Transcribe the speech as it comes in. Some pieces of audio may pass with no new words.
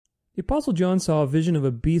The Apostle John saw a vision of a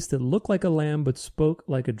beast that looked like a lamb but spoke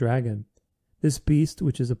like a dragon. This beast,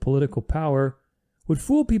 which is a political power, would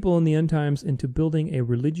fool people in the end times into building a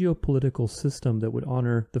religio-political system that would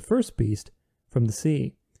honor the first beast from the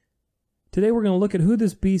sea. Today we're going to look at who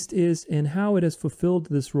this beast is and how it has fulfilled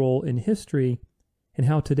this role in history, and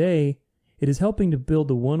how today it is helping to build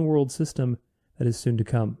the one world system that is soon to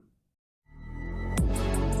come.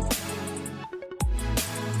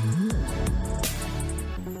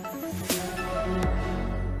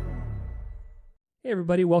 Hey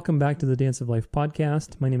everybody, welcome back to the Dance of Life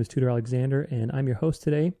podcast. My name is Tudor Alexander and I'm your host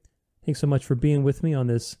today. Thanks so much for being with me on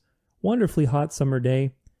this wonderfully hot summer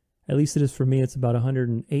day. At least it is for me. It's about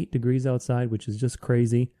 108 degrees outside, which is just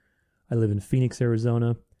crazy. I live in Phoenix,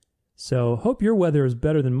 Arizona. So hope your weather is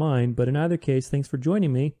better than mine, but in either case, thanks for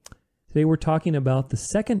joining me. Today we're talking about the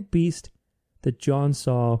second beast that John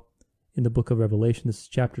saw in the book of Revelation. This is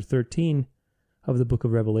chapter 13 of the book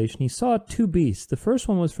of Revelation. He saw two beasts. The first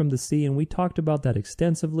one was from the sea, and we talked about that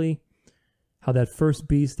extensively, how that first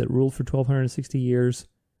beast that ruled for 1260 years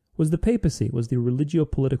was the papacy, was the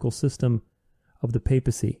religio-political system of the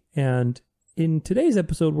papacy. And in today's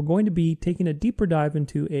episode, we're going to be taking a deeper dive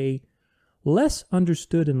into a less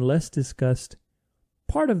understood and less discussed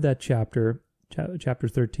part of that chapter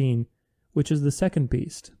 13, which is the second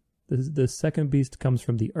beast. The second beast comes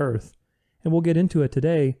from the earth, and we'll get into it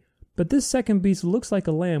today. But this second beast looks like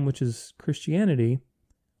a lamb, which is Christianity.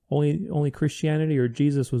 Only Christianity or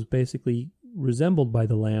Jesus was basically resembled by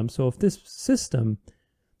the lamb. So if this system,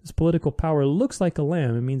 this political power looks like a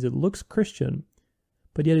lamb, it means it looks Christian,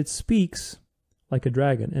 but yet it speaks like a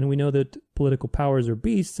dragon. And we know that political powers are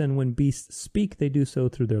beasts, and when beasts speak, they do so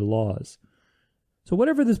through their laws. So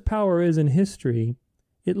whatever this power is in history,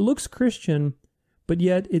 it looks Christian, but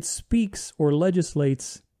yet it speaks or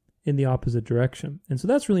legislates in the opposite direction. And so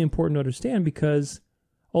that's really important to understand, because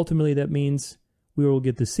ultimately that means we will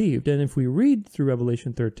get deceived. And if we read through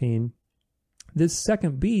Revelation 13, this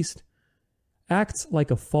second beast acts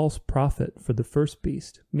like a false prophet for the first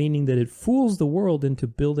beast, meaning that it fools the world into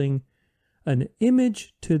building an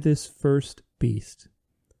image to this first beast.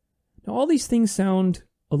 Now, all these things sound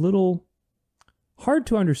a little hard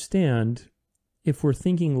to understand if we're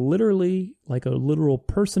thinking literally, like a literal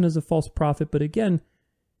person is a false prophet. But again,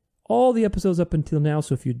 all the episodes up until now,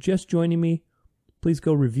 so if you're just joining me, please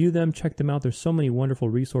go review them, check them out. There's so many wonderful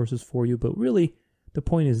resources for you. But really, the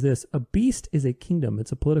point is this: a beast is a kingdom.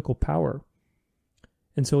 It's a political power.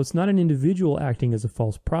 And so it's not an individual acting as a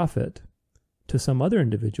false prophet to some other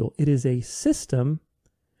individual. It is a system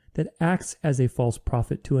that acts as a false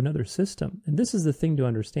prophet to another system. And this is the thing to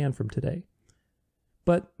understand from today.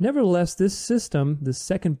 But nevertheless, this system, this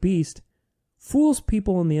second beast, fools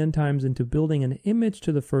people in the end times into building an image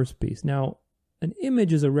to the first beast. Now, an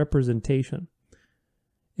image is a representation.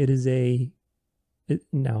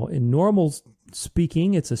 Now, in normal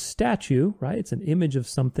speaking, it's a statue, right? It's an image of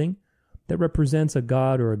something that represents a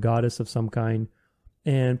god or a goddess of some kind,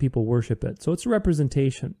 and people worship it. So it's a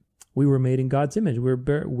representation. We were made in God's image.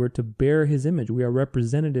 We're to bear his image. We are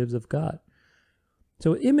representatives of God.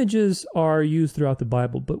 So images are used throughout the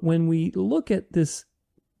Bible. But when we look at this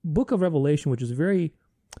book of Revelation, which is very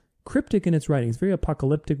cryptic in its writing, it's very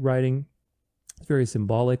apocalyptic writing, it's very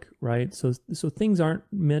symbolic, right? So things aren't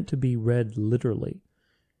meant to be read literally.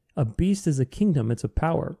 A beast is a kingdom, it's a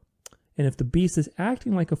power. And if the beast is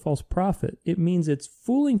acting like a false prophet, it means it's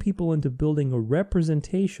fooling people into building a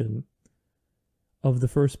representation of the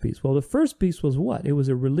first beast. Well, the first beast was what? It was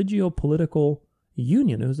a religio-political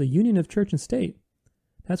union. It was a union of church and state.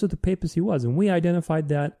 That's what the papacy was. And we identified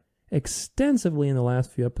that extensively in the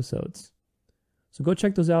last few episodes. So go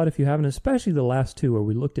check those out if you haven't, especially the last two, where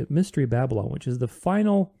we looked at Mystery Babylon, which is the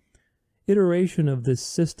final iteration of this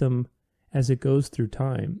system as it goes through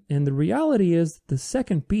time. And the reality is the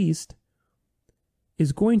second beast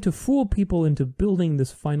is going to fool people into building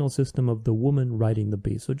this final system of the woman riding the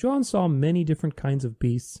beast. So John saw many different kinds of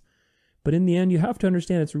beasts, but in the end, you have to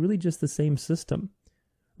understand it's really just the same system.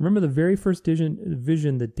 Remember the very first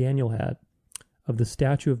vision that Daniel had of the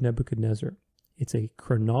statue of Nebuchadnezzar. It's a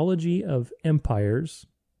chronology of empires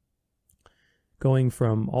going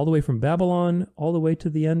from all the way from Babylon all the way to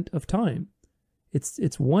the end of time.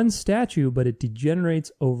 It's one statue, but it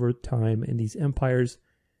degenerates over time, and these empires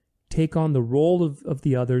take on the role of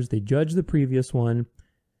the others. They judge the previous one,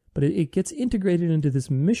 but it gets integrated into this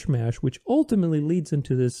mishmash, which ultimately leads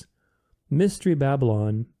into this Mystery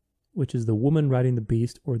Babylon, which is the woman riding the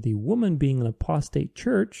beast, or the woman being an apostate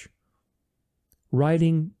church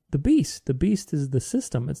riding the beast. The beast is the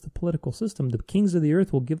system. It's the political system. The kings of the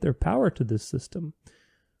earth will give their power to this system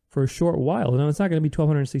for a short while. Now, it's not going to be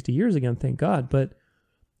 1260 years again, thank God, but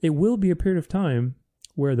it will be a period of time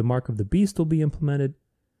where the mark of the beast will be implemented.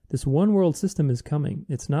 This one world system is coming.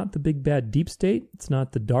 It's not the big bad deep state. It's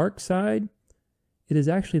not the dark side. It is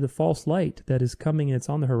actually the false light that is coming, and it's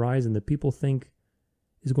on the horizon that people think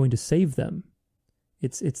is going to save them.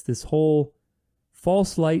 It's this whole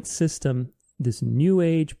false light system, this new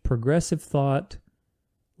age progressive thought,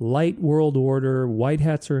 light world order, white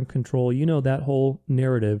hats are in control. You know, that whole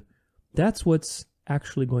narrative. That's what's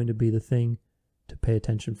actually going to be the thing to pay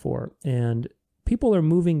attention for. And people are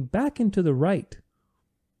moving back into the right.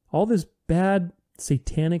 All this bad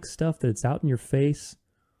satanic stuff that's out in your face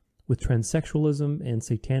with transsexualism and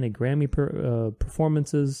satanic Grammy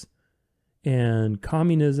performances and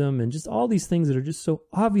communism and just all these things that are just so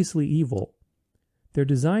obviously evil. They're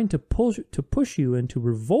designed to push you and to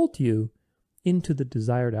revolt you into the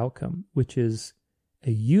desired outcome, which is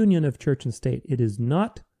a union of church and state. It is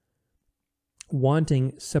not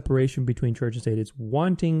wanting separation between church and state. It's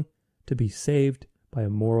wanting to be saved by a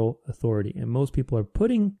moral authority. And most people are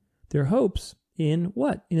putting their hopes in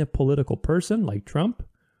what? In a political person like Trump,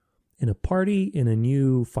 in a party, in a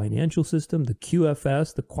new financial system, the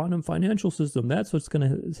QFS, the quantum financial system. That's what's going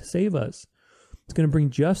to save us. It's going to bring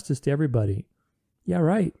justice to everybody. Yeah,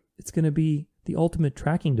 right. It's going to be the ultimate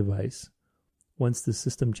tracking device once the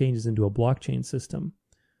system changes into a blockchain system.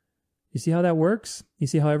 You see how that works? You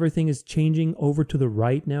see how everything is changing over to the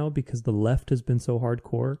right now because the left has been so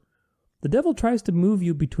hardcore? The devil tries to move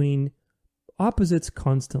you between opposites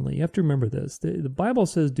constantly. You have to remember this. The Bible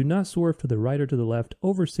says, do not swerve to the right or to the left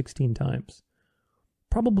over 16 times.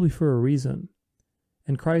 Probably for a reason.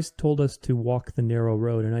 And Christ told us to walk the narrow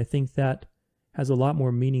road. And I think that has a lot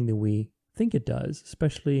more meaning than we think it does,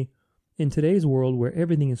 especially in today's world where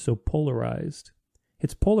everything is so polarized.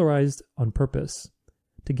 It's polarized on purpose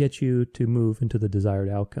to get you to move into the desired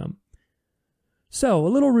outcome. So, a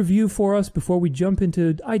little review for us before we jump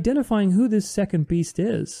into identifying who this second beast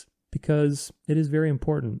is, because it is very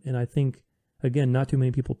important. And I think, again, not too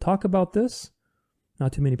many people talk about this.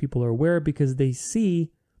 Not too many people are aware because they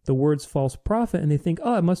see the words false prophet and they think,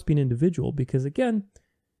 oh, it must be an individual. Because, again,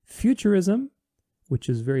 futurism, which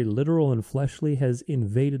is very literal and fleshly, has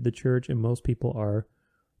invaded the church, and most people are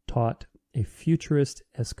taught a futurist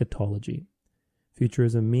eschatology.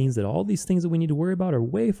 Futurism means that all these things that we need to worry about are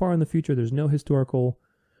way far in the future. There's no historical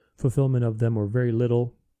fulfillment of them, or very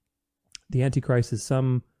little. The Antichrist is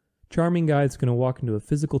some charming guy that's going to walk into a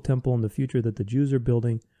physical temple in the future that the Jews are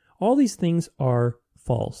building. All these things are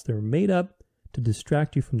false. They're made up to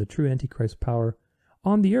distract you from the true Antichrist power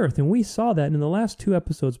on the earth. And we saw that in the last 2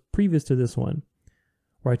 episodes previous to this one,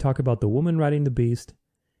 where I talk about the woman riding the beast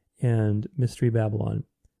and Mystery Babylon.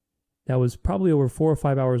 That was probably over 4 or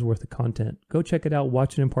 5 hours worth of content. Go check it out,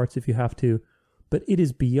 watch it in parts if you have to. But it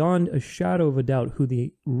is beyond a shadow of a doubt who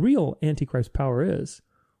the real Antichrist power is.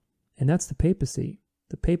 And that's the papacy.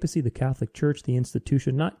 The papacy, the Catholic Church, the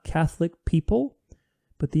institution, not Catholic people,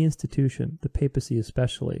 but the institution, the papacy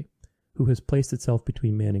especially, who has placed itself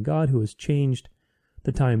between man and God, who has changed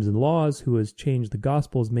the times and laws, who has changed the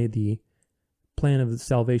gospel, has made the plan of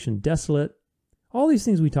salvation desolate. All these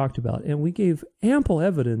things we talked about, and we gave ample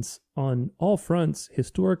evidence on all fronts,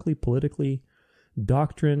 historically, politically,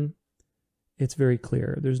 doctrine. It's very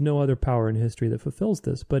clear. There's no other power in history that fulfills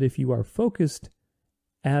this. But if you are focused,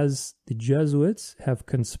 as the Jesuits have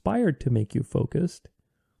conspired to make you focused,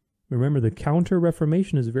 remember the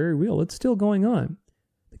Counter-Reformation is very real. It's still going on.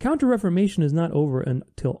 The Counter-Reformation is not over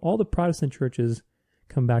until all the Protestant churches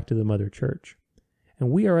come back to the Mother Church.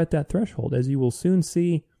 And we are at that threshold, as you will soon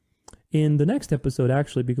see in the next episode,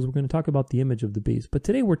 actually, because we're going to talk about the image of the beast. But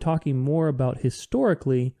today we're talking more about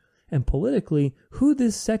historically and politically who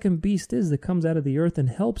this second beast is that comes out of the earth and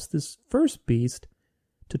helps this first beast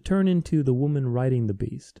to turn into the woman riding the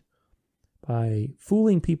beast by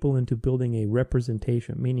fooling people into building a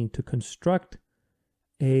representation, meaning to construct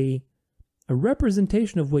a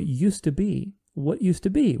representation of what used to be. What used to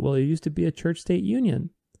be? Well, it used to be a church-state union.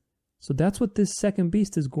 So that's what this second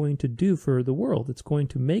beast is going to do for the world. It's going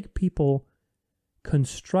to make people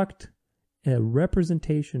construct a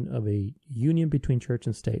representation of a union between church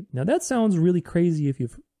and state. Now that sounds really crazy if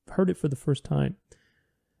you've heard it for the first time,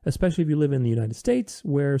 especially if you live in the United States,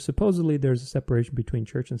 where supposedly there's a separation between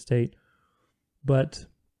church and state. But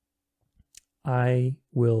I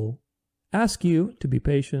will ask you to be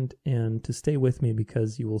patient and to stay with me,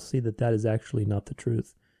 because you will see that that is actually not the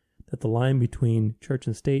truth. That the line between church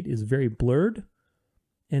and state is very blurred,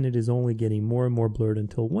 and it is only getting more and more blurred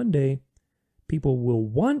until one day people will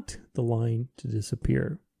want the line to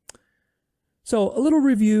disappear. So a little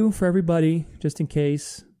review for everybody, just in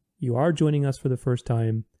case you are joining us for the first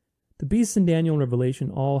time. The beasts in Daniel and Revelation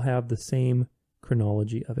all have the same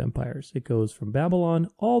chronology of empires. It goes from Babylon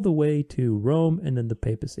all the way to Rome and then the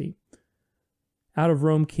papacy. Out of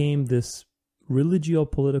Rome came this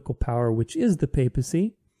religio-political power, which is the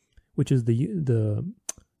papacy, which is the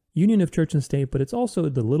union of church and state, but it's also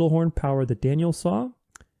the little horn power that Daniel saw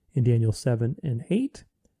in Daniel 7 and 8.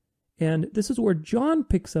 And this is where John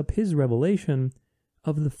picks up his revelation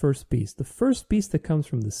of the first beast. The first beast that comes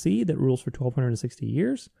from the sea that rules for 1260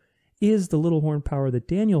 years is the little horn power that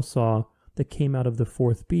Daniel saw that came out of the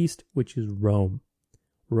fourth beast, which is Rome.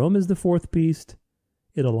 Rome is the fourth beast.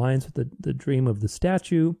 It aligns with the dream of the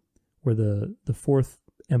statue, where the fourth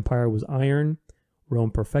empire was iron.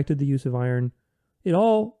 Rome perfected the use of iron. It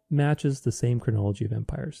all matches the same chronology of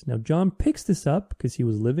empires. Now, John picks this up because he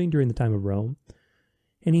was living during the time of Rome,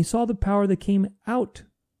 and he saw the power that came out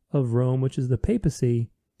of Rome, which is the papacy,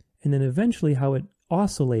 and then eventually how it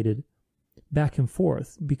oscillated back and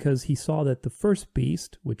forth, because he saw that the first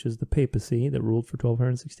beast, which is the papacy that ruled for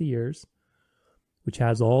 1260 years, which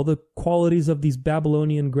has all the qualities of these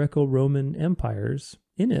Babylonian Greco-Roman empires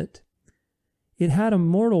in it, it had a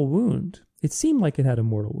mortal wound. It seemed like it had a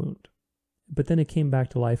mortal wound. But then it came back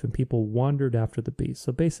to life and people wandered after the beast.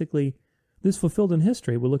 So basically, this fulfilled in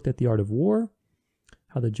history. We looked at the art of war,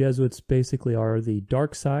 how the Jesuits basically are the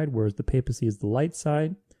dark side, whereas the papacy is the light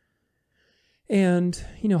side. And,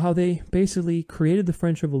 how they basically created the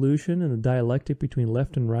French Revolution and the dialectic between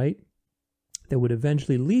left and right that would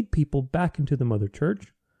eventually lead people back into the mother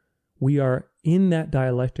church. We are in that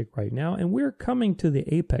dialectic right now, and we're coming to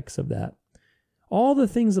the apex of that. All the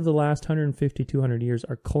things of the last 150, 200 years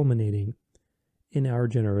are culminating in our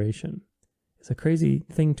generation. It's a crazy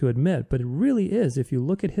thing to admit, but it really is. If you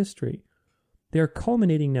look at history, they're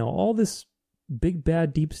culminating now. All this big,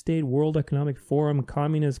 bad, deep state, World Economic Forum,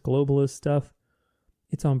 communist, globalist stuff,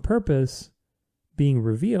 it's on purpose being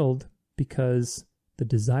revealed because the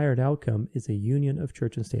desired outcome is a union of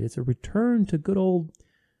church and state. It's a return to good old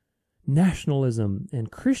nationalism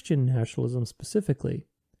and Christian nationalism specifically.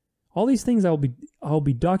 All these things I'll be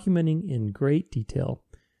documenting in great detail.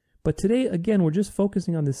 But today, again, we're just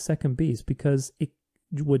focusing on this second beast because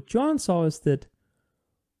what John saw is that,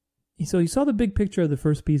 so he saw the big picture of the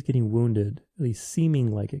first beast getting wounded, at least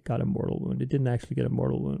seeming like it got a mortal wound. It didn't actually get a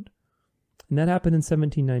mortal wound. And that happened in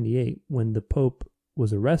 1798 when the Pope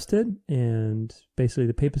was arrested and basically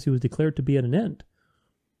the papacy was declared to be at an end.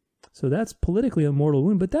 So that's politically a mortal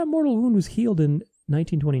wound, but that mortal wound was healed in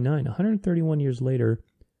 1929, 131 years later,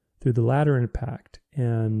 through the Lateran Pact.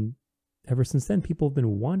 And ever since then, people have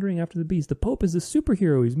been wandering after the beast. The Pope is a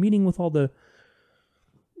superhero. He's meeting with all the,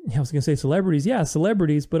 I was going to say celebrities. Yeah,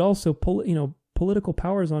 celebrities, but also political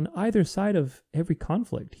powers on either side of every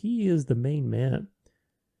conflict. He is the main man.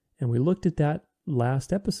 And we looked at that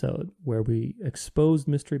last episode where we exposed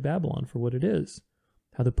Mystery Babylon for what it is.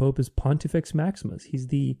 How the Pope is Pontifex Maximus. He's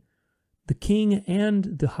the king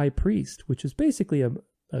and the high priest, which is basically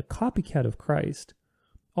a copycat of Christ.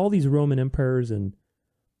 All these Roman emperors and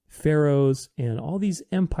pharaohs and all these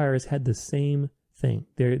empires had the same thing.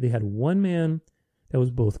 They had one man that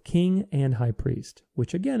was both king and high priest,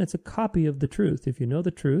 which again, it's a copy of the truth. If you know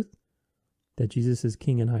the truth, that Jesus is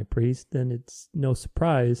king and high priest, then it's no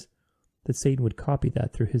surprise that Satan would copy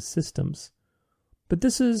that through his systems. But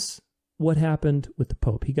this is what happened with the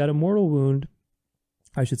Pope. He got a mortal wound.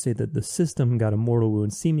 I should say that the system got a mortal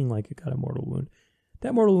wound, seeming like it got a mortal wound.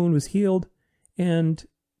 That mortal wound was healed, and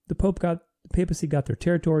the papacy got their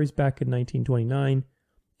territories back in 1929.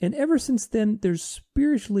 And ever since then,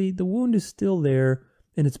 the wound is still there,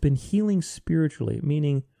 and it's been healing spiritually,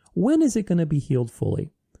 meaning, when is it going to be healed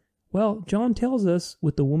fully? Well, John tells us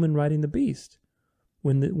with the woman riding the beast,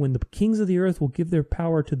 when the kings of the earth will give their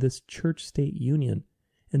power to this church-state union,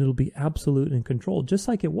 and it'll be absolute and controlled, just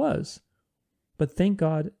like it was. But thank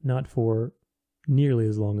God, not for nearly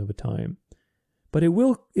as long of a time. But it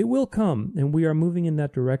will come, and we are moving in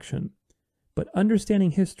that direction. But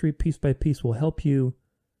understanding history piece by piece will help you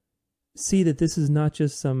see that this is not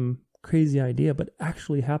just some crazy idea, but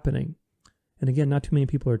actually happening. And again, not too many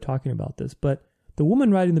people are talking about this, but the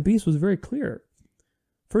woman riding the beast was very clear.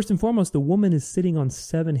 First and foremost, the woman is sitting on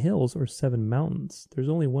 7 hills or 7 mountains. There's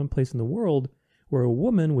only one place in the world where a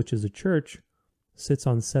woman, which is a church, sits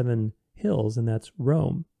on 7 hills, and that's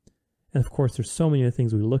Rome. And of course, there's so many other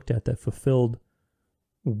things we looked at that fulfilled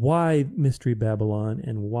why Mystery Babylon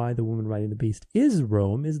and why the woman riding the beast is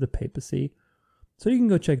Rome, is the papacy. So you can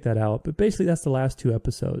go check that out. But basically, that's the last 2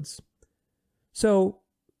 episodes. So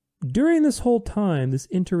during this whole time, this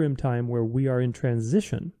interim time where we are in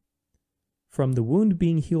transition from the wound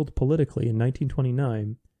being healed politically in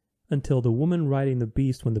 1929 until the woman riding the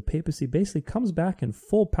beast, when the papacy basically comes back in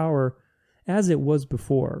full power as it was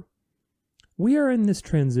before, we are in this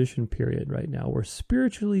transition period right now where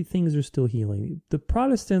spiritually things are still healing. The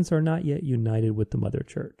Protestants are not yet united with the Mother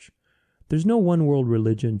Church. There's no one world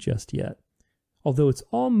religion just yet, although it's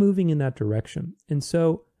all moving in that direction. And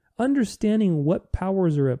so understanding what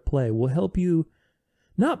powers are at play will help you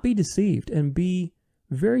not be deceived and be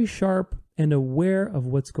very sharp and aware of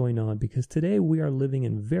what's going on, because today we are living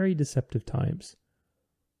in very deceptive times.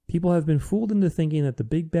 People have been fooled into thinking that the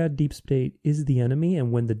big bad deep state is the enemy,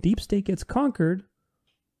 and when the deep state gets conquered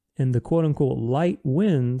and the quote-unquote light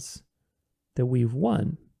wins, that we've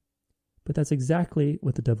won. But that's exactly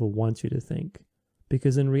what the devil wants you to think,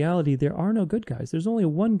 because in reality there are no good guys. There's only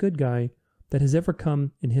one good guy that has ever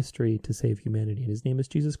come in history to save humanity, and his name is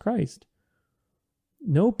Jesus Christ.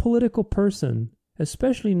 No political person,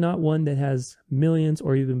 especially not one that has millions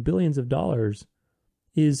or even billions of dollars,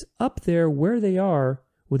 is up there where they are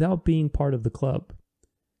without being part of the club.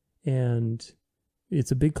 And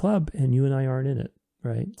it's a big club, and you and I aren't in it,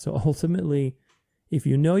 right? So ultimately, if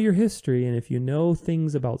you know your history, and if you know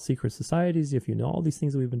things about secret societies, if you know all these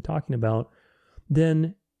things that we've been talking about,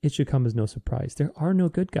 then it should come as no surprise. There are no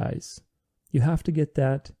good guys. You have to get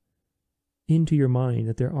that into your mind,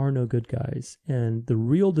 that there are no good guys. And the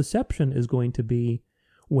real deception is going to be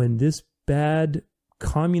when this bad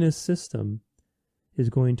communist system is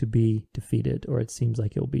going to be defeated, or it seems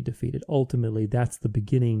like it will be defeated. Ultimately, that's the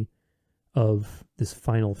beginning of this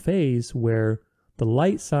final phase where the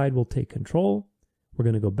light side will take control. We're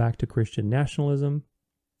going to go back to Christian nationalism.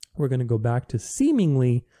 We're going to go back to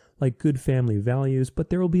seemingly like good family values, but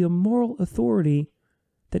there will be a moral authority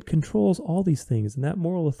that controls all these things, and that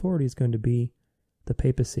moral authority is going to be the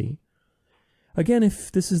papacy. Again, if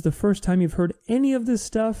this is the first time you've heard any of this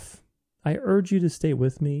stuff, I urge you to stay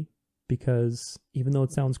with me, because even though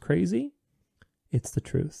it sounds crazy, it's the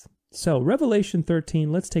truth. So Revelation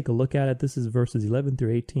 13, let's take a look at it. This is verses 11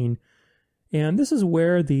 through 18. And this is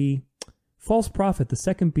where the false prophet, the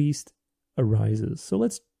second beast, arises. So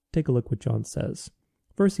let's take a look what John says.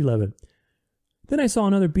 Verse 11. Then I saw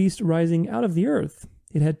another beast rising out of the earth.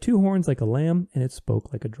 It had 2 horns like a lamb, and it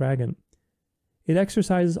spoke like a dragon. It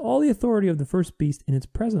exercises all the authority of the first beast in its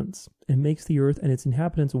presence, and makes the earth and its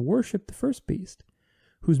inhabitants worship the first beast,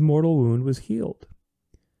 whose mortal wound was healed.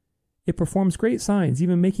 It performs great signs,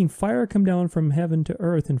 even making fire come down from heaven to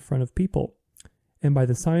earth in front of people. And by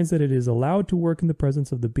the signs that it is allowed to work in the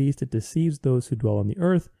presence of the beast, it deceives those who dwell on the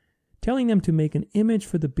earth, telling them to make an image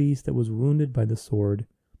for the beast that was wounded by the sword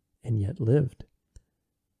and yet lived.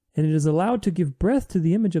 And it is allowed to give breath to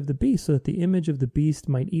the image of the beast, so that the image of the beast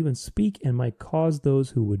might even speak and might cause those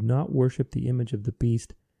who would not worship the image of the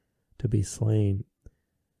beast to be slain.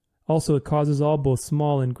 Also, it causes all, both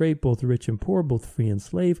small and great, both rich and poor, both free and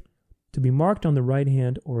slave, to be marked on the right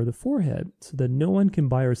hand or the forehead, so that no one can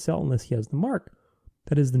buy or sell unless he has the mark,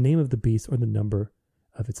 that is the name of the beast or the number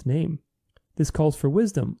of its name. This calls for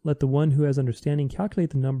wisdom. Let the one who has understanding calculate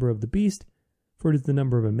the number of the beast, for it is the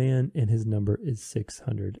number of a man, and his number is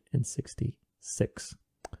 666.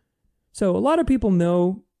 So a lot of people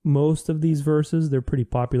know most of these verses. They're pretty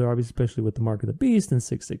popular, obviously, especially with the mark of the beast and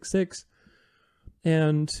 666.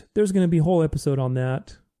 And there's going to be a whole episode on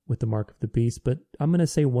that with the mark of the beast. But I'm going to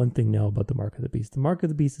say one thing now about the mark of the beast. The mark of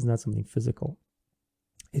the beast is not something physical.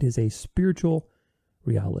 It is a spiritual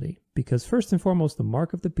reality. Because first and foremost, the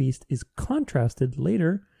mark of the beast is contrasted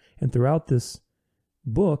later and throughout this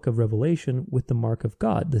book of Revelation with the mark of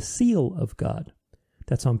God, the seal of God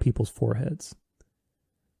that's on people's foreheads.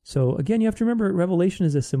 So again, you have to remember, Revelation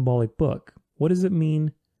is a symbolic book. What does it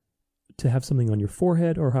mean to have something on your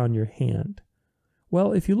forehead or on your hand?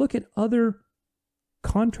 Well, if you look at other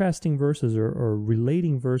contrasting verses or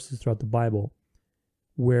relating verses throughout the Bible,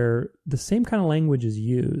 where the same kind of language is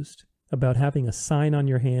used about having a sign on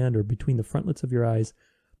your hand or between the frontlets of your eyes,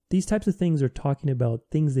 these types of things are talking about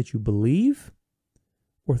things that you believe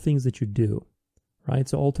or things that you do, right?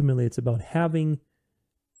 So ultimately, it's about having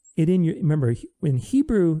it in your... Remember, in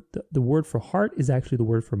Hebrew, the word for heart is actually the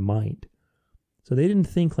word for mind. So they didn't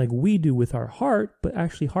think like we do with our heart, but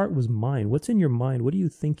actually heart was mind. What's in your mind? What are you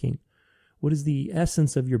thinking? What is the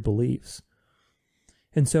essence of your beliefs?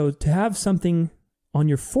 And so to have something on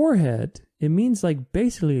your forehead, it means like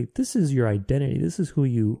basically this is your identity. This is who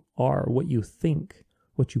you are, what you think,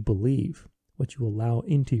 what you believe, what you allow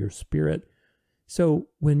into your spirit. So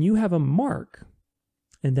when you have a mark,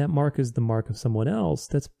 and that mark is the mark of someone else,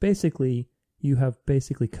 that's basically, you have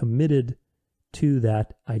basically committed to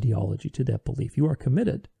that ideology, to that belief. You are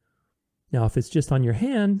committed. Now, if it's just on your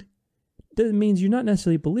hand, that means you're not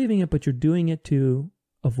necessarily believing it, but you're doing it to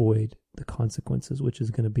avoid the consequences, which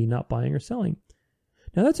is going to be not buying or selling.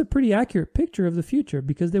 Now, that's a pretty accurate picture of the future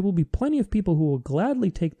because there will be plenty of people who will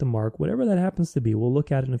gladly take the mark, whatever that happens to be. We'll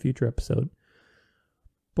look at it in a future episode.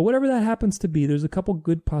 But whatever that happens to be, there's a couple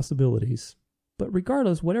good possibilities. But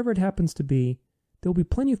regardless, whatever it happens to be, there will be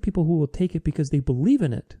plenty of people who will take it because they believe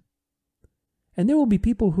in it. And there will be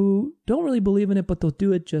people who don't really believe in it, but they'll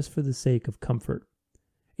do it just for the sake of comfort.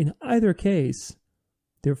 In either case,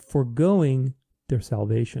 they're foregoing their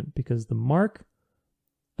salvation because the mark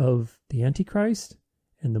of the Antichrist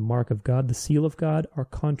and the mark of God, the seal of God, are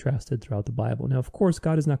contrasted throughout the Bible. Now, of course,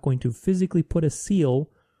 God is not going to physically put a seal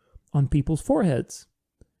on people's foreheads.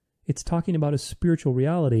 It's talking about a spiritual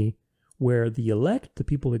reality where the elect, the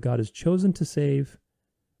people that God has chosen to save,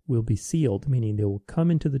 will be sealed, meaning they will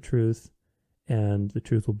come into the truth and the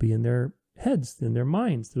truth will be in their heads, in their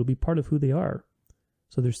minds. It'll be part of who they are.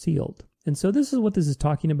 So they're sealed. And so this is what this is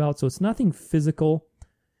talking about. So it's nothing physical.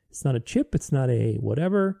 It's not a chip. It's not a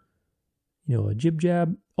whatever, a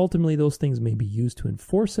jib-jab. Ultimately, those things may be used to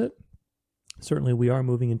enforce it. Certainly, we are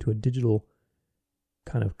moving into a digital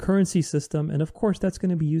kind of currency system. And of course, that's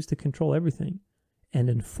going to be used to control everything and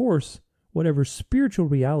enforce whatever spiritual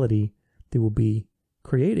reality they will be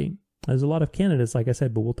creating. There's a lot of candidates, like I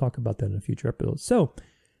said, but we'll talk about that in a future episode. So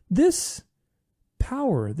this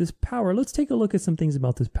power, let's take a look at some things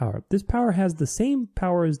about this power. This power has the same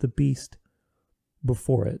power as the beast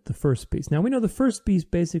before it, the first beast. Now we know the first beast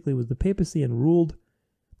basically was the papacy and ruled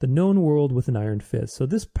the known world with an iron fist. So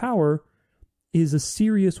this power is a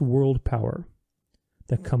serious world power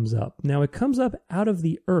that comes up. Now it comes up out of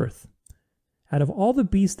the earth. Out of all the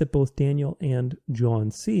beasts that both Daniel and John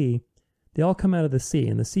see, they all come out of the sea.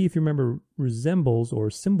 And the sea, if you remember, resembles or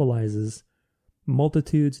symbolizes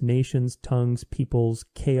multitudes, nations, tongues, peoples,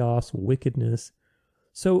 chaos, wickedness.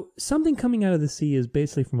 So something coming out of the sea is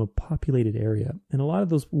basically from a populated area. And a lot of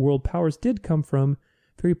those world powers did come from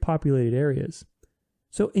very populated areas.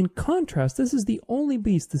 So in contrast, this is the only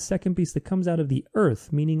beast, the second beast, that comes out of the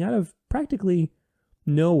earth, meaning out of practically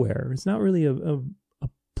nowhere. It's not really a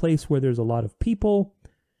place where there's a lot of people.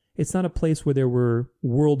 It's not a place where there were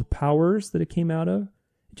world powers that it came out of.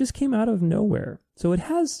 It just came out of nowhere. So it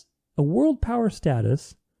has a world power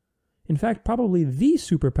status. In fact, probably the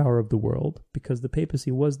superpower of the world, because the papacy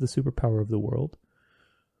was the superpower of the world.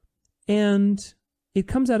 And it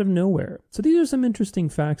comes out of nowhere. So these are some interesting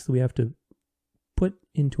facts that we have to put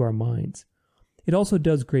into our minds. It also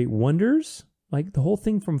does great wonders. Like the whole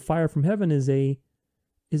thing from fire from heaven is a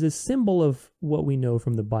symbol of what we know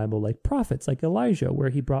from the Bible, like prophets, like Elijah, where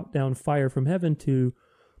he brought down fire from heaven to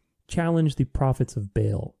challenge the prophets of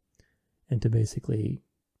Baal and to basically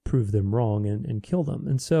prove them wrong and kill them.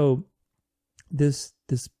 And so this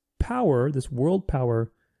power, this world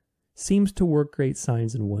power, seems to work great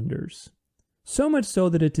signs and wonders. So much so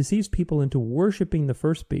that it deceives people into worshiping the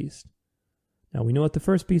first beast. Now we know what the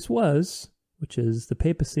first beast was, which is the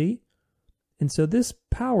papacy. And so this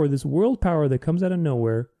power, this world power that comes out of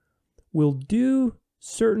nowhere, will do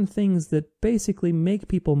certain things that basically make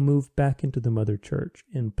people move back into the mother church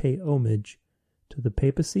and pay homage to the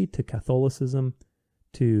papacy, to Catholicism,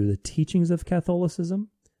 to the teachings of Catholicism.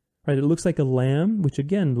 Right? It looks like a lamb, which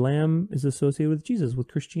again, lamb is associated with Jesus, with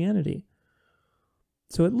Christianity.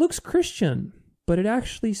 So it looks Christian, but it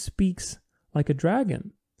actually speaks like a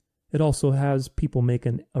dragon. It also has people make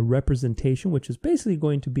a representation, which is basically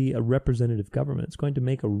going to be a representative government. It's going to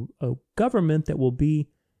make a government that will be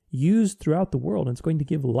used throughout the world. And it's going to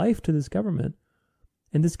give life to this government.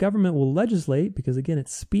 And this government will legislate, because again, it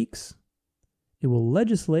speaks. It will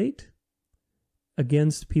legislate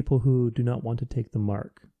against people who do not want to take the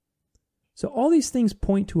mark. So all these things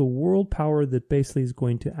point to a world power that basically is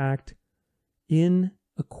going to act in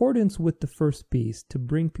accordance with the first beast to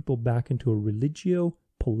bring people back into a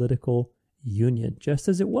religio-political union, just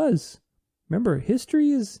as it was. Remember,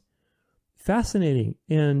 history is fascinating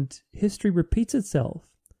and history repeats itself.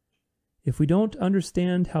 If we don't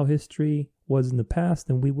understand how history was in the past,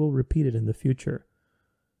 then we will repeat it in the future.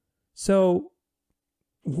 So,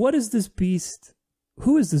 what is this beast?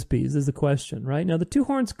 Who is this beast is the question, right? Now, the two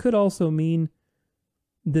horns could also mean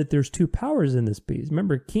that there's two powers in this beast.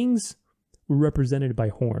 Remember, kings were represented by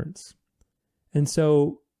horns. And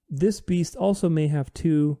so this beast also may have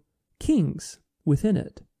two kings within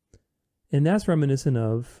it. And that's reminiscent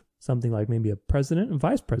of something like maybe a president and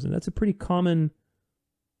vice president. That's a pretty common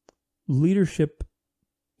leadership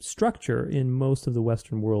structure in most of the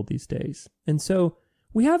Western world these days. And so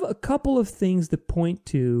we have a couple of things that point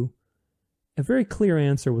to a very clear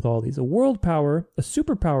answer with all these. A world power, a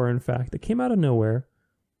superpower, in fact, that came out of nowhere,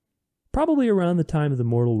 probably around the time of the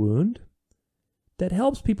mortal wound, that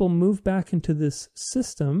helps people move back into this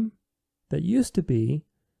system that used to be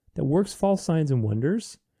that works false signs and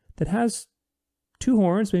wonders, that has two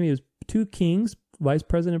horns, maybe it was two kings, vice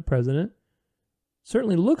president, president,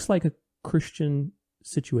 certainly looks like a Christian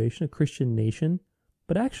situation, a Christian nation,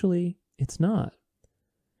 but actually it's not.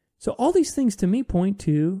 So all these things to me point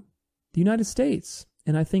to the United States.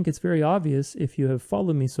 And I think it's very obvious if you have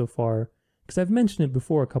followed me so far, because I've mentioned it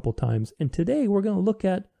before a couple times. And today we're going to look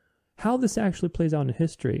at how this actually plays out in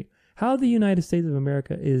history, how the United States of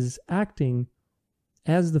America is acting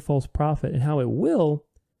as the false prophet and how it will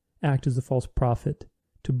act as the false prophet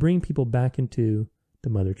to bring people back into the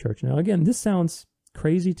mother church. Now, again, this sounds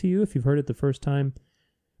crazy to you if you've heard it the first time.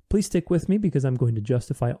 Please stick with me because I'm going to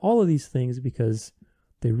justify all of these things because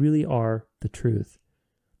they really are the truth.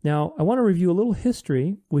 Now, I want to review a little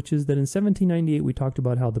history, which is that in 1798, we talked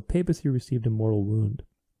about how the papacy received a mortal wound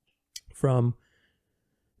from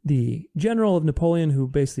the general of Napoleon who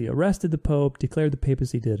basically arrested the Pope, declared the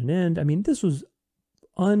papacy to an end. I mean, this was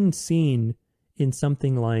unseen in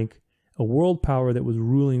something like a world power that was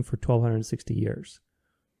ruling for 1260 years.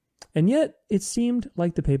 And yet, it seemed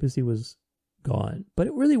like the papacy was gone, but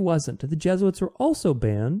it really wasn't. The Jesuits were also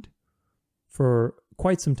banned for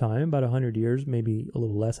quite some time, about 100 years, maybe a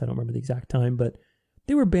little less. I don't remember the exact time, but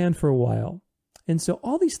they were banned for a while. And so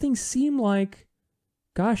all these things seem like,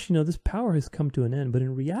 gosh, this power has come to an end. But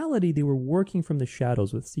in reality, they were working from the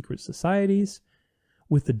shadows with secret societies,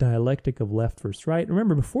 with the dialectic of left versus right.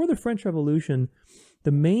 Remember, before the French Revolution,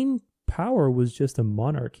 the main power was just a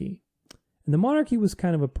monarchy. And the monarchy was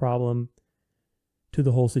kind of a problem to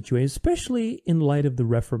the whole situation, especially in light of the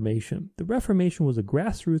Reformation. The Reformation was a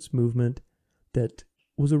grassroots movement that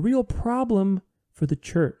was a real problem for the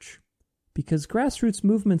church because grassroots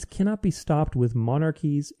movements cannot be stopped with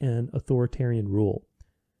monarchies and authoritarian rule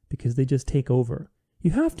because they just take over.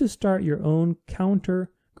 You have to start your own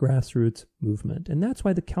counter grassroots movement. And that's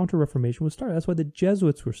why the Counter-Reformation was started. That's why the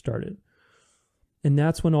Jesuits were started. And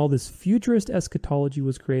that's when all this futurist eschatology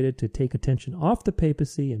was created to take attention off the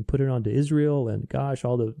papacy and put it onto Israel and, gosh,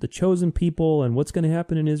 all the chosen people and what's going to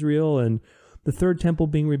happen in Israel and the third temple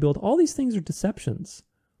being rebuilt. All these things are deceptions.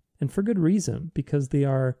 And for good reason, because they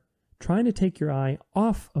are trying to take your eye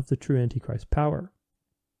off of the true Antichrist power.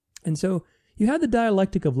 And so you had the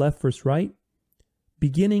dialectic of left versus right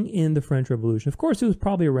beginning in the French Revolution. Of course, it was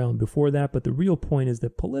probably around before that, but the real point is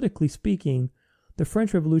that politically speaking, the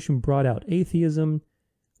French Revolution brought out atheism,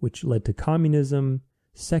 which led to communism,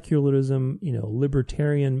 secularism,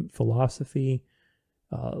 libertarian philosophy,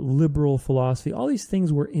 liberal philosophy. All these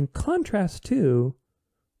things were in contrast to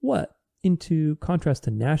what? Into contrast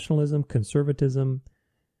to nationalism, conservatism,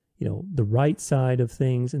 the right side of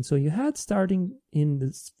things. And so you had, starting in the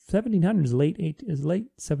 1700s, late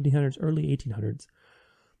 1700s, early 1800s,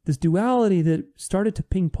 this duality that started to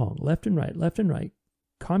ping pong, left and right,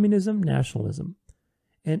 communism, nationalism.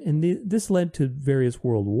 And this led to various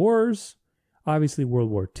world wars. Obviously,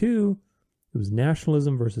 World War II, it was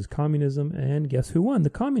nationalism versus communism. And guess who won?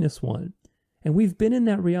 The communists won. And we've been in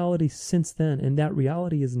that reality since then. And that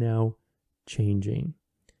reality is now changing.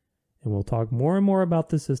 And we'll talk more and more about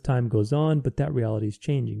this as time goes on, but that reality is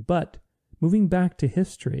changing. But moving back to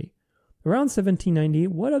history, around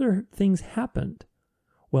 1798, what other things happened?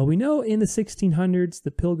 Well, we know in the 1600s,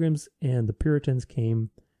 the Pilgrims and the Puritans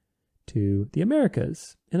came to the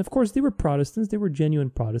Americas. And of course, they were Protestants. They were genuine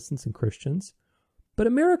Protestants and Christians. But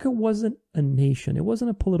America wasn't a nation. It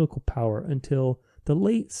wasn't a political power until the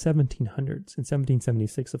late 1700s. In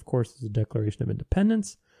 1776, of course, there's a Declaration of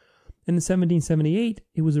Independence. And in 1778,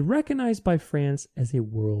 it was recognized by France as a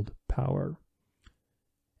world power.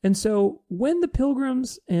 And so when the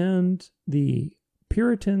Pilgrims and the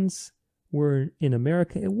Puritans were in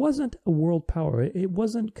America, it wasn't a world power. It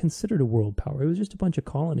wasn't considered a world power. It was just a bunch of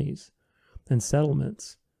colonies and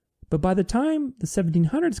settlements. But by the time the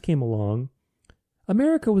 1700s came along,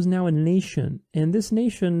 America was now a nation. And this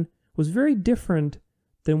nation was very different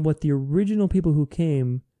than what the original people who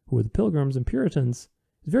came, who were the Pilgrims and Puritans,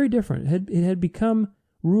 was very different. It had become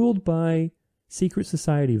ruled by secret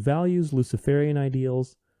society values, Luciferian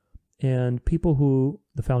ideals, and people who,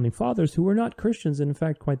 the founding fathers, who were not Christians, and in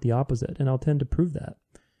fact quite the opposite, and I'll tend to prove that.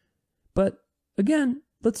 But again,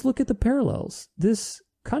 let's look at the parallels. This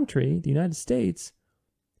country, the United States,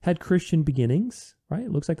 had Christian beginnings, right?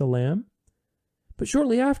 It looks like a lamb. But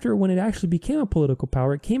shortly after, when it actually became a political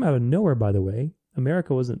power, it came out of nowhere, by the way.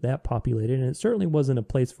 America wasn't that populated, and it certainly wasn't a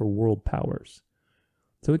place for world powers.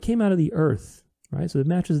 So it came out of the earth, right? So it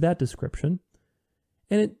matches that description.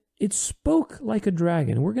 And it spoke like a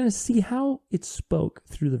dragon. We're going to see how it spoke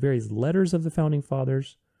through the various letters of the founding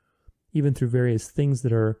fathers, even through various things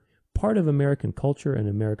that are part of American culture and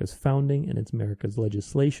America's founding and it's America's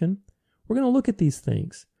legislation. We're going to look at these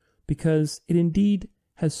things. because it indeed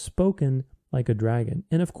has spoken like a dragon.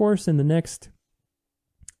 And of course, in the next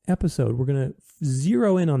episode, we're going to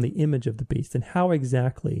zero in on the image of the beast and how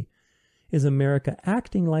exactly is America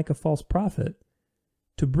acting like a false prophet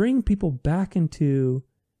to bring people back into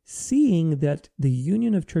seeing that the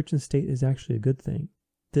union of church and state is actually a good thing,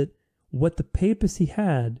 that what the papacy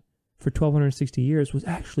had for 1260 years was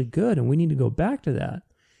actually good, and we need to go back to that.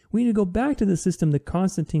 We need to go back to the system that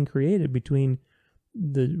Constantine created between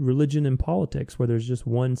the religion and politics, where there's just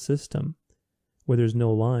one system, where there's no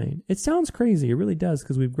line. It sounds crazy, it really does,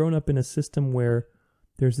 because we've grown up in a system where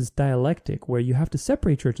there's this dialectic where you have to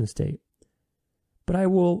separate church and state. But I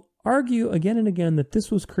will argue again and again that this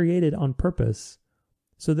was created on purpose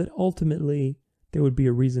so that ultimately there would be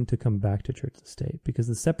a reason to come back to church and state, because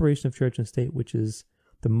the separation of church and state, which is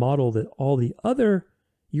the model that all the other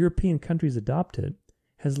European countries adopted,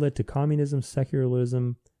 has led to communism,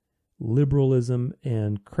 secularism, liberalism,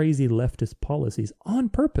 and crazy leftist policies on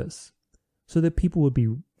purpose, so that people would be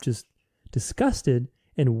just disgusted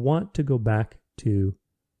and want to go back to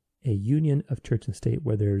a union of church and state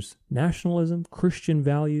where there's nationalism, Christian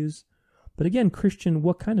values. But again, Christian,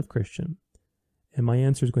 what kind of Christian? And my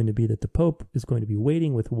answer is going to be that the Pope is going to be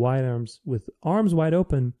waiting with arms wide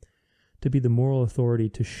open to be the moral authority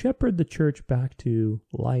to shepherd the church back to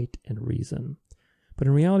light and reason. But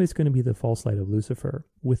in reality, it's going to be the false light of Lucifer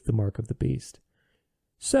with the mark of the beast.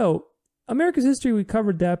 So, America's history, we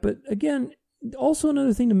covered that. But again, also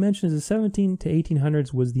another thing to mention is the 17 to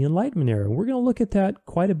 1800s was the Enlightenment era. We're going to look at that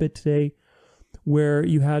quite a bit today, where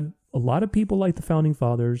you had a lot of people like the Founding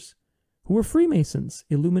Fathers who were Freemasons,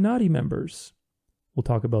 Illuminati members. We'll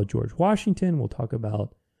talk about George Washington. We'll talk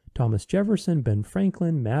about Thomas Jefferson, Ben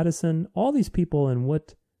Franklin, Madison, all these people and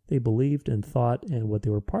what they believed and thought and what they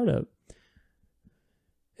were part of.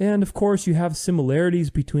 And of course, you have similarities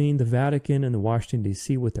between the Vatican and the Washington,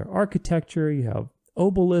 D.C. with their architecture. You have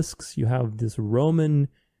obelisks. You have this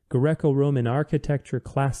Greco-Roman architecture,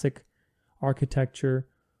 classic architecture.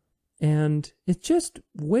 And it's just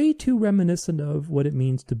way too reminiscent of what it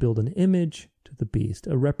means to build an image to the beast,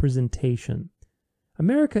 a representation.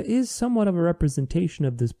 America is somewhat of a representation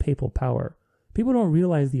of this papal power. People don't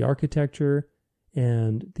realize the architecture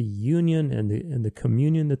and the union and the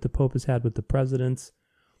communion that the Pope has had with the presidents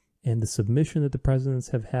and the submission that the presidents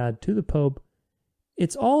have had to the Pope.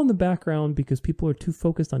 It's all in the background because people are too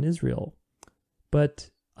focused on Israel.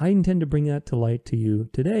 But I intend to bring that to light to you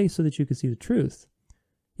today so that you can see the truth.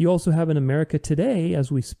 You also have in America today,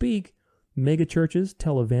 as we speak, mega churches,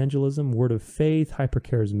 televangelism, word of faith,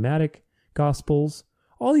 hypercharismatic gospels.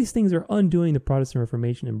 All these things are undoing the Protestant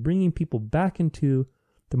Reformation and bringing people back into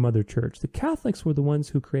the mother church. The Catholics were the ones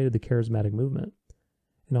who created the charismatic movement.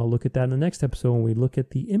 And I'll look at that in the next episode when we look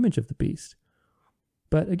at the image of the beast.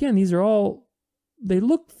 But again, these are all, they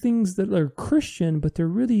look things that are Christian, but they're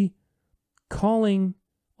really calling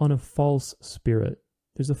on a false spirit.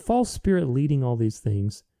 There's a false spirit leading all these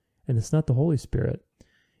things, and it's not the Holy Spirit.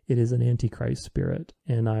 It is an Antichrist spirit,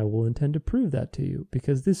 and I will intend to prove that to you,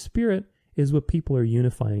 because this spirit is what people are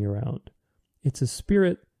unifying around. It's a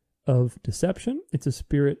spirit of deception. It's a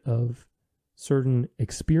spirit of certain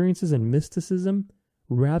experiences and mysticism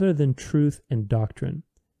rather than truth and doctrine.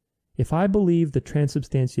 If I believe that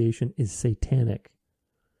transubstantiation is satanic,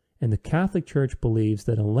 and the Catholic Church believes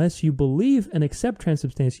that unless you believe and accept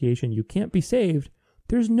transubstantiation, you can't be saved,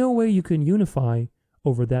 there's no way you can unify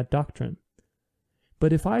over that doctrine.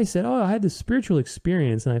 But if I said, I had this spiritual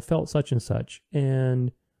experience and I felt such and such,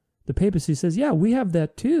 and the papacy says, yeah, we have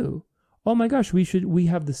that too. Oh my gosh, we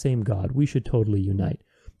have the same God. We should totally unite.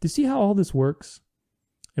 Do you see how all this works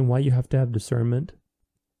and why you have to have discernment?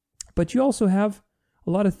 But you also have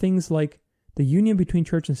a lot of things like the union between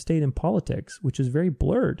church and state and politics, which is very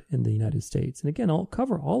blurred in the United States. And again, I'll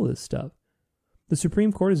cover all of this stuff. The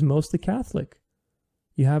Supreme Court is mostly Catholic.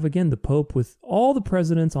 You have, again, the Pope with all the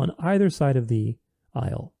presidents on either side of the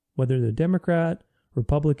aisle, whether they're Democrat,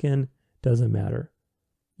 Republican, doesn't matter.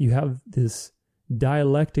 You have this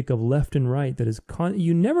dialectic of left and right that is,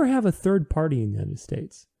 you never have a third party in the United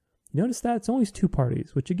States. You notice that? It's always two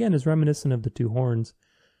parties, which again is reminiscent of the two horns.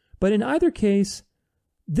 But in either case,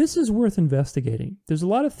 this is worth investigating. There's a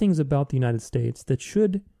lot of things about the United States that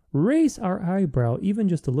should raise our eyebrow even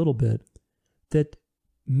just a little bit that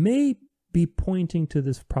may be pointing to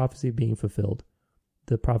this prophecy being fulfilled,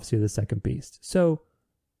 the prophecy of the second beast. So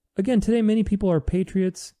again, today many people are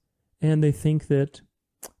patriots and they think that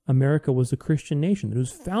America was a Christian nation. It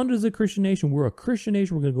was founded as a Christian nation. We're a Christian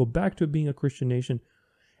nation. We're going to go back to it being a Christian nation.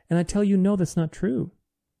 And I tell you, no, that's not true.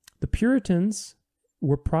 The Puritans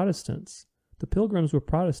were Protestants. The Pilgrims were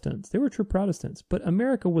Protestants. They were true Protestants. But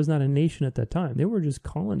America was not a nation at that time. They were just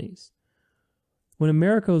colonies. When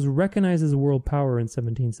America was recognized as a world power in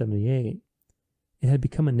 1778, it had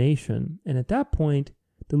become a nation. And at that point,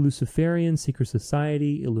 the Luciferian, secret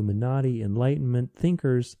society, Illuminati, Enlightenment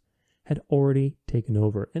thinkers had already taken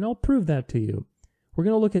over. And I'll prove that to you. We're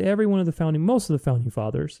going to look at most of the founding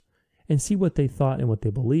fathers, and see what they thought and what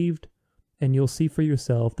they believed. And you'll see for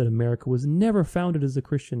yourself that America was never founded as a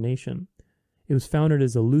Christian nation. It was founded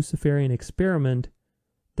as a Luciferian experiment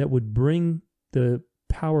that would bring the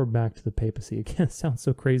power back to the papacy. Again, it sounds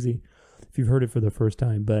so crazy if you've heard it for the first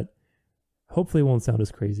time, but hopefully it won't sound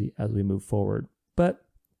as crazy as we move forward. But,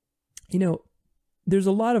 there's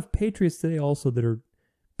a lot of patriots today also that are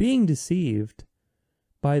being deceived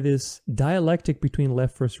by this dialectic between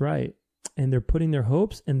left versus right. And they're putting their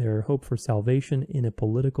hopes and their hope for salvation in a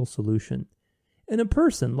political solution. In a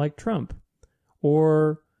person like Trump,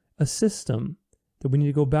 or a system that we need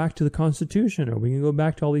to go back to the Constitution, or we can go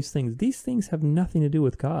back to all these things. These things have nothing to do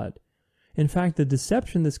with God. In fact, the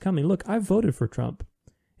deception that's coming, look, I voted for Trump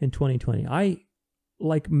in 2020. I,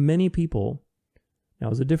 like many people, I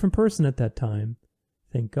was a different person at that time.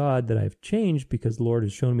 Thank God that I've changed because the Lord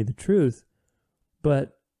has shown me the truth.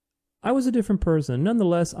 But I was a different person.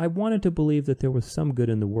 Nonetheless, I wanted to believe that there was some good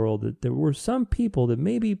in the world, that there were some people, that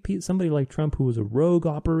maybe somebody like Trump, who was a rogue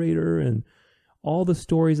operator and all the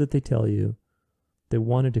stories that they tell you, that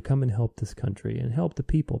wanted to come and help this country and help the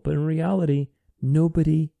people. But in reality,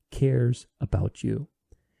 nobody cares about you.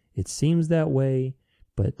 It seems that way,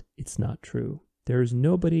 but it's not true. There is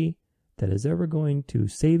nobody that is ever going to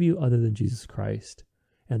save you other than Jesus Christ.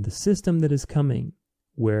 And the system that is coming,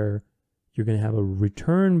 where you're going to have a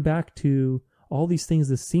return back to all these things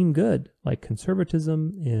that seem good, like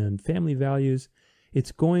conservatism and family values,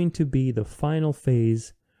 it's going to be the final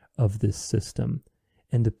phase of this system.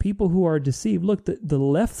 And the people who are deceived, look, the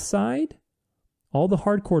left side, all the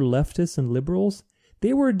hardcore leftists and liberals,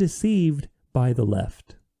 they were deceived by the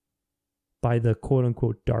left, by the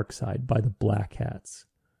quote-unquote dark side, by the black hats,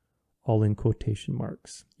 all in quotation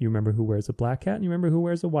marks. You remember who wears a black hat and you remember who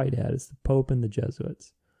wears a white hat. It's the Pope and the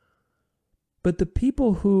Jesuits. But the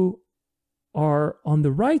people who are on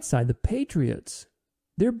the right side, the patriots,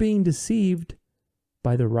 they're being deceived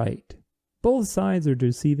by the right. Both sides are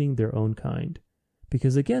deceiving their own kind.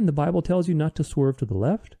 Because again, the Bible tells you not to swerve to the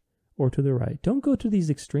left or to the right. Don't go to these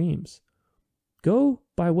extremes. Go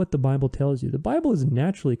by what the Bible tells you. The Bible is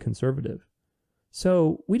naturally conservative.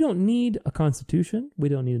 So we don't need a constitution. We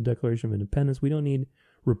don't need a Declaration of Independence. We don't need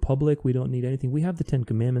republic. We don't need anything. We have the Ten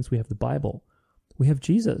Commandments. We have the Bible. We have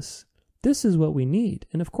Jesus. This is what we need.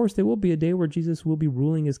 And of course, there will be a day where Jesus will be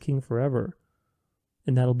ruling as king forever.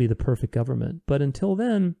 And that'll be the perfect government. But until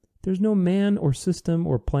then, there's no man or system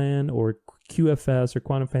or plan or QFS or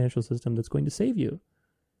quantum financial system that's going to save you.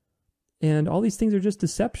 And all these things are just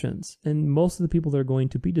deceptions. And most of the people that are going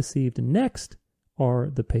to be deceived next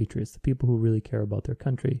are the patriots, the people who really care about their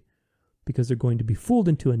country, because they're going to be fooled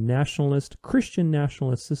into a nationalist, Christian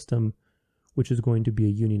nationalist system, which is going to be a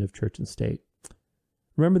union of church and state.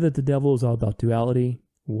 Remember that the devil is all about duality.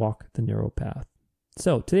 Walk the narrow path.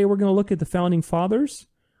 So today we're going to look at the founding fathers.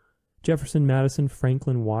 Jefferson, Madison,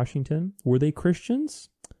 Franklin, Washington. Were they Christians?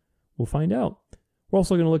 We'll find out. We're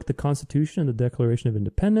also going to look at the Constitution and the Declaration of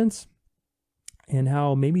Independence, and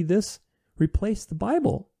how maybe this replaced the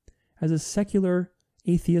Bible as a secular,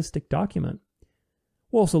 atheistic document.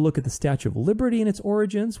 We'll also look at the Statue of Liberty and its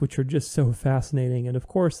origins, which are just so fascinating. And of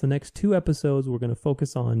course, the next two episodes, we're going to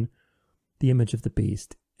focus on the image of the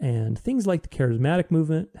beast and things like the charismatic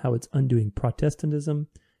movement, how it's undoing Protestantism.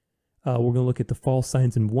 We're going to look at the false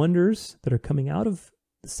signs and wonders that are coming out of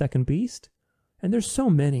the second beast. And there's so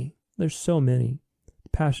many. There's so many. The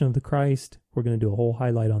Passion of the Christ, we're going to do a whole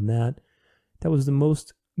highlight on that. That was the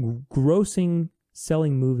most grossing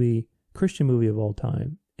selling movie, Christian movie of all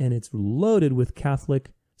time. And it's loaded with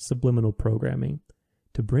Catholic subliminal programming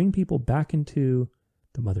to bring people back into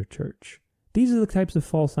the Mother Church. These are the types of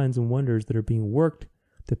false signs and wonders that are being worked,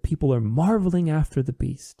 that people are marveling after the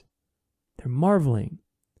beast. They're marveling.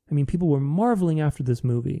 I mean, people were marveling after this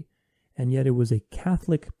movie, and yet it was a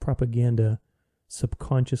Catholic propaganda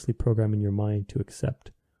subconsciously programming your mind to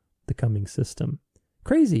accept the coming system.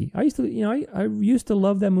 Crazy. I used to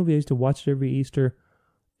love that movie. I used to watch it every Easter,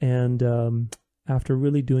 and after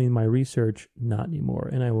really doing my research, not anymore.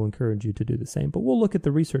 And I will encourage you to do the same. But we'll look at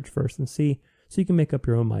the research first and see, so you can make up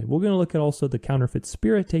your own mind. We're going to look at also the counterfeit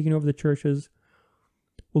spirit taking over the churches.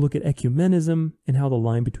 We'll look at ecumenism and how the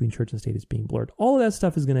line between church and state is being blurred. All of that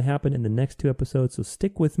stuff is going to happen in the next two episodes, so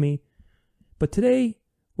stick with me. But today,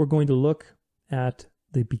 we're going to look at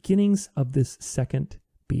the beginnings of this second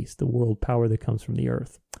beast, the world power that comes from the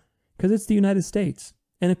earth, because it's the United States.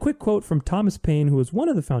 And a quick quote from Thomas Paine, who was one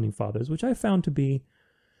of the founding fathers, which I found to be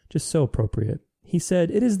just so appropriate. He said,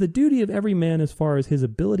 "It is the duty of every man as far as his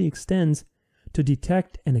ability extends to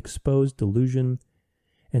detect and expose delusion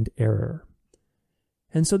and error."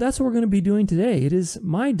 And so that's what we're going to be doing today. It is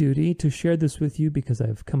my duty to share this with you because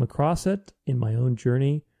I've come across it in my own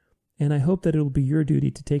journey, and I hope that it will be your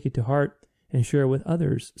duty to take it to heart and share it with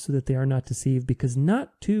others so that they are not deceived, because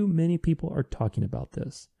not too many people are talking about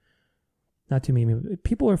this. Not too many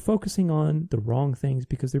people are focusing on the wrong things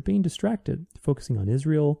because they're being distracted. They're focusing on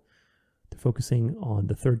Israel. They're focusing on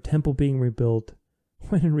the third temple being rebuilt,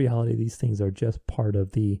 when in reality, these things are just part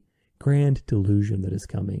of the grand delusion that is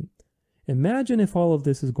coming. Imagine if all of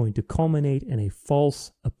this is going to culminate in a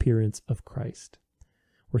false appearance of Christ,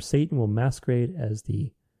 where Satan will masquerade as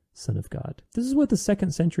the Son of God. This is what the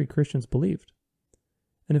 2nd century Christians believed.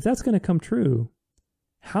 And if that's going to come true,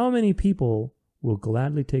 how many people will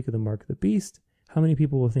gladly take the mark of the beast? How many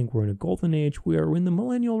people will think we're in a golden age? We are in the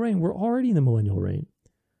millennial reign. We're already in the millennial reign.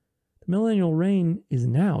 The millennial reign is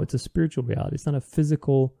now. It's a spiritual reality. It's not a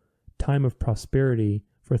physical time of prosperity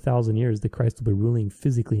for 1,000 years that Christ will be ruling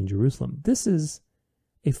physically in Jerusalem. This is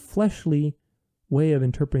a fleshly way of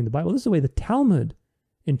interpreting the Bible. This is the way the Talmud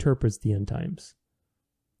interprets the end times.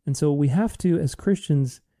 And so we have to, as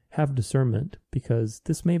Christians, have discernment, because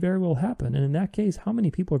this may very well happen. And in that case, how many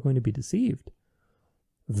people are going to be deceived?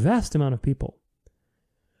 A vast amount of people.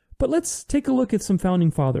 But let's take a look at some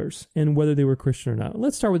founding fathers and whether they were Christian or not.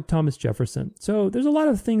 Let's start with Thomas Jefferson. So there's a lot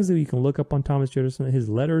of things that you can look up on Thomas Jefferson. His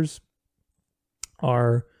letters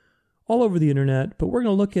are all over the internet, but we're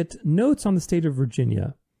going to look at notes on the state of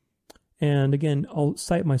Virginia. And again, I'll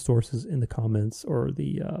cite my sources in the comments or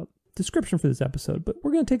the description for this episode, but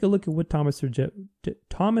we're going to take a look at what Thomas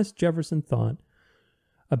Jefferson thought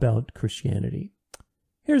about Christianity.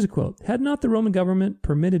 Here's a quote. "Had not the Roman government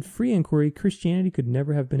permitted free inquiry, Christianity could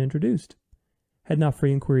never have been introduced. Had not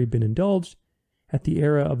free inquiry been indulged, at the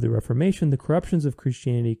era of the Reformation, the corruptions of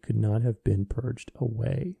Christianity could not have been purged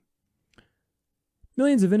away.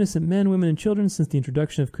 Millions of innocent men, women, and children since the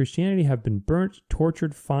introduction of Christianity have been burnt,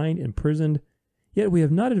 tortured, fined, imprisoned, yet we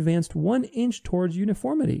have not advanced 1 inch towards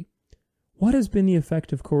uniformity. What has been the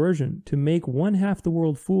effect of coercion? To make one half the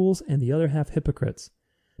world fools and the other half hypocrites,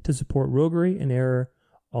 to support roguery and error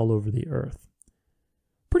all over the earth."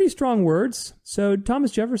 Pretty strong words. So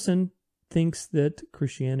Thomas Jefferson thinks that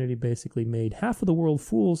Christianity basically made half of the world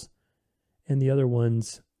fools and the other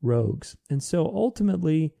ones rogues. And so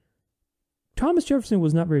ultimately, Thomas Jefferson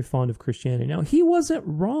was not very fond of Christianity. Now, he wasn't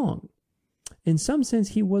wrong. In some sense,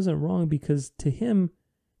 he wasn't wrong, because to him,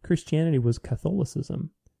 Christianity was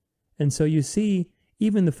Catholicism. And so you see,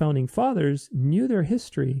 even the founding fathers knew their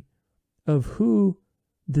history of who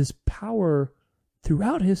this power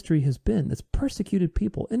throughout history has been. That's persecuted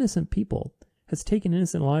people, innocent people, has taken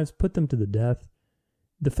innocent lives, put them to the death.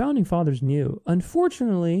 The founding fathers knew.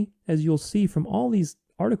 Unfortunately, as you'll see from all these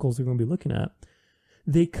articles we're going to be looking at,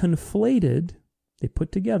 they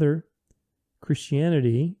put together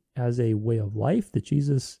Christianity as a way of life that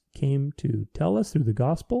Jesus came to tell us through the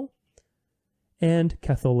gospel, and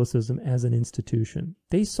Catholicism as an institution.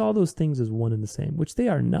 They saw those things as one and the same, which they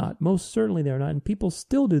are not. Most certainly they are not, and people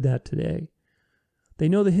still do that today. They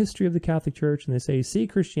know the history of the Catholic Church, and they say, see,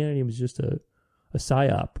 Christianity was just a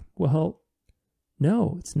psyop. Well,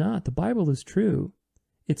 no, it's not. The Bible is true.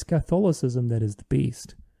 It's Catholicism that is the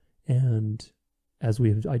beast, and as we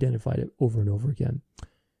have identified it over and over again.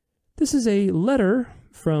 This is a letter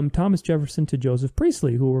from Thomas Jefferson to Joseph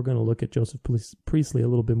Priestley, who we're going to look at Joseph Priestley a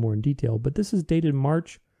little bit more in detail, but this is dated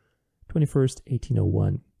March 21st,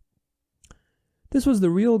 1801. "This was the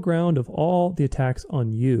real ground of all the attacks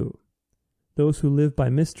on you. Those who live by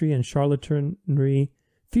mystery and charlatanry,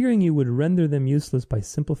 fearing you would render them useless by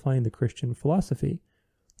simplifying the Christian philosophy.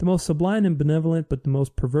 The most sublime and benevolent, but the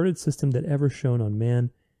most perverted system that ever shone on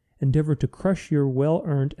man, endeavored to crush your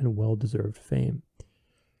well-earned and well-deserved fame."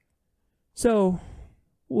 So,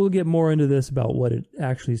 we'll get more into this about what it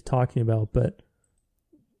actually is talking about, but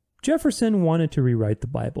Jefferson wanted to rewrite the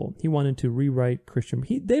Bible. He wanted to rewrite Christian.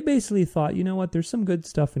 They basically thought, you know what, there's some good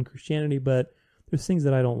stuff in Christianity, but there's things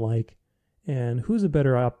that I don't like, and who's a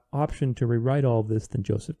better option to rewrite all of this than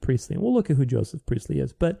Joseph Priestley? And we'll look at who Joseph Priestley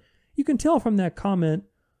is, but you can tell from that comment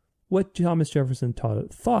what Thomas Jefferson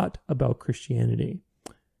thought about Christianity.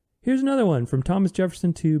 Here's another one from Thomas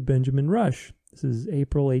Jefferson to Benjamin Rush. This is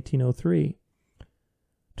April 1803.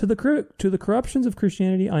 To the corruptions of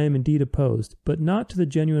Christianity I am indeed opposed, but not to the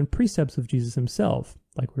genuine precepts of Jesus himself,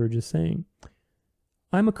 like we were just saying.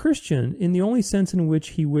 I am a Christian in the only sense in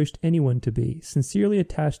which he wished anyone to be, sincerely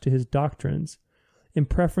attached to his doctrines, in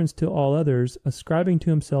preference to all others, ascribing to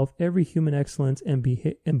himself every human excellence and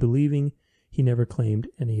believing he never claimed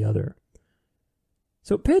any other.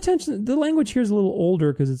 So pay attention. The language here is a little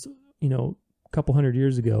older because it's, a couple hundred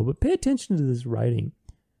years ago, but pay attention to this writing,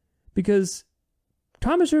 because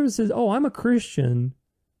Thomas Jefferson says, oh, I'm a Christian,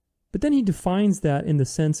 but then he defines that in the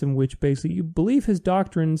sense in which basically you believe his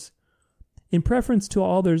doctrines in preference to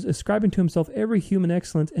all others, ascribing to himself every human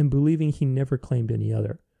excellence and believing he never claimed any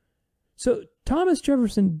other. So Thomas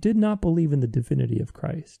Jefferson did not believe in the divinity of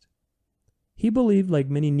Christ. He believed, like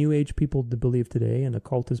many New Age people believe today, and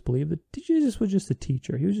occultists believe, that Jesus was just a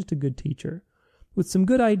teacher. He was just a good teacher with some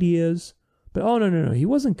good ideas. But no, he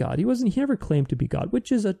wasn't God. He never claimed to be God,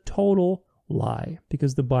 which is a total lie,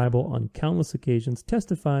 because the Bible on countless occasions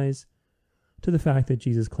testifies to the fact that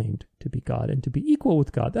Jesus claimed to be God and to be equal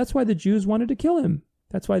with God. That's why the Jews wanted to kill him.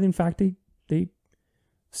 That's why, in fact, they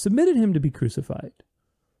submitted him to be crucified,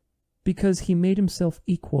 because he made himself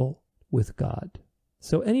equal with God.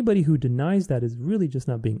 So anybody who denies that is really just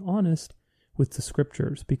not being honest with the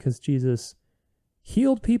scriptures, because Jesus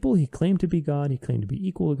healed people. He claimed to be God. He claimed to be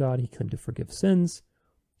equal to God. He claimed to forgive sins.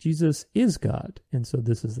 Jesus is God. And so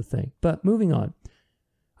this is the thing. But moving on.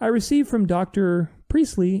 I received from Dr.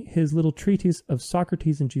 Priestley his little treatise of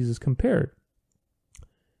Socrates and Jesus Compared.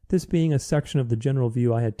 This being a section of the general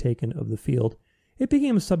view I had taken of the field, it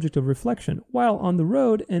became a subject of reflection, while on the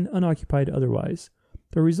road and unoccupied otherwise.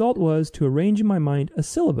 The result was to arrange in my mind a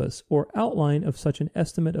syllabus or outline of such an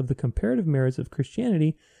estimate of the comparative merits of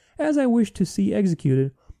Christianity as I wished to see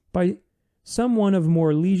executed by someone of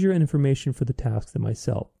more leisure and information for the task than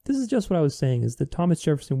myself. This is just what I was saying, is that Thomas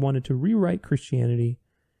Jefferson wanted to rewrite Christianity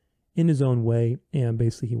in his own way, and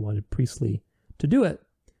basically he wanted Priestley to do it.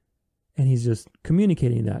 And he's just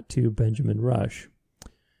communicating that to Benjamin Rush.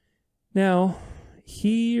 Now,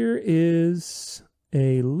 here is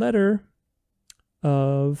a letter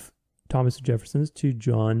of Thomas Jefferson's to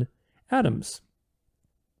John Adams.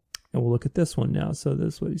 And we'll look at this one now. So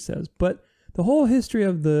this is what he says. But the whole history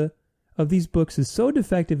of these books is so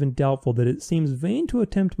defective and doubtful that it seems vain to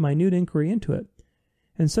attempt minute inquiry into it.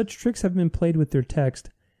 And such tricks have been played with their text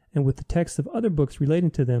and with the text of other books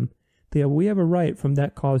relating to them, that we have a right from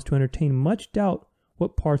that cause to entertain much doubt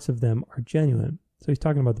what parts of them are genuine. So he's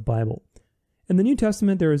talking about the Bible. In the New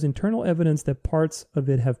Testament, there is internal evidence that parts of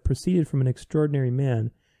it have proceeded from an extraordinary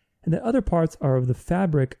man, and that other parts are of the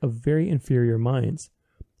fabric of very inferior minds.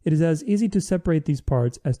 It is as easy to separate these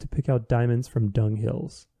parts as to pick out diamonds from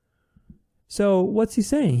dunghills. So what's he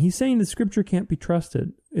saying? He's saying the scripture can't be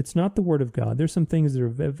trusted. It's not the word of God. There's some things that are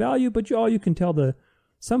of value, but you can tell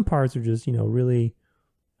some parts are just, really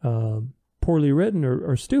poorly written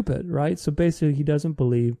or stupid, right? So basically he doesn't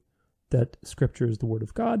believe that scripture is the word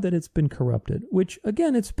of God, that it's been corrupted, which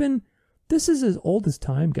again, this is as old as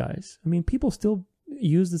time, guys. I mean, people still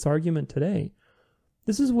use this argument today.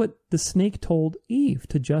 This is what the snake told Eve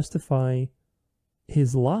to justify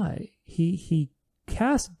his lie. He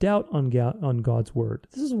cast doubt on God's word.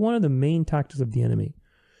 This is one of the main tactics of the enemy,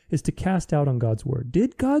 is to cast doubt on God's word.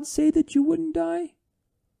 Did God say that you wouldn't die?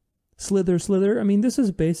 Slither, slither. I mean, this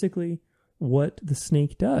is basically what the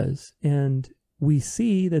snake does. And we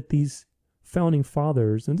see that these founding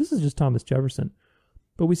fathers, and this is just Thomas Jefferson,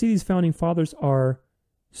 but we see these founding fathers are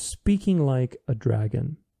speaking like a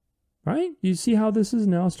dragon, right? You see how this is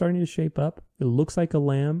now starting to shape up? It looks like a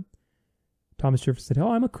lamb. Thomas Jefferson said,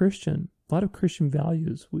 oh, I'm a Christian. A lot of Christian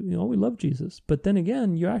values. We love Jesus. But then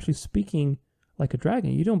again, you're actually speaking like a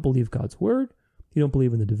dragon. You don't believe God's word. You don't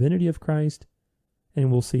believe in the divinity of Christ. And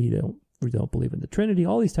we'll see you don't believe in the Trinity.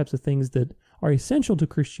 All these types of things that are essential to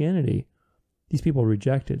Christianity, these people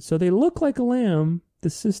rejected. So they look like a lamb. The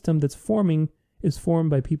system that's forming is formed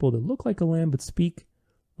by people that look like a lamb but speak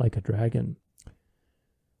like a dragon.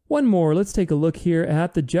 One more. Let's take a look here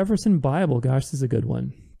at the Jefferson Bible. Gosh, this is a good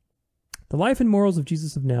one. The Life and Morals of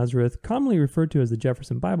Jesus of Nazareth, commonly referred to as the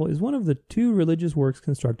Jefferson Bible, is one of the two religious works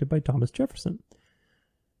constructed by Thomas Jefferson.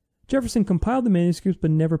 Jefferson compiled the manuscripts but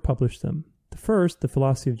never published them. The first, The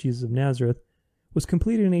Philosophy of Jesus of Nazareth, was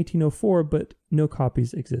completed in 1804, but no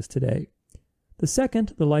copies exist today. The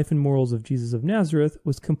second, The Life and Morals of Jesus of Nazareth,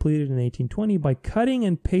 was completed in 1820 by cutting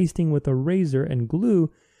and pasting with a razor and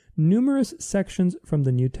glue numerous sections from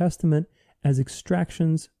the New Testament as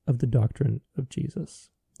extractions of the doctrine of Jesus.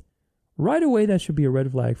 Right away, that should be a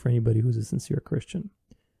red flag for anybody who's a sincere Christian.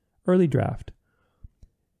 Early draft.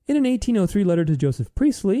 In an 1803 letter to Joseph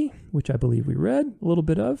Priestley, which I believe we read a little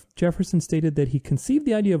bit of, Jefferson stated that he conceived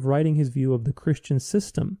the idea of writing his view of the Christian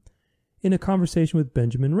system in a conversation with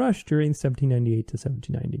Benjamin Rush during 1798 to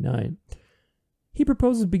 1799. He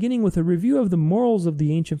proposes beginning with a review of the morals of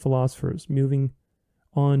the ancient philosophers, moving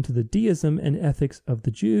on to the deism and ethics of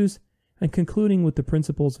the Jews, and concluding with the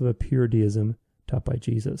principles of a pure deism taught by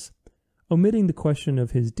Jesus. Omitting the question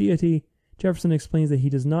of his deity, Jefferson explains that he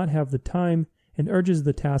does not have the time and urges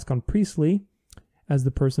the task on Priestley as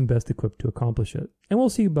the person best equipped to accomplish it. And we'll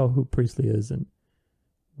see about who Priestley is and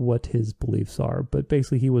what his beliefs are, but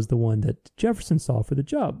basically he was the one that Jefferson saw for the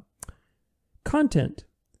job. Content.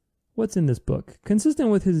 What's in this book? Consistent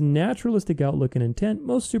with his naturalistic outlook and intent,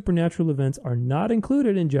 most supernatural events are not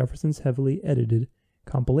included in Jefferson's heavily edited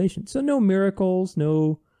compilation. So no miracles,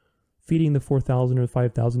 no feeding the 4,000 or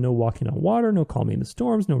 5,000, no walking on water, no calming the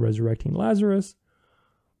storms, no resurrecting Lazarus.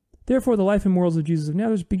 Therefore, the life and morals of Jesus of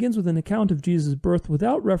Nazareth begins with an account of Jesus' birth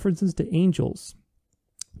without references to angels,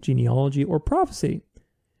 genealogy, or prophecy.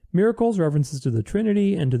 Miracles, references to the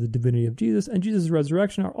Trinity and to the divinity of Jesus, and Jesus'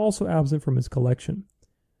 resurrection are also absent from his collection.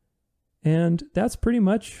 And that's pretty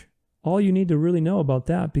much all you need to really know about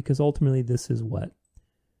that, because ultimately this is what?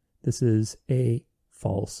 This is a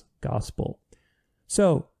false gospel.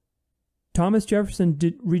 So, Thomas Jefferson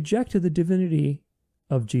rejected the divinity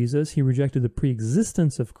of Jesus. He rejected the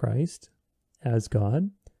preexistence of Christ as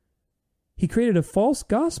God. He created a false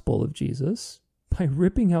gospel of Jesus by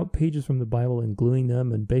ripping out pages from the Bible and gluing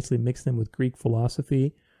them and basically mixing them with Greek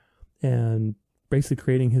philosophy and basically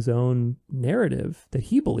creating his own narrative that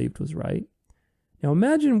he believed was right. Now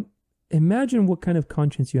imagine what kind of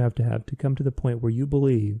conscience you have to come to the point where you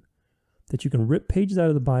believe that you can rip pages out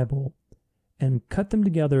of the Bible and cut them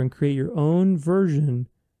together and create your own version,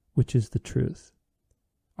 which is the truth.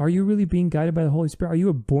 Are you really being guided by the Holy Spirit? Are you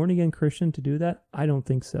a born-again Christian to do that? I don't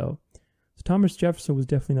think so. So Thomas Jefferson was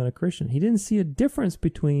definitely not a Christian. He didn't see a difference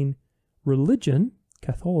between religion,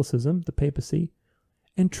 Catholicism, the papacy,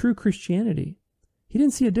 and true Christianity. He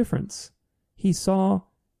didn't see a difference. He saw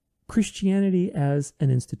Christianity as an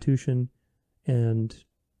institution and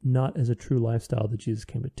not as a true lifestyle that Jesus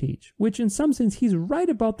came to teach, which in some sense he's right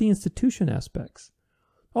about the institution aspects.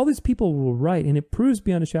 All these people were right, and it proves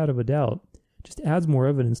beyond a shadow of a doubt, just adds more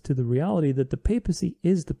evidence to the reality that the papacy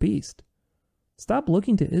is the beast. Stop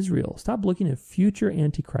looking to Israel. Stop looking at future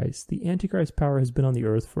antichrists. The antichrist power has been on the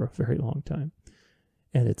earth for a very long time,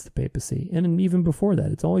 and it's the papacy. And even before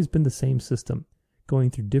that, it's always been the same system, going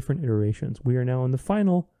through different iterations. We are now in the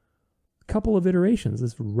final couple of iterations,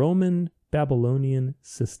 this Roman Babylonian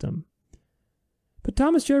system. But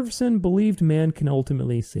Thomas Jefferson believed man can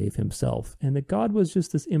ultimately save himself, and that God was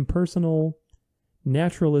just this impersonal,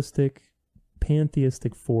 naturalistic,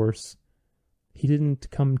 pantheistic force. He didn't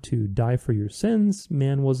come to die for your sins.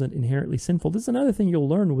 Man wasn't inherently sinful. This is another thing you'll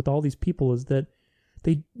learn with all these people, is that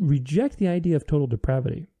they reject the idea of total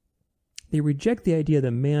depravity. They reject the idea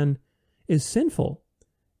that man is sinful,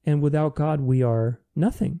 and without God we are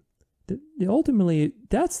nothing. Ultimately,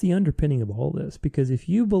 that's the underpinning of all this, because if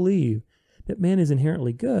you believe that man is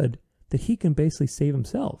inherently good, that he can basically save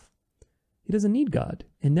himself. He doesn't need God.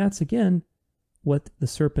 And that's, again, what the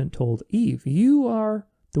serpent told Eve. You are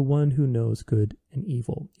the one who knows good and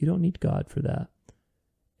evil. You don't need God for that.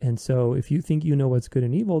 And so if you think you know what's good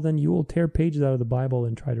and evil, then you will tear pages out of the Bible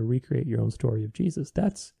and try to recreate your own story of Jesus.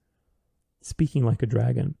 That's speaking like a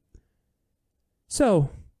dragon. So,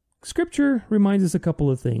 Scripture reminds us a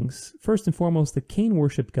couple of things. First and foremost, that Cain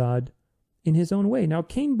worshipped God in his own way. Now,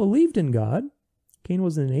 Cain believed in God. Cain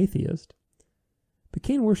wasn't an atheist. But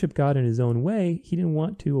Cain worshipped God in his own way. He didn't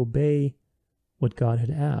want to obey what God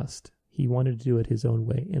had asked. He wanted to do it his own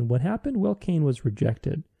way. And what happened? Well, Cain was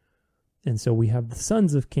rejected. And so we have the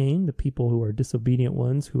sons of Cain, the people who are disobedient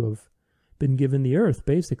ones, who have been given the earth,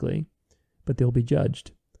 basically, but they'll be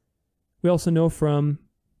judged. We also know from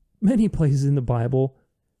many places in the Bible,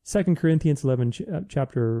 2 Corinthians 11,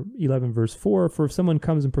 chapter 11, verse 4, for if someone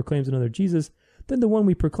comes and proclaims another Jesus than the one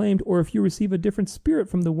we proclaimed, or if you receive a different spirit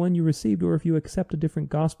from the one you received, or if you accept a different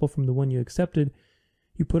gospel from the one you accepted,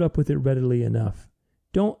 you put up with it readily enough.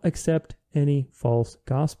 Don't accept any false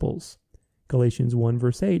gospels. Galatians 1,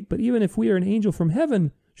 verse 8, but even if we are an angel from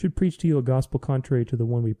heaven should preach to you a gospel contrary to the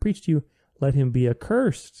one we preached to you, let him be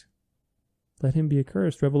accursed. Let him be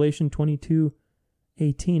accursed. Revelation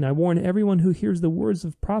 22:18. I warn everyone who hears the words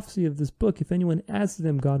of prophecy of this book. If anyone adds to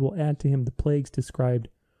them, God will add to him the plagues described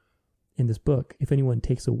in this book. If anyone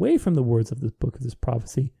takes away from the words of this book of this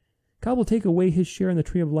prophecy, God will take away his share in the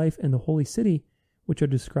tree of life and the holy city, which are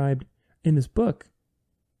described in this book.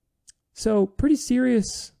 So, pretty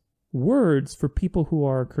serious words for people who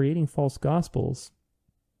are creating false gospels,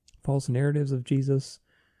 false narratives of Jesus,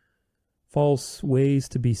 false ways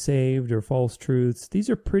to be saved, or false truths. These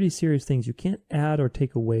are pretty serious things. You can't add or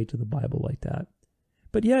take away to the Bible like that.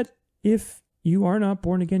 But yet, if you are not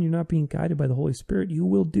born again, you're not being guided by the Holy Spirit, you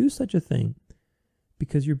will do such a thing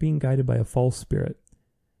because you're being guided by a false spirit.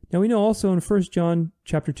 Now we know also in 1 John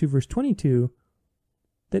chapter 2, verse 22,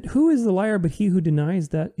 that who is the liar but he who denies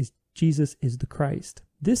that Jesus is the Christ?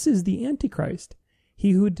 This is the Antichrist,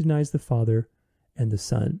 he who denies the Father and the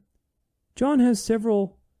Son. John has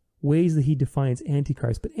several ways that he defines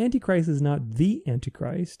Antichrist, but Antichrist is not the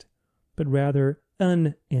Antichrist, but rather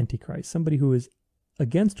an Antichrist, somebody who is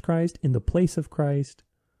against Christ, in the place of Christ,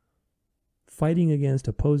 fighting against,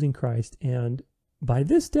 opposing Christ. And by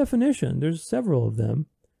this definition, there's several of them,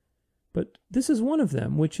 but this is one of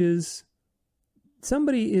them, which is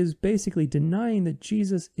somebody is basically denying that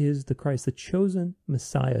Jesus is the Christ, the chosen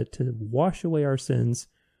Messiah to wash away our sins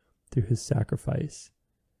through his sacrifice.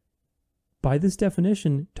 By this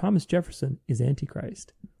definition, Thomas Jefferson is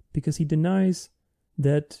Antichrist because he denies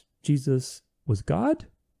that Jesus was God.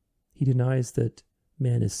 He denies that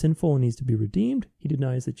man is sinful and needs to be redeemed. He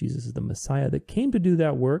denies that Jesus is the Messiah that came to do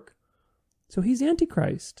that work. So he's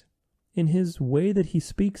Antichrist in his way that he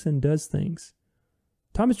speaks and does things.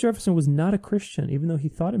 Thomas Jefferson was not a Christian, even though he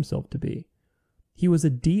thought himself to be. He was a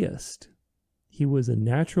deist. He was a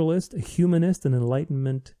naturalist, a humanist, an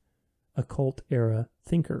Enlightenment, occult era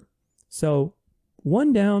thinker. So,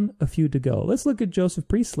 one down, a few to go. Let's look at Joseph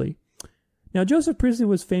Priestley. Now, Joseph Priestley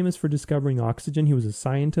was famous for discovering oxygen. He was a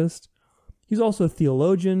scientist. He's also a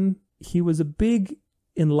theologian. He was a big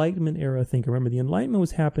Enlightenment era thinker. Remember, the Enlightenment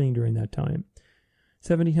was happening during that time.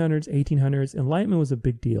 1700s, 1800s, Enlightenment was a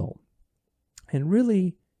big deal. And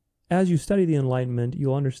really, as you study the Enlightenment,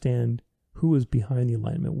 you'll understand who was behind the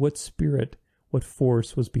Enlightenment, what spirit, what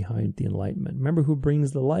force was behind the Enlightenment. Remember who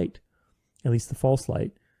brings the light, at least the false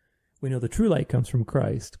light. We know the true light comes from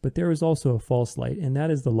Christ, but there is also a false light, and that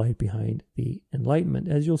is the light behind the Enlightenment,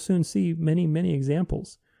 as you'll soon see many, many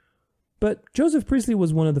examples. But Joseph Priestley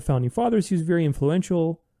was one of the founding fathers. He was very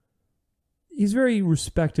influential. He's very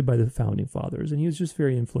respected by the founding fathers, and he was just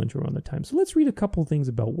very influential around the time. So let's read a couple things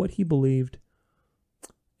about what he believed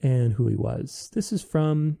and who he was. This is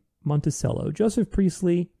from Monticello. Joseph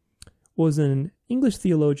Priestley was an English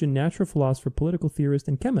theologian, natural philosopher, political theorist,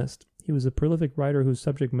 and chemist. He was a prolific writer whose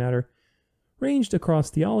subject matter ranged across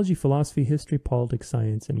theology, philosophy, history, politics,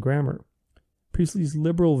 science, and grammar. Priestley's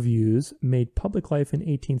liberal views made public life in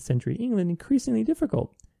 18th century England increasingly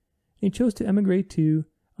difficult, and he chose to emigrate to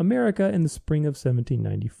America in the spring of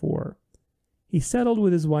 1794. He settled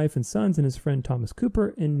with his wife and sons and his friend Thomas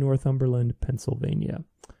Cooper in Northumberland, Pennsylvania.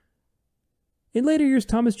 In later years,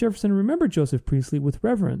 Thomas Jefferson remembered Joseph Priestley with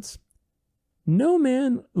reverence. No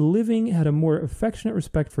man living had a more affectionate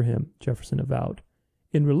respect for him, Jefferson avowed.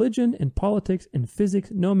 In religion, in politics, in physics,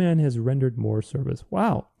 no man has rendered more service.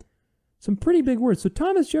 Wow. Some pretty big words. So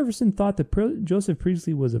Thomas Jefferson thought that Joseph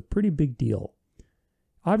Priestley was a pretty big deal.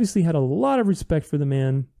 Obviously had a lot of respect for the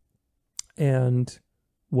man and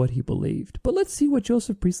what he believed. But let's see what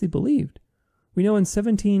Joseph Priestley believed. We know in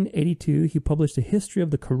 1782 he published a history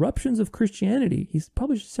of the corruptions of Christianity. He's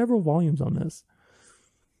published several volumes on this.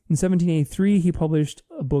 In 1783 he published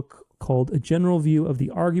a book called A General View of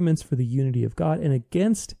the Arguments for the Unity of God and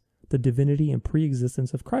Against the Divinity and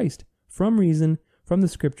Preexistence of Christ, from reason, from the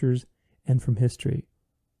Scriptures, and from history.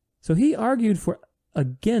 So he argued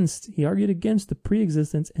against the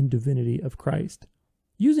preexistence and divinity of Christ,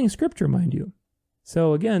 using Scripture, mind you.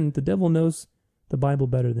 So again, the devil knows the Bible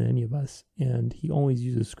better than any of us, and he always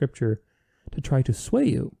uses Scripture to try to sway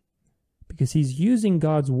you, because he's using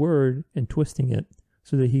God's word and twisting it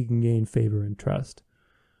so that he can gain favor and trust.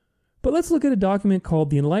 But let's look at a document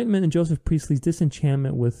called The Enlightenment and Joseph Priestley's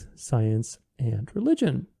Disenchantment with Science and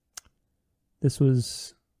Religion. This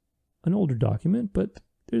was an older document, but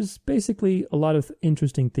there's basically a lot of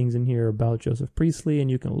interesting things in here about Joseph Priestley, and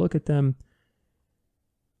you can look at them.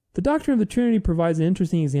 The doctrine of the Trinity provides an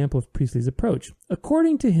interesting example of Priestley's approach.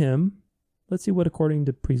 According to him, let's see according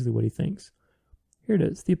to Priestley, what he thinks. Here it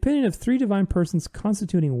is. The opinion of three divine persons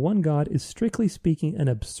constituting one God is strictly speaking an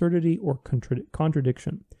absurdity or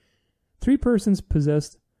contradiction. Three persons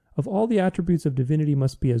possessed of all the attributes of divinity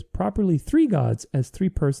must be as properly three gods as three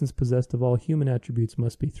persons possessed of all human attributes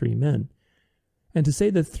must be three men. And to say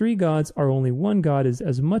that three gods are only one God is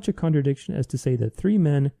as much a contradiction as to say that three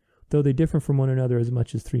men, though they differ from one another as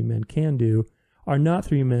much as three men can do, are not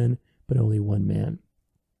three men, but only one man.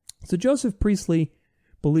 So Joseph Priestley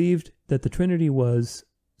believed that the Trinity was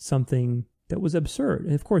something that was absurd.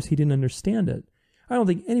 And of course, he didn't understand it. I don't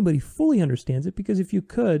think anybody fully understands it, because if you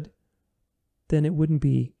could, then it wouldn't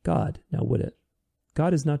be God, now would it?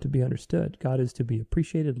 God is not to be understood. God is to be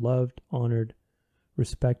appreciated, loved, honored,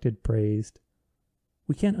 respected, praised.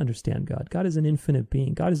 We can't understand God. God is an infinite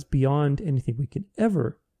being. God is beyond anything we can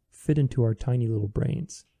ever fit into our tiny little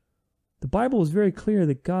brains. The Bible is very clear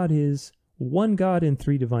that God is one God in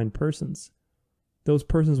three divine persons. those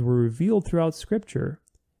persons were revealed throughout Scripture,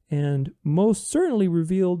 and most certainly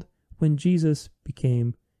revealed when Jesus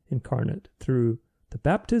became incarnate through the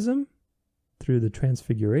baptism, through the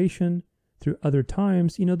transfiguration, through other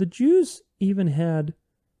times. You know, the Jews even had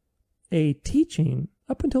a teaching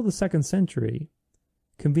up until the 2nd century.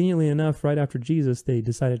 Conveniently enough, right after Jesus, they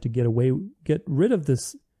decided to get rid of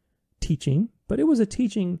this teaching, but it was a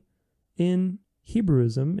teaching in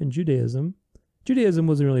Hebrewism and Judaism. Judaism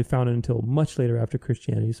wasn't really founded until much later after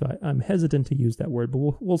Christianity, so I'm hesitant to use that word,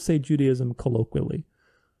 but we'll say Judaism colloquially.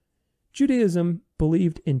 Judaism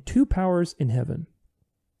believed in 2 powers in heaven.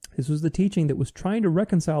 This was the teaching that was trying to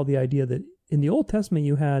reconcile the idea that in the Old Testament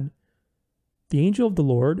you had the angel of the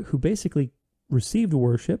Lord, who basically received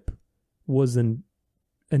worship, was an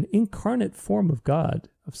incarnate form of God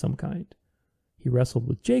of some kind. He wrestled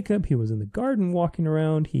with Jacob. He was in the garden walking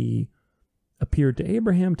around. He appeared to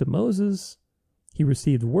Abraham, to Moses. He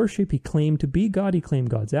received worship. He claimed to be God. He claimed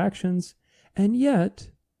God's actions. And yet,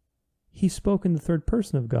 he spoke in the third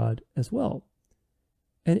person of God as well.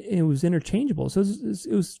 And it was interchangeable. So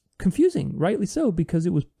it was confusing, rightly so, because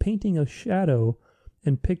it was painting a shadow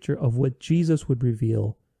and picture of what Jesus would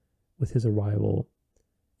reveal with his arrival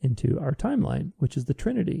into our timeline, which is the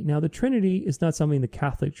Trinity. Now, the Trinity is not something the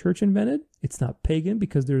Catholic Church invented. It's not pagan,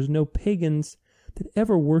 because there's no pagans that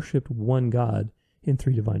ever worshipped one God in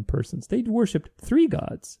 3 divine persons. They worshipped 3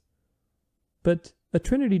 gods. But a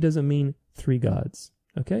Trinity doesn't mean 3 gods.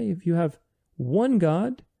 Okay? If you have one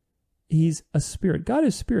God, he's a spirit. God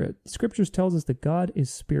is spirit. Scriptures tells us that God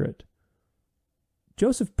is spirit.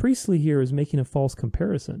 Joseph Priestley here is making a false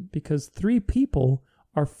comparison, because 3 people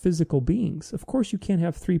are physical beings. Of course, you can't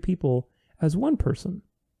have 3 people as one person.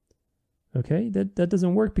 Okay? That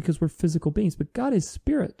doesn't work, because we're physical beings. But God is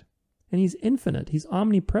spirit, and he's infinite. He's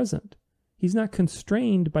omnipresent. He's not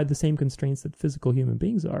constrained by the same constraints that physical human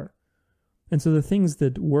beings are. And so the things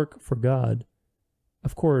that work for God,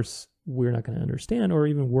 of course, we're not going to understand or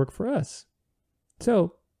even work for us.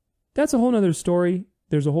 So that's a whole other story.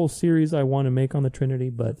 There's a whole series I want to make on the Trinity,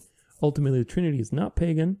 but ultimately the Trinity is not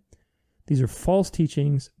pagan. These are false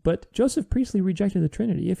teachings, but Joseph Priestley rejected the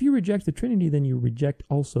Trinity. If you reject the Trinity, then you reject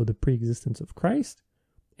also the preexistence of Christ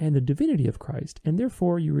and the divinity of Christ, and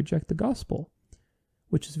therefore you reject the gospel,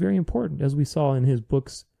 which is very important, as we saw in his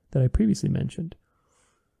books that I previously mentioned.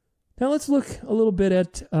 Now let's look a little bit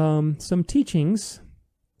at some teachings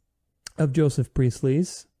of Joseph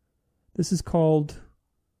Priestley's. This is called,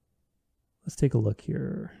 let's take a look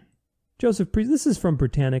here. Joseph Priestley, this is from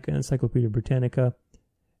Britannica, Encyclopedia Britannica,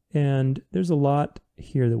 and there's a lot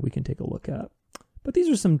here that we can take a look at. But these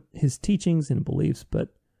are some his teachings and beliefs. But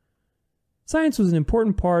science was an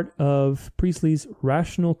important part of Priestley's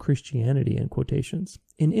rational Christianity, in quotations.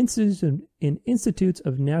 In Institutes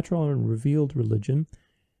of Natural and Revealed Religion,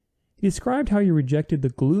 he described how he rejected the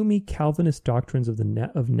gloomy Calvinist doctrines of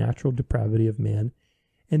natural depravity of man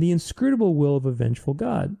and the inscrutable will of a vengeful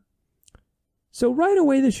God. So right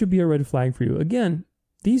away, this should be a red flag for you. Again,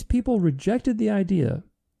 these people rejected the idea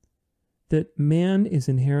that man is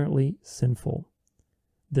inherently sinful,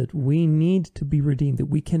 that we need to be redeemed,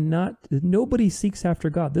 that nobody seeks after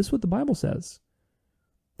God. This is what the Bible says,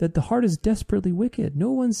 that the heart is desperately wicked.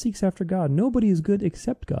 No one seeks after God. Nobody is good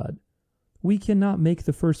except God. We cannot make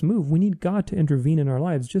the first move. We need God to intervene in our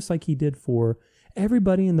lives, just like he did for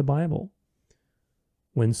everybody in the Bible.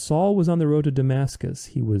 When Saul was on the road to Damascus,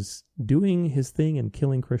 he was doing his thing and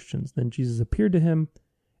killing Christians. Then Jesus appeared to him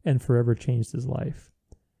and forever changed his life.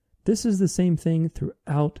 This is the same thing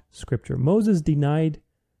throughout Scripture. Moses denied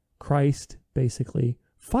Christ, basically,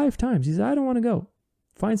 5 times. He said, I don't want to go.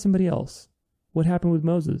 Find somebody else. What happened with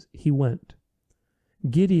Moses? He went.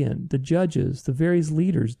 Gideon, the judges, the various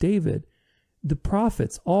leaders, David, the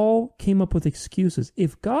prophets, all came up with excuses.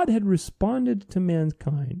 If God had responded to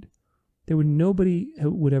mankind, nobody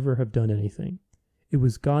would ever have done anything. It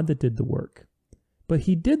was God that did the work. But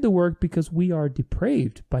he did the work because we are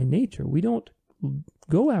depraved by nature. We don't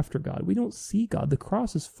go after God. We don't see God. The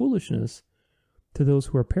cross is foolishness to those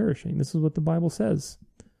who are perishing. This is what the Bible says.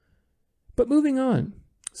 But moving on.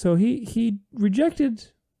 So he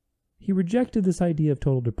rejected this idea of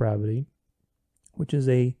total depravity, which is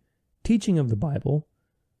a teaching of the Bible,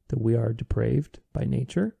 that we are depraved by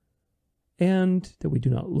nature and that we do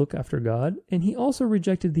not look after God. And he also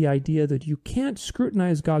rejected the idea that you can't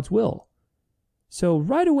scrutinize God's will. So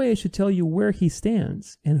right away, I should tell you where he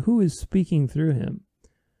stands and who is speaking through him.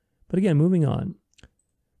 But again, moving on.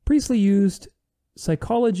 Priestley used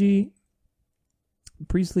psychologist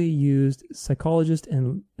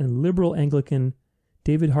and liberal Anglican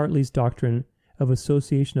David Hartley's doctrine of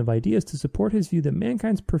association of ideas to support his view that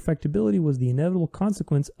mankind's perfectibility was the inevitable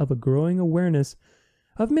consequence of a growing awareness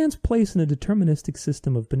of man's place in a deterministic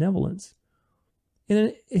system of benevolence.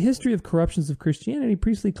 In a history of corruptions of Christianity,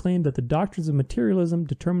 Priestley claimed that the doctrines of materialism,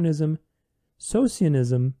 determinism,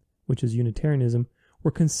 Socinianism, which is Unitarianism,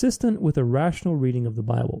 were consistent with a rational reading of the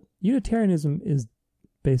Bible. Unitarianism is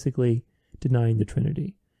basically denying the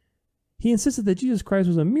Trinity. He insisted that Jesus Christ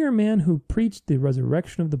was a mere man who preached the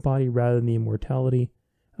resurrection of the body rather than the immortality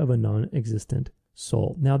of a non-existent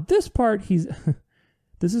soul. Now, this part,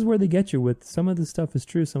 this is where they get you with some of the stuff is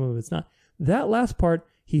true, some of it's not. That last part,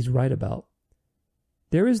 he's right about.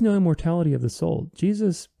 There is no immortality of the soul.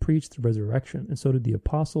 Jesus preached the resurrection, and so did the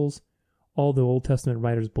apostles. All the Old Testament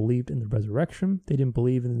writers believed in the resurrection. They didn't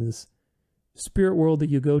believe in this spirit world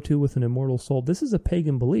that you go to with an immortal soul. This is a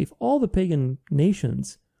pagan belief. All the pagan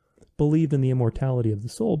nations believed in the immortality of the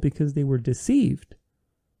soul because they were deceived.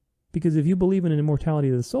 Because if you believe in an immortality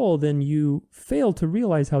of the soul, then you fail to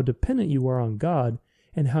realize how dependent you are on God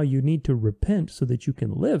and how you need to repent so that you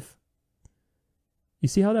can live. You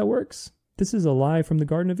see how that works? This is a lie from the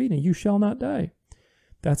Garden of Eden. You shall not die.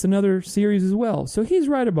 That's another series as well. So he's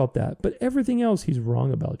right about that, but everything else he's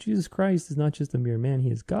wrong about. Jesus Christ is not just a mere man, he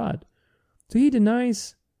is God. So he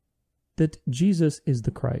denies that Jesus is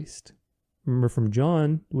the Christ. Remember from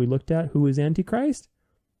John, we looked at who is Antichrist?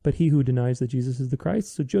 But he who denies that Jesus is the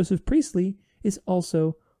Christ. So Joseph Priestley is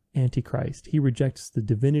also Antichrist. He rejects the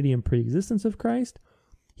divinity and preexistence of Christ.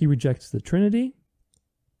 He rejects the Trinity.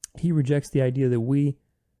 He rejects the idea that we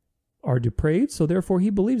are depraved, so therefore he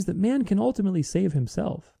believes that man can ultimately save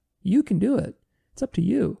himself. You can do it. It's up to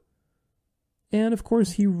you. And of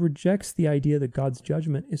course, he rejects the idea that God's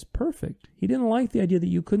judgment is perfect. He didn't like the idea that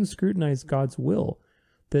you couldn't scrutinize God's will.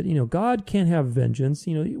 That, God can't have vengeance.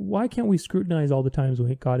 Why can't we scrutinize all the times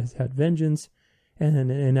when God has had vengeance and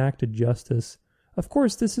enacted justice? Of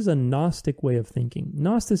course, this is a Gnostic way of thinking.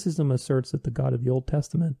 Gnosticism asserts that the God of the Old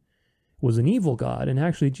Testament was an evil God, and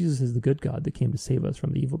actually Jesus is the good God that came to save us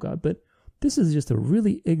from the evil God. But this is just a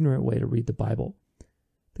really ignorant way to read the Bible.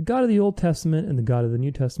 The God of the Old Testament and the God of the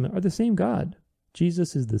New Testament are the same God.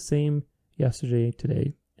 Jesus is the same yesterday,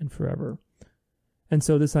 today, and forever. And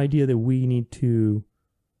so this idea that we need to,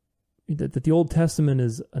 that the Old Testament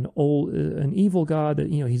is an evil God,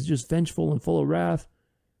 that, he's just vengeful and full of wrath.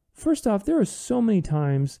 First off, there are so many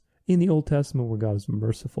times in the Old Testament where God is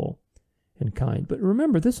merciful and kind. But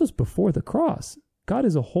remember, this was before the cross. God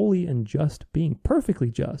is a holy and just being, perfectly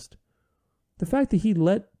just. The fact that he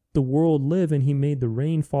let the world live and he made the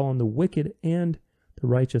rain fall on the wicked and the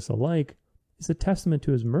righteous alike is a testament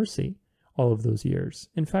to his mercy all of those years.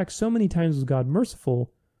 In fact, so many times was God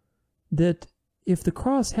merciful that if the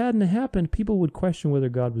cross hadn't happened, people would question whether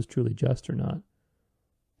God was truly just or not.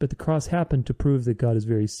 But the cross happened to prove that God is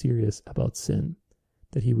very serious about sin,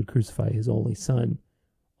 that he would crucify his only son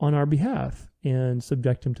on our behalf and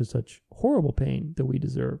subject him to such horrible pain that we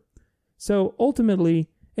deserve. So ultimately,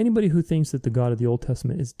 anybody who thinks that the God of the Old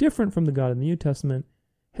Testament is different from the God of the New Testament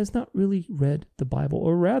has not really read the Bible,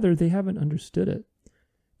 or rather, they haven't understood it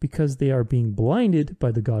because they are being blinded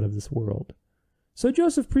by the God of this world. So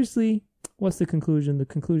Joseph Priestley, what's the conclusion? The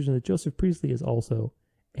conclusion that Joseph Priestley is also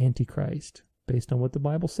Antichrist, based on what the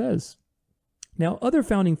Bible says. Now, other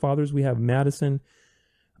founding fathers, we have Madison,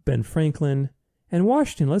 Ben Franklin, and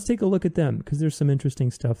Washington. Let's take a look at them because there's some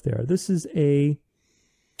interesting stuff there. This is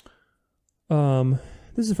from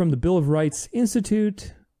the Bill of Rights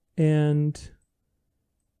Institute, and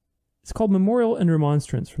it's called Memorial and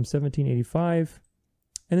Remonstrance from 1785,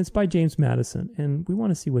 and it's by James Madison, and we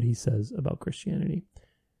want to see what he says about Christianity.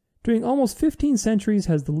 During almost 15 centuries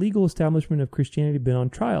has the legal establishment of Christianity been on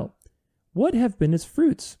trial. What have been its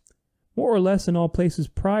fruits? More or less in all places,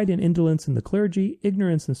 pride and indolence in the clergy,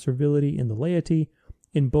 ignorance and servility in the laity,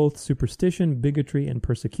 in both superstition, bigotry, and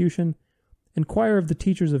persecution. Inquire of the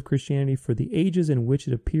teachers of Christianity for the ages in which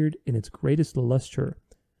it appeared in its greatest lustre.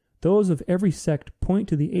 Those of every sect point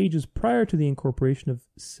to the ages prior to the incorporation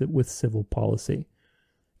with civil policy.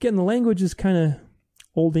 Again, the language is kind of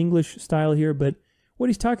Old English style here, but what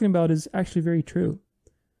he's talking about is actually very true.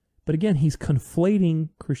 But again, he's conflating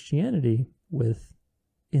Christianity with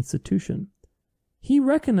institution. He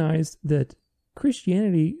recognized that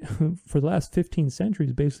Christianity for the last 15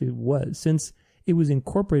 centuries basically was, since it was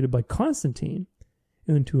incorporated by Constantine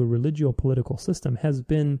into a religio-political system, has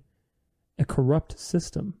been a corrupt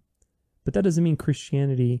system. But that doesn't mean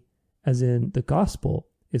Christianity, as in the gospel,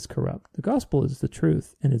 is corrupt. The gospel is the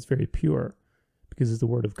truth, and it's very pure because it's the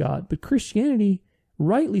word of God. But Christianity,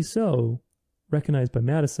 rightly so, recognized by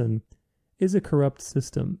Madison, is a corrupt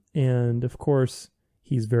system. And of course,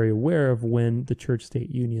 he's very aware of when the church-state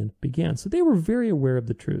union began. So they were very aware of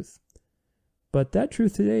the truth. But that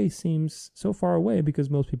truth today seems so far away because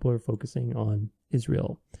most people are focusing on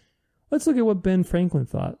Israel. Let's look at what Ben Franklin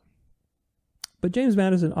thought. But James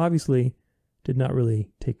Madison obviously did not really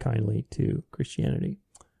take kindly to Christianity.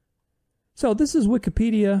 So this is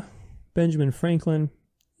Wikipedia, Benjamin Franklin.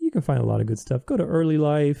 You can find a lot of good stuff. Go to early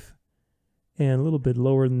life, and a little bit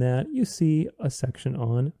lower than that, you see a section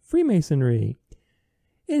on Freemasonry.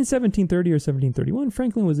 In 1730 or 1731,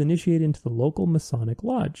 Franklin was initiated into the local Masonic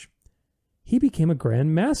lodge. He became a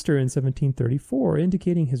Grand Master in 1734,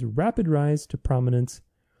 indicating his rapid rise to prominence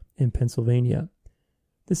in Pennsylvania.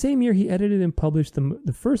 The same year, he edited and published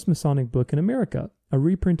the first Masonic book in America, a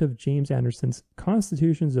reprint of James Anderson's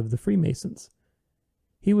Constitutions of the Freemasons.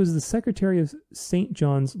 He was the secretary of St.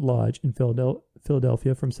 John's Lodge in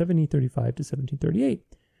Philadelphia from 1735 to 1738.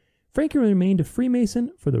 Franklin remained a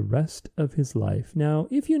Freemason for the rest of his life. Now,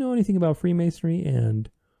 if you know anything about Freemasonry and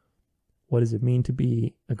what does it mean to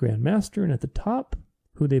be a Grand Master and at the top,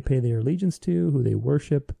 who they pay their allegiance to, who they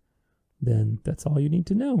worship, then that's all you need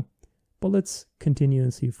to know. But let's continue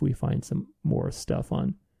and see if we find some more stuff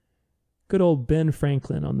on good old Ben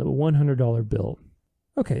Franklin on the $100 bill.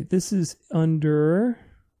 Okay, this is under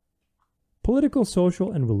political,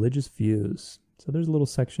 social, and religious views. So there's a little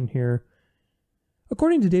section here.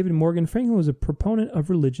 According to David Morgan, Franklin was a proponent of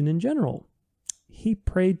religion in general. He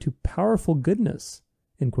prayed to powerful goodness,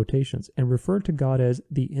 in quotations, and referred to God as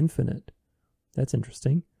the infinite. That's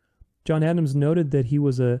interesting. John Adams noted that he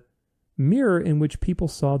was a mirror in which people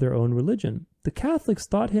saw their own religion. The Catholics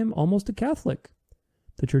thought him almost a Catholic.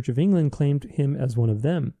 The Church of England claimed him as one of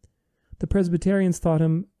them. The Presbyterians thought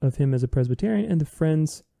of him as a Presbyterian, and the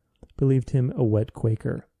Friends believed him a wet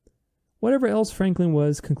Quaker. Whatever else Franklin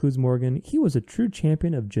was, concludes Morgan, he was a true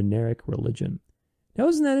champion of generic religion. Now,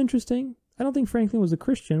 isn't that interesting? I don't think Franklin was a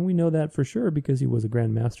Christian. We know that for sure because he was a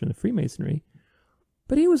Grand Master in the Freemasonry.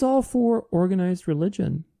 But he was all for organized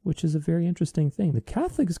religion, which is a very interesting thing. The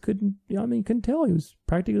Catholics couldn't tell he was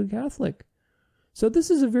practically Catholic. So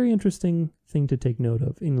this is a very interesting thing to take note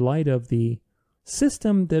of in light of the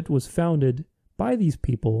system that was founded by these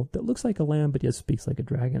people that looks like a lamb but yet speaks like a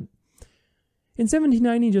dragon. In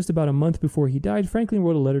 1790, just about a month before he died, Franklin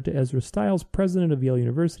wrote a letter to Ezra Stiles, president of Yale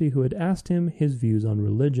University, who had asked him his views on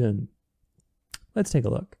religion. Let's take a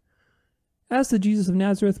look. As to Jesus of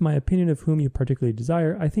Nazareth, my opinion of whom you particularly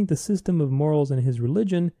desire, I think the system of morals and his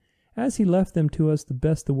religion, as he left them to us, the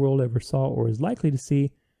best the world ever saw or is likely to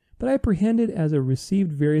see, but I apprehend it as a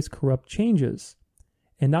received various corrupt changes.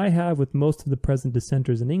 And I have, with most of the present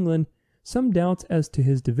dissenters in England, some doubts as to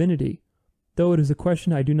his divinity, though it is a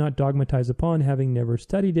question I do not dogmatize upon, having never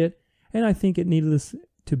studied it, and I think it needless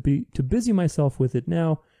to busy myself with it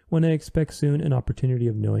now, when I expect soon an opportunity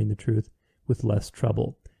of knowing the truth with less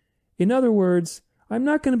trouble. In other words, I'm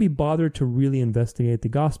not going to be bothered to really investigate the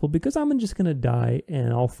gospel because I'm just going to die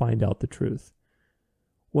and I'll find out the truth.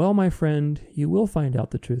 Well, my friend, you will find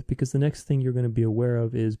out the truth because the next thing you're going to be aware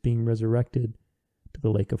of is being resurrected to the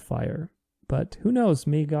lake of fire. But who knows?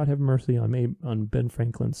 May God have mercy on Ben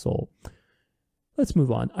Franklin's soul. Let's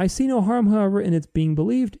move on. I see no harm, however, in its being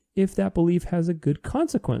believed if that belief has a good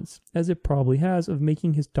consequence, as it probably has, of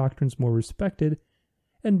making his doctrines more respected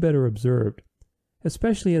and better observed,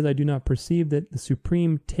 especially as I do not perceive that the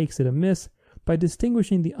Supreme takes it amiss by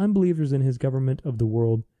distinguishing the unbelievers in his government of the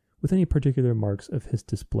world with any particular marks of his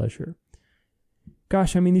displeasure.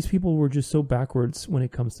 Gosh, these people were just so backwards when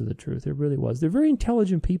it comes to the truth. It really was. They're very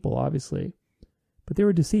intelligent people, obviously, but they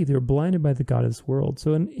were deceived. They were blinded by the God of this world.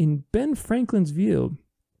 So in Ben Franklin's view,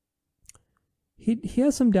 he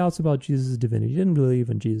has some doubts about Jesus' divinity. He didn't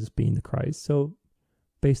believe in Jesus being the Christ. So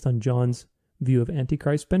based on John's view of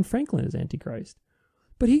Antichrist, Ben Franklin is Antichrist.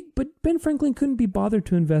 But Ben Franklin couldn't be bothered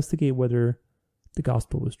to investigate whether the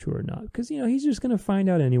gospel was true or not. Because, he's just going to find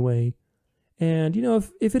out anyway. And,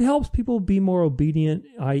 if it helps people be more obedient,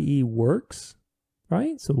 i.e. works,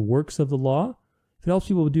 right? So works of the law. If it helps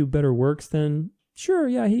people do better works, then sure,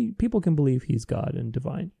 yeah, people can believe he's God and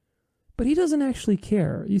divine. But he doesn't actually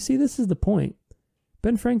care. You see, this is the point.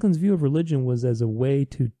 Ben Franklin's view of religion was as a way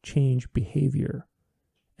to change behavior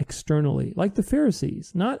externally, like the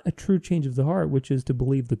Pharisees, not a true change of the heart, which is to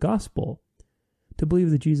believe the gospel, to believe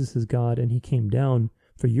that Jesus is God and he came down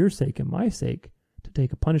for your sake and my sake to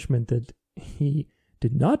take a punishment that he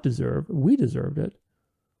did not deserve. We deserved it.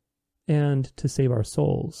 And to save our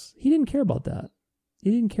souls. He didn't care about that. He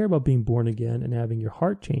didn't care about being born again and having your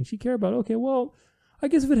heart changed. He cared about, okay, well, I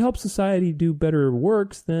guess if it helps society do better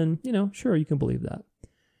works, then, sure, you can believe that.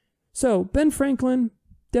 So, Ben Franklin,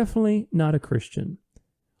 definitely not a Christian.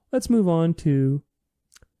 Let's move on to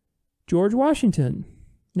George Washington.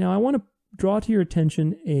 Now, I want to draw to your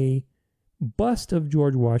attention a bust of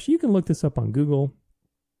George Washington. You can look this up on Google.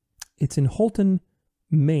 It's in Houlton,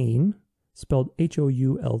 Maine, spelled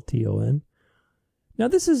Houlton. Now,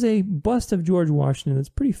 this is a bust of George Washington that's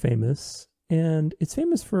pretty famous, and it's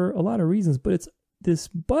famous for a lot of reasons, but it's this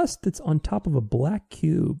bust that's on top of a black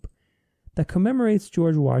cube that commemorates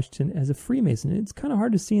George Washington as a Freemason. It's kind of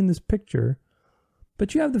hard to see in this picture,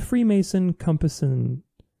 but you have the Freemason compass and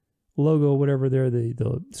logo, whatever there,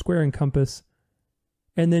 the square and compass,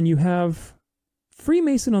 and then you have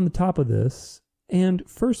Freemason on the top of this and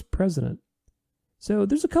first president. So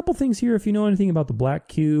there's a couple things here. If you know anything about the black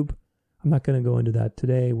cube, I'm not going to go into that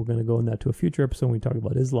today. We're going to go into that to a future episode when we talk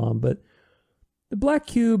about Islam. But the black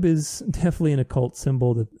cube is definitely an occult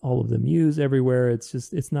symbol that all of them use everywhere.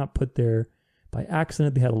 It's not put there by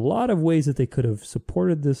accident. They had a lot of ways that they could have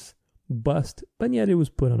supported this bust, but yet it was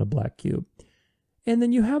put on a black cube. And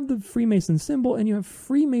then you have the Freemason symbol, and you have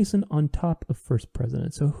Freemason on top of first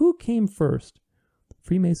president. So who came first,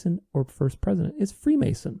 Freemason or first president? It's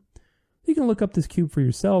Freemason. You can look up this cube for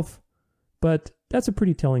yourself, but that's a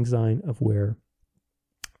pretty telling sign of where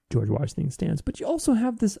George Washington stands. But you also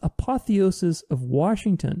have this Apotheosis of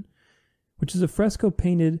Washington, which is a fresco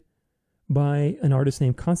painted by an artist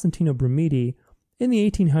named Constantino Brumidi in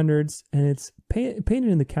the 1800s, and it's painted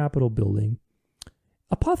in the Capitol building.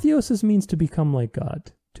 Apotheosis means to become like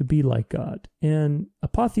God, to be like God. And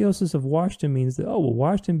Apotheosis of Washington means that,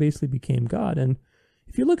 Washington basically became God. And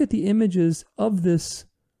if you look at the images of this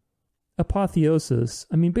apotheosis,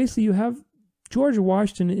 I mean, basically you have George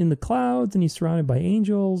Washington in the clouds, and he's surrounded by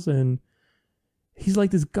angels, and he's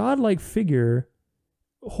like this godlike figure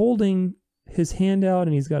holding his hand out,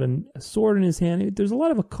 and he's got a sword in his hand. There's a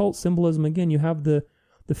lot of occult symbolism. Again, you have the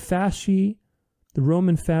fasci, the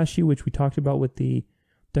Roman fasci, which we talked about with the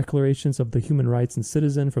declarations of the human rights and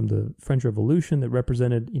citizen from the French Revolution that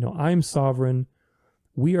represented, I'm sovereign,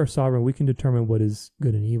 we are sovereign, we can determine what is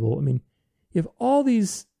good and evil. I mean, you have all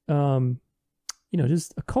these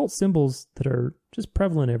just occult symbols that are just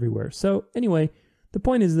prevalent everywhere. So anyway, the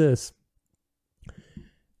point is this.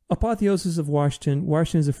 Apotheosis of Washington.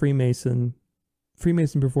 Washington is a Freemason.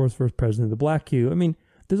 Freemason before his first president. The black cube. I mean,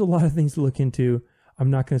 there's a lot of things to look into. I'm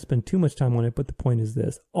not going to spend too much time on it, but the point is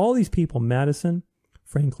this. All these people, Madison,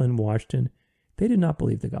 Franklin, Washington, they did not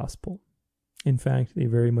believe the gospel. In fact, they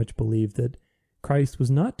very much believed that Christ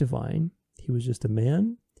was not divine. He was just a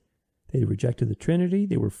man. They rejected the Trinity.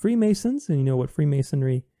 They were Freemasons, and you know what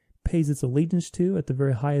Freemasonry pays its allegiance to at the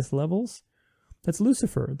very highest levels? That's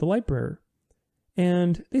Lucifer, the light bearer.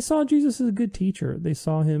 And they saw Jesus as a good teacher. They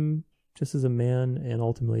saw him just as a man, and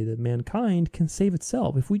ultimately that mankind can save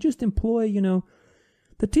itself. If we just employ,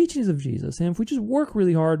 the teachings of Jesus, and if we just work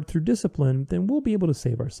really hard through discipline, then we'll be able to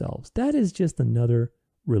save ourselves. That is just another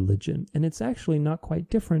religion, and it's actually not quite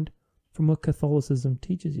different from what Catholicism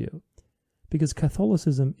teaches you, because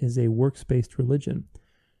Catholicism is a works-based religion.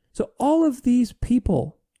 So all of these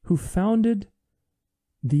people who founded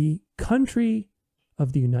the country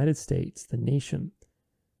of the United States, the nation,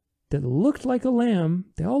 that looked like a lamb,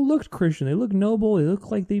 they all looked Christian, they looked noble, they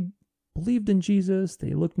looked like they believed in Jesus,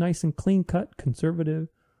 they looked nice and clean-cut, conservative,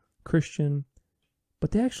 Christian,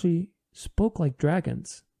 but they actually spoke like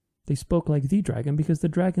dragons. They spoke like the dragon because the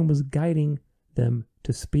dragon was guiding them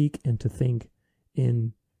to speak and to think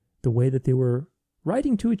in the way that they were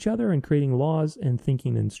writing to each other and creating laws and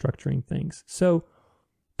thinking and structuring things. So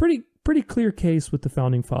pretty clear case with the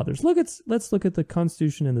founding fathers. Let's look at the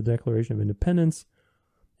Constitution and the Declaration of Independence.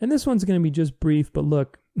 And this one's going to be just brief, but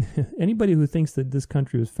look, anybody who thinks that this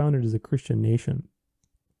country was founded as a Christian nation,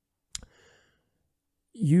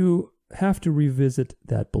 you have to revisit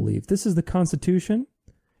that belief. This is the Constitution,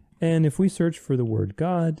 and if we search for the word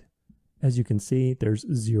God, as you can see,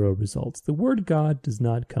 there's 0 results. The word God does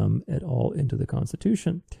not come at all into the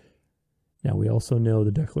Constitution. Now, we also know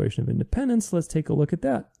the Declaration of Independence. Let's take a look at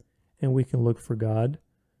that. And we can look for God.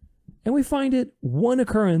 And we find it one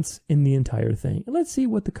occurrence in the entire thing. And let's see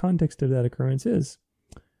what the context of that occurrence is.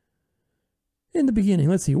 In the beginning,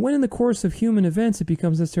 let's see. When in the course of human events it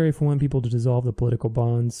becomes necessary for one people to dissolve the political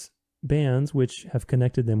bands which have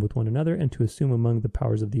connected them with one another, and to assume among the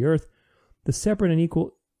powers of the earth the separate and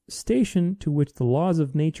equal station to which the laws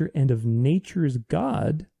of nature and of nature's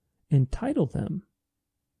God entitle them.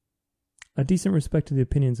 A decent respect to the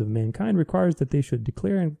opinions of mankind requires that they should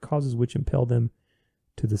declare causes which impel them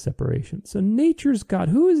to the separation. So nature's God.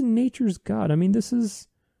 Who is nature's God? I mean, it's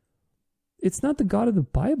not the God of the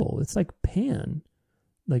Bible. It's like Pan.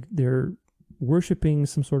 Like they're worshiping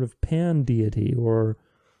some sort of Pan deity or,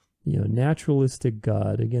 naturalistic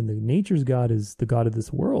God. Again, the nature's God is the God of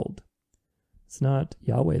this world. It's not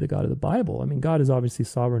Yahweh, the God of the Bible. I mean, God is obviously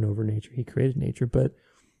sovereign over nature. He created nature, but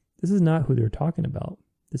this is not who they're talking about.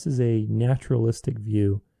 This is a naturalistic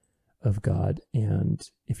view of God. And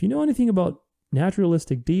if you know anything about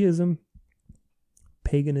naturalistic deism,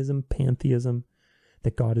 paganism, pantheism,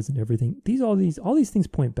 that God is in everything, all these things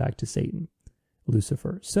point back to Satan,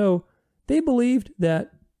 Lucifer. So they believed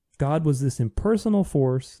that God was this impersonal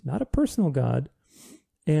force, not a personal God,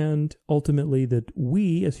 and ultimately that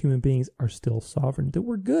we as human beings are still sovereign, that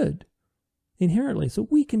we're good inherently, so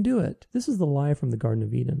we can do it. This is the lie from the Garden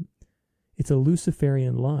of Eden. It's a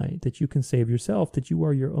Luciferian lie that you can save yourself, that you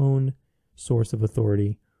are your own source of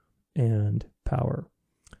authority and power.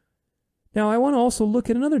 Now, I want to also look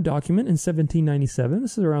at another document in 1797.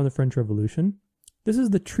 This is around the French Revolution. This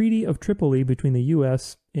is the Treaty of Tripoli between the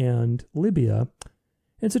U.S. and Libya.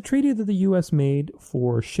 It's a treaty that the U.S. made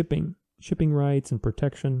for shipping rights and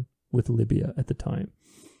protection with Libya at the time.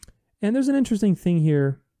 And there's an interesting thing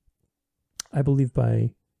here, I believe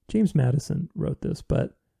by James Madison wrote this,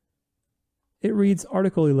 but it reads,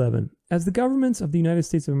 Article 11, as the governments of the United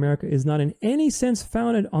States of America is not in any sense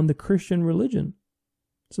founded on the Christian religion.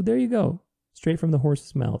 So there you go, straight from the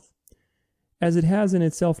horse's mouth. As it has in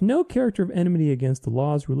itself no character of enmity against the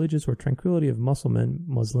laws, religious, or tranquility of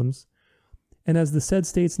Muslims, and as the said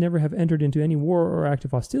states never have entered into any war or act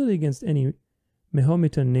of hostility against any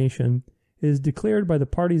Mahometan nation, it is declared by the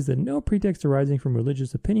parties that no pretext arising from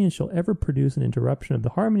religious opinion shall ever produce an interruption of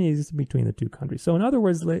the harmony existing between the two countries. So in other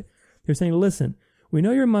words, they're saying, listen, we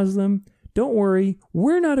know you're Muslim. Don't worry.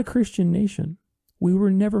 We're not a Christian nation. We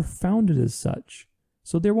were never founded as such.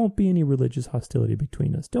 So there won't be any religious hostility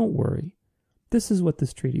between us. Don't worry. This is what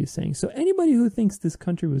this treaty is saying. So anybody who thinks this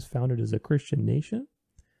country was founded as a Christian nation,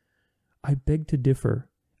 I beg to differ.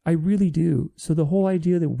 I really do. So the whole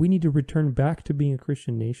idea that we need to return back to being a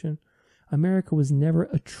Christian nation, America was never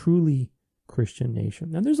a truly Christian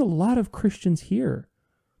nation. Now there's a lot of Christians here,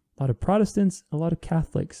 a lot of Protestants, a lot of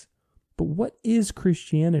Catholics. But what is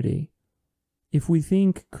Christianity? If we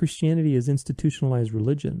think Christianity is institutionalized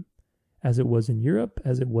religion, as it was in Europe,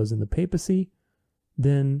 as it was in the papacy,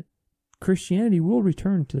 then Christianity will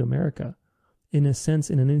return to America in a sense,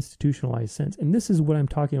 in an institutionalized sense. And this is what I'm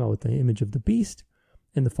talking about with the image of the beast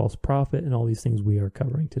and the false prophet and all these things we are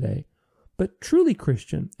covering today. But truly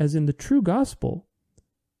Christian, as in the true gospel,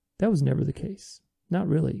 that was never the case. Not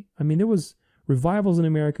really. I mean, there was revivals in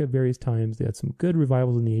America at various times. They had some good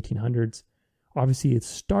revivals in the 1800s. Obviously, it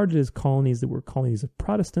started as colonies that were colonies of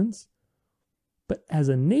Protestants. But as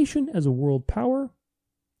a nation, as a world power,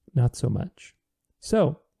 not so much.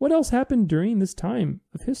 So, what else happened during this time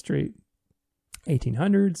of history?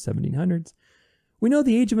 1800s, 1700s. We know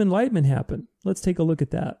the Age of Enlightenment happened. Let's take a look at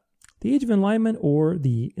that. The Age of Enlightenment, or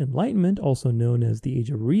the Enlightenment, also known as the Age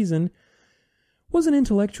of Reason, was an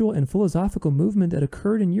intellectual and philosophical movement that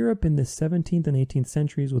occurred in Europe in the 17th and 18th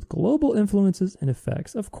centuries with global influences and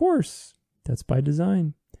effects. Of course, that's by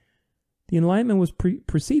design. The Enlightenment was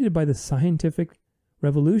preceded by the scientific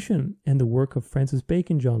revolution and the work of Francis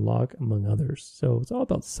Bacon, John Locke, among others. So it's all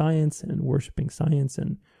about science and worshiping science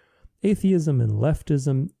and atheism and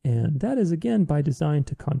leftism, and that is again by design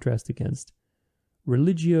to contrast against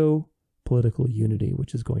religio-political unity,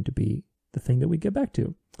 which is going to be the thing that we get back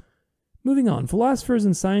to. Moving on, philosophers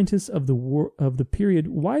and scientists of the period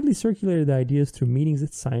widely circulated the ideas through meetings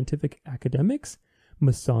at scientific academics,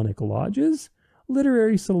 Masonic lodges,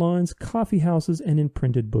 literary salons, coffee houses, and in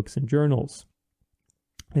printed books and journals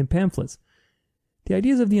and pamphlets. The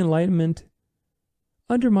ideas of the Enlightenment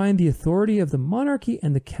undermined the authority of the monarchy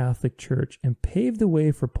and the Catholic Church and paved the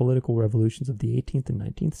way for political revolutions of the 18th and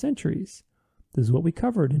 19th centuries. This is what we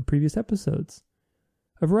covered in previous episodes.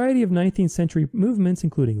 A variety of 19th century movements,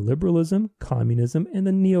 including liberalism, communism, and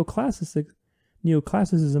the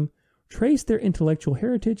neoclassicism, trace their intellectual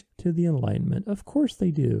heritage to the Enlightenment. Of course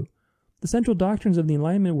they do. The central doctrines of the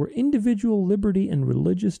Enlightenment were individual liberty and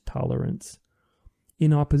religious tolerance,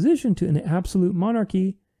 in opposition to an absolute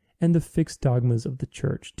monarchy and the fixed dogmas of the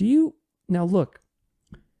church. Now look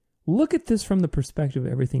at this from the perspective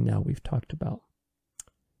of everything now we've talked about.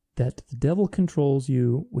 That the devil controls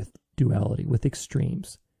you with duality, with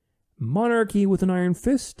extremes. Monarchy with an iron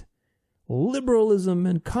fist, liberalism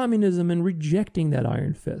and communism and rejecting that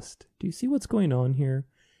iron fist. Do you see what's going on here?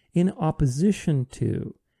 In opposition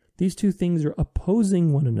to. These two things are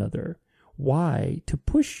opposing one another. Why? To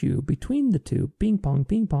push you between the two. Ping pong,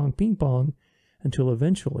 ping pong, ping pong. Until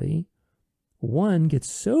eventually, one gets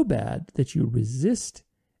so bad that you resist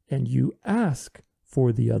and you ask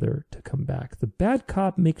for the other to come back. The bad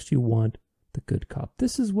cop makes you want the good cop.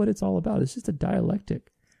 This is what it's all about. It's just a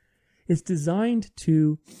dialectic. It's designed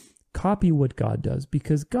to copy what God does,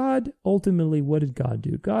 because God, ultimately, what did God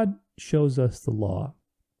do? God shows us the law.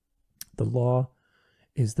 The law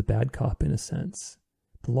is the bad cop in a sense.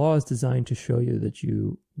 The law is designed to show you that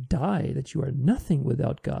you die, that you are nothing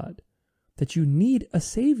without God, that you need a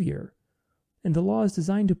savior. And the law is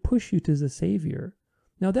designed to push you to the savior.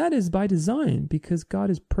 Now that is by design, because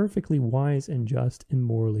God is perfectly wise and just and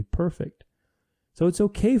morally perfect. So it's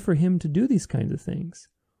okay for him to do these kinds of things.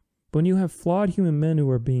 But when you have flawed human men who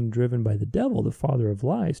are being driven by the devil, the father of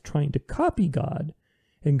lies, trying to copy God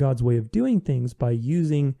and God's way of doing things by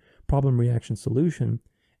using problem, reaction, solution,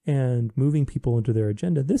 and moving people into their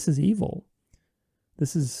agenda, this is evil.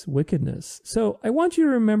 This is wickedness. So I want you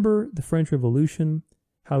to remember the French Revolution,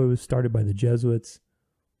 how it was started by the Jesuits.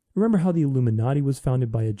 Remember how the Illuminati was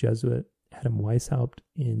founded by a Jesuit, Adam Weishaupt,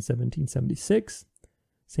 in 1776,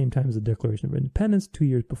 same time as the Declaration of Independence, 2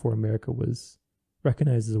 years before America was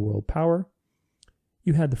recognized as a world power.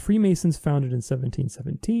 You had the Freemasons founded in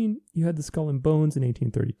 1717. You had the Skull and Bones in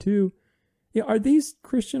 1832. Yeah, are these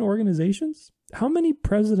Christian organizations? How many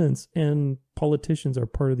presidents and politicians are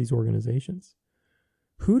part of these organizations?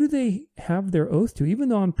 Who do they have their oath to? Even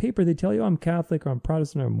though on paper they tell you, I'm Catholic or I'm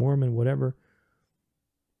Protestant or I'm Mormon, whatever,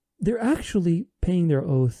 they're actually paying their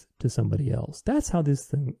oath to somebody else. That's how this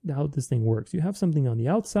thing works. You have something on the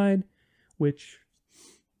outside, which,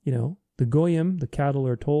 the goyim, the cattle,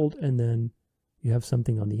 are told, and then you have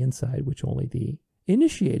something on the inside, which only the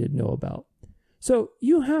initiated know about. So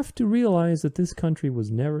you have to realize that this country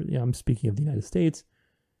was never, I'm speaking of the United States,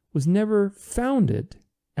 was never founded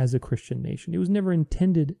as a Christian nation. It was never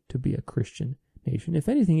intended to be a Christian nation. If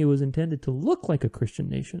anything, it was intended to look like a Christian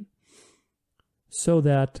nation, so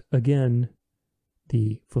that, again,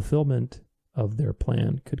 the fulfillment of their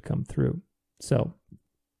plan could come through. So,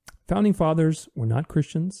 founding fathers were not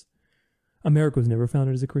Christians. America was never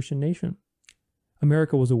founded as a Christian nation.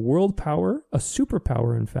 America was a world power, a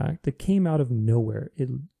superpower, in fact, that came out of nowhere. It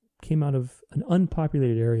came out of an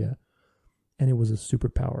unpopulated area, and it was a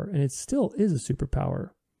superpower. And it still is a superpower,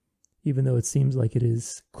 even though it seems like it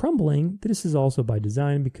is crumbling. This is also by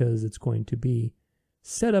design, because it's going to be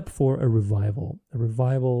set up for a revival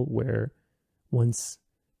where once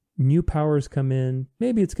new powers come in,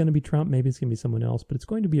 maybe it's going to be Trump, maybe it's going to be someone else, but it's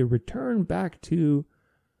going to be a return back to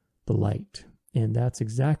the light. And that's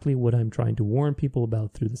exactly what I'm trying to warn people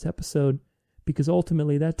about through this episode, because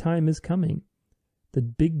ultimately that time is coming. The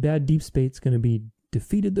big bad deep state's going to be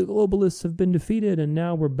defeated. The globalists have been defeated, and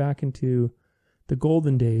now we're back into the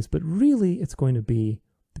golden days. But really, it's going to be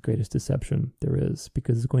the greatest deception there is,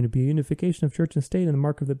 because it's going to be a unification of church and state and the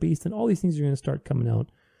mark of the beast, and all these things are going to start coming out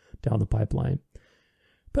down the pipeline.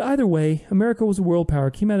 But either way, America was a world power,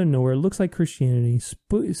 came out of nowhere. It looks like Christianity.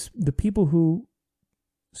 The people who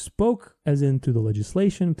spoke, as in through the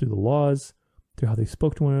legislation, through the laws, through how they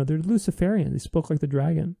spoke to one another, Luciferian. They spoke like the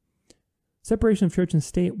dragon. Separation of church and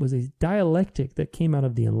state was a dialectic that came out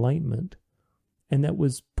of the Enlightenment, and that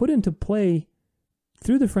was put into play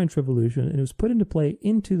through the French Revolution, and it was put into play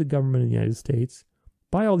into the government of the United States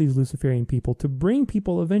by all these Luciferian people to bring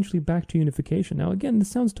people eventually back to unification. Now, again, this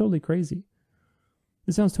sounds totally crazy.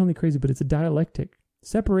 But it's a dialectic.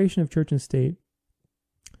 Separation of church and state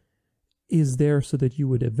is there so that you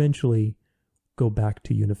would eventually go back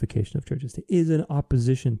to unification of church and state. It is an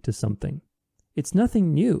opposition to something. It's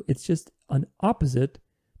nothing new. It's just an opposite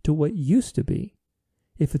to what used to be.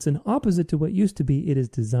 If it's an opposite to what used to be, it is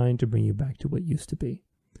designed to bring you back to what used to be.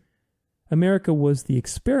 America was the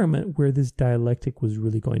experiment where this dialectic was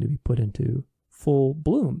really going to be put into full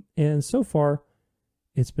bloom. And so far,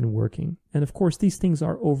 it's been working. And of course, these things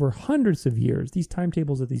are over hundreds of years. These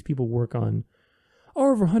timetables that these people work on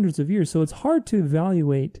are over hundreds of years. So it's hard to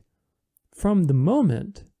evaluate from the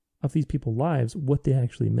moment of these people's lives what they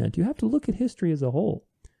actually meant. You have to look at history as a whole.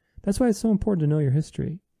 That's why it's so important to know your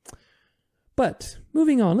history. But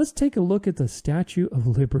moving on, let's take a look at the Statue of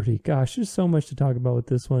Liberty. Gosh, there's so much to talk about with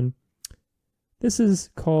this one. This is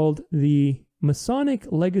called the Masonic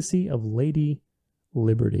Legacy of Lady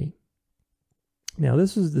Liberty. Now,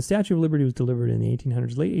 the Statue of Liberty was delivered in the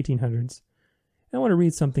 1800s, late 1800s. And I want to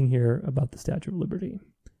read something here about the Statue of Liberty.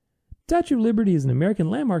 Statue of Liberty is an American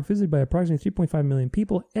landmark visited by approximately 3.5 million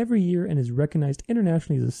people every year and is recognized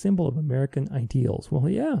internationally as a symbol of American ideals. Well,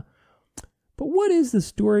 yeah. But what is the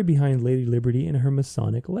story behind Lady Liberty and her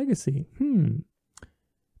Masonic legacy?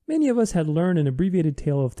 Many of us had learned an abbreviated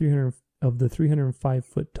tale of the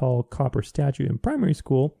 305-foot tall copper statue in primary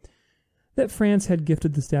school that France had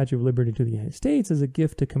gifted the Statue of Liberty to the United States as a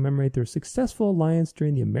gift to commemorate their successful alliance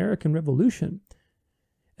during the American Revolution.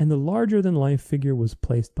 And the larger-than-life figure was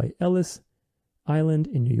placed by Ellis Island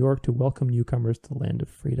in New York to welcome newcomers to the land of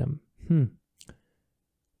freedom.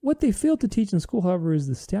 What they failed to teach in school, however, is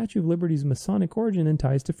the Statue of Liberty's Masonic origin and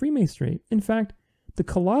ties to Freemasonry. In fact, the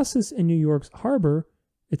Colossus in New York's harbor,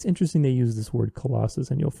 it's interesting they use this word Colossus,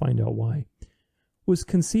 and you'll find out why, was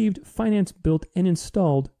conceived, financed, built, and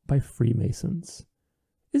installed by Freemasons.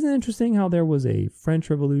 Isn't it interesting how there was a French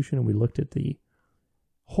Revolution, and we looked at the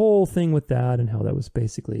whole thing with that, and how that was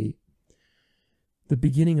basically the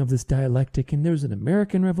beginning of this dialectic, and there was an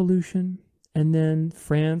American Revolution, and then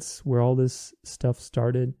France, where all this stuff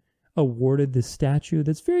started, awarded this statue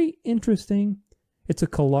that's very interesting. It's a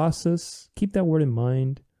colossus, keep that word in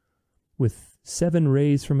mind, with 7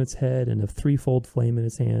 rays from its head and a 3-fold flame in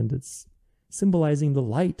its hand. It's symbolizing the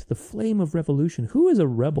light, the flame of revolution. Who is a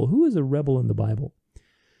rebel? Who is a rebel in the Bible?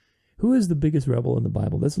 Who is the biggest rebel in the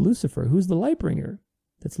Bible? That's Lucifer. Who's the light bringer?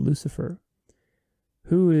 That's Lucifer.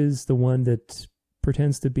 Who is the one that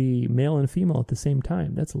pretends to be male and female at the same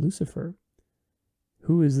time? That's Lucifer.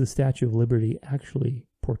 Who is the Statue of Liberty actually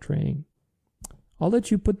portraying? I'll let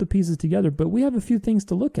you put the pieces together, but we have a few things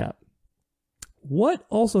to look at. What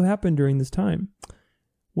also happened during this time?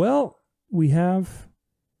 Well, we have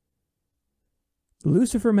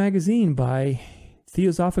Lucifer magazine by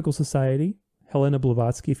Theosophical Society, Helena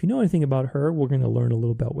Blavatsky. If you know anything about her, we're going to learn a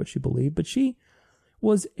little about what she believed, but she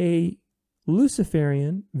was a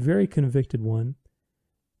Luciferian, very convicted one,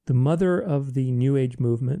 the mother of the New Age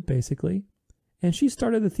movement, basically. And she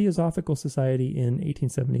started the Theosophical Society in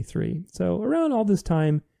 1873. So around all this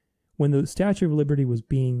time, when the Statue of Liberty was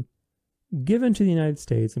being given to the United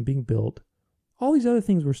States and being built, all these other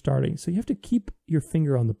things were starting. So you have to keep your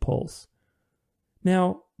finger on the pulse.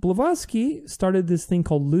 Now, Blavatsky started this thing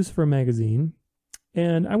called Lucifer Magazine,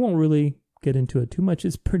 and I won't really get into it too much.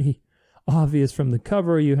 It's pretty obvious from the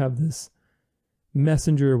cover. You have this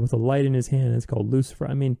messenger with a light in his hand. It's called Lucifer.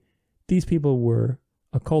 I mean, these people were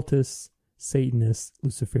occultists, Satanists,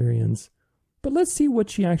 Luciferians. But let's see what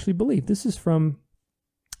she actually believed. This is from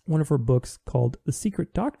one of her books called The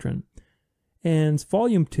Secret Doctrine, and it's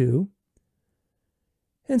volume 2.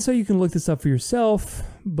 And so you can look this up for yourself,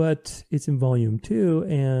 but it's in volume 2,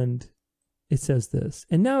 and it says this.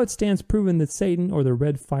 And now it stands proven that Satan, or the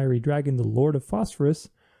red fiery dragon, the Lord of Phosphorus,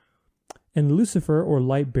 and Lucifer, or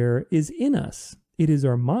light bearer, is in us. It is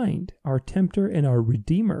our mind, our tempter, and our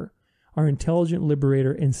redeemer, our intelligent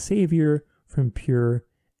liberator and savior from pure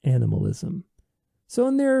animalism. So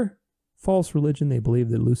in their false religion, they believe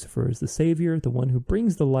that Lucifer is the savior, the one who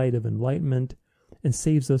brings the light of enlightenment and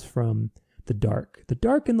saves us from the dark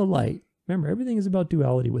and the light. Remember, everything is about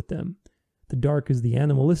duality with them. The dark is the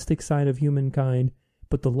animalistic side of humankind,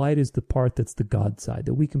 but the light is the part that's the God side,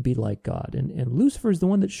 that we can be like God. And Lucifer is the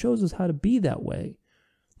one that shows us how to be that way.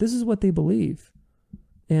 This is what they believe.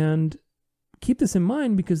 And keep this in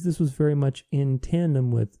mind, because this was very much in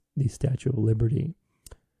tandem with the Statue of Liberty.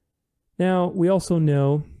 Now, we also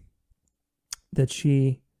know that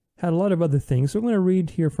she had a lot of other things. So I'm going to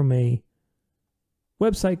read here from a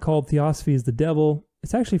website called Theosophy is the Devil.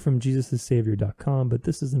 It's actually from JesusIsSavior.com, but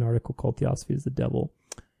this is an article called Theosophy is the Devil.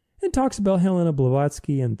 It talks about Helena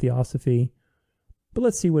Blavatsky and Theosophy. But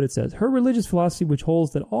let's see what it says. Her religious philosophy, which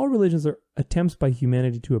holds that all religions are attempts by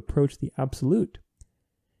humanity to approach the absolute,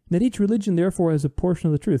 that each religion therefore has a portion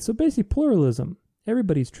of the truth. So basically pluralism.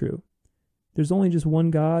 Everybody's true. There's only just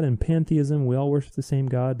one God, and pantheism, we all worship the same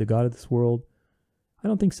God, the God of this world. I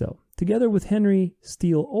don't think so. Together with Henry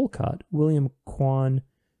Steele Olcott, William Quan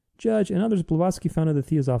Judge, and others, Blavatsky founded the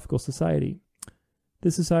Theosophical Society.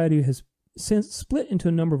 This society has since split into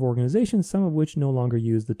a number of organizations, some of which no longer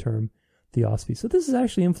use the term theosophy. So this has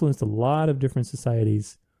actually influenced a lot of different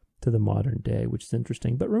societies to the modern day, which is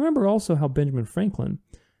interesting. But remember also how Benjamin Franklin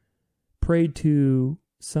prayed to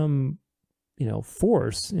some,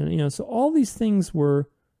 force. And, so all these things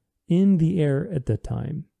were in the air at that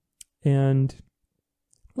time. And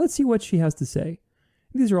let's see what she has to say.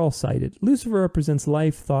 These are all cited. Lucifer represents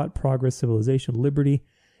life, thought, progress, civilization, liberty,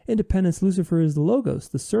 independence. Lucifer is the Logos,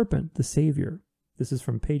 the serpent, the savior. This is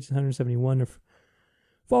from page 171 of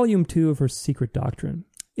volume 2 of her Secret Doctrine.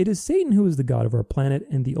 It is Satan who is the God of our planet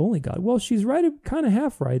and the only God. Well, she's right, kind of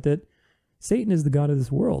half right, that Satan is the God of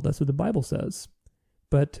this world. That's what the Bible says.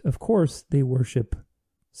 But, of course, they worship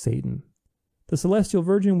Satan. The celestial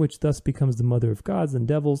virgin, which thus becomes the mother of gods and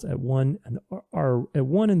devils at one and are at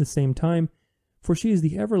one and the same time, for she is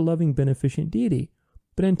the ever-loving beneficent deity.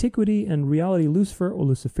 But antiquity and reality, Lucifer or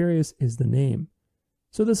Luciferius is the name.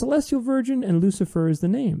 So the celestial virgin and Lucifer is the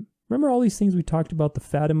name. Remember all these things we talked about, the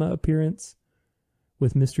Fatima appearance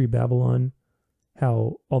with Mystery Babylon,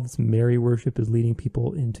 how all this Mary worship is leading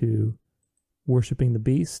people into worshiping the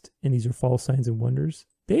beast, and these are false signs and wonders.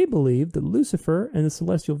 They believe that Lucifer and the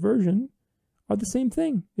celestial virgin are the same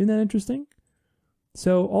thing. Isn't that interesting?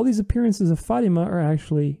 So all these appearances of Fatima are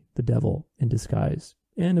actually the devil in disguise.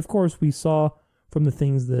 And of course, we saw from the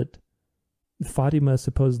things that Fatima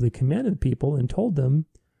supposedly commanded people and told them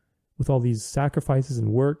with all these sacrifices and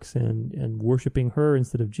works and worshiping her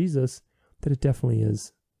instead of Jesus, that it definitely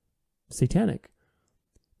is satanic.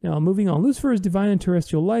 Now, moving on, Lucifer is divine and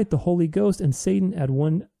terrestrial light, the Holy Ghost, and Satan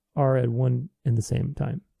are at one and the same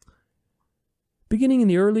time. Beginning in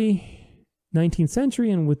the early 19th century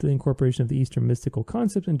and with the incorporation of the Eastern mystical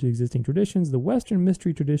concepts into existing traditions, the Western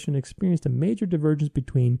mystery tradition experienced a major divergence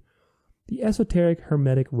between the esoteric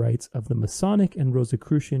Hermetic rites of the Masonic and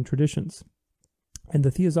Rosicrucian traditions and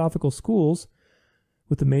the Theosophical schools,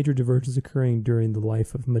 with the major divergence occurring during the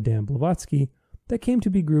life of Madame Blavatsky, that came to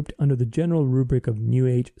be grouped under the general rubric of New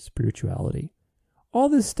Age spirituality. All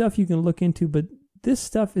this stuff you can look into, but this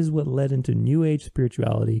stuff is what led into New Age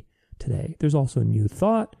spirituality today. There's also New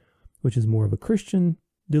Thought, which is more of a Christian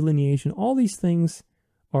delineation. All these things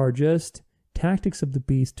are just tactics of the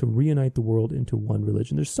beast to reunite the world into one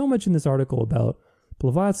religion. There's so much in this article about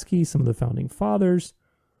Blavatsky, some of the founding fathers.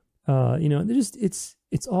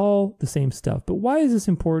 It's all the same stuff. But why is this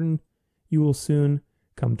important? You will soon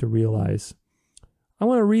come to realize. I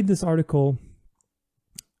want to read this article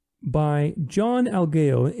by John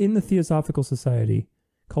Algeo in the Theosophical Society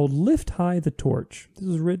called Lift High the Torch. This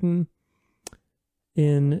was written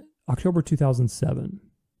in October 2007,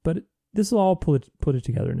 but this will all put it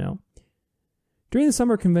together now. During the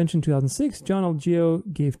Summer Convention 2006, John Algeo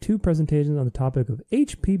gave 2 presentations on the topic of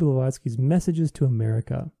H.P. Blavatsky's messages to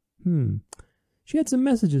America. She had some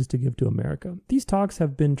messages to give to America. These talks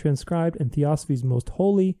have been transcribed, and Theosophy's Most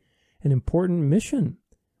Holy and Important Mission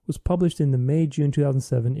was published in the May-June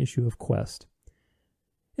 2007 issue of Quest.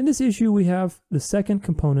 In this issue, we have the second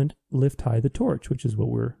component, Lift High the Torch, which is what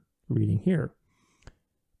we're reading here.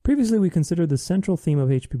 Previously, we considered the central theme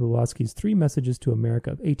of H.P. Blavatsky's 3 messages to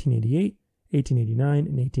America of 1888, 1889,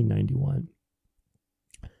 and 1891.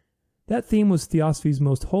 That theme was Theosophy's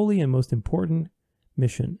most holy and most important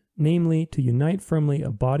mission, namely to unite firmly a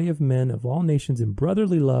body of men of all nations in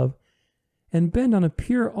brotherly love and bend on a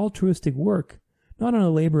pure altruistic work, not on a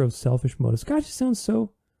labor of selfish motives. Gosh, it sounds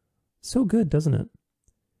so good, doesn't it?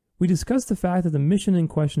 We discussed the fact that the mission in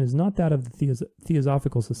question is not that of the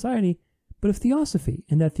Theosophical Society, but of Theosophy,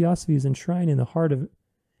 and that Theosophy is enshrined in the heart of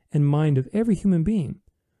and mind of every human being,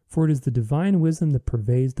 for it is the divine wisdom that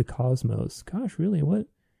pervades the cosmos. Gosh, really, what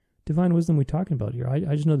divine wisdom are we talking about here?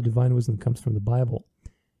 I just know the divine wisdom comes from the Bible.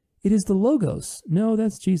 It is the Logos. No,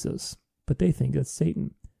 that's Jesus, but they think that's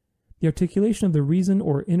Satan. The articulation of the reason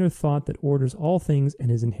or inner thought that orders all things and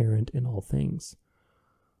is inherent in all things.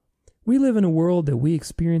 We live in a world that we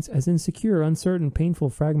experience as insecure, uncertain, painful,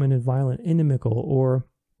 fragmented, violent, inimical, or,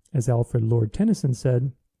 as Alfred Lord Tennyson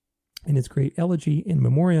said in his great elegy In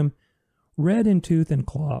Memoriam, red in tooth and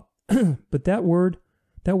claw. But that world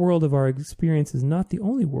of our experience is not the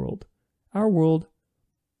only world. Our world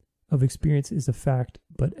of experience is a fact,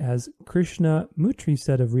 but as Krishna Murthy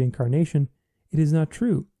said of reincarnation, it is not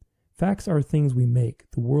true. Facts are things we make.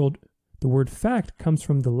 The word fact comes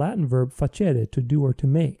from the Latin verb facere, to do or to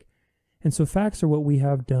make. And so facts are what we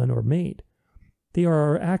have done or made. They are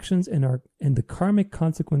our actions and the karmic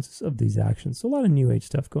consequences of these actions. So a lot of New Age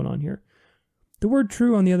stuff going on here. The word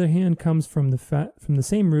true, on the other hand, comes from the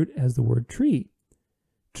same root as the word tree.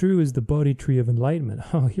 True is the Bodhi tree of enlightenment.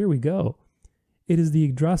 Oh, here we go. It is the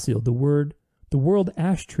Yggdrasil, the world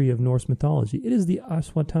ash tree of Norse mythology. It is the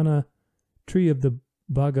Aswatthana tree of the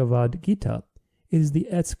Bhagavad Gita. It is the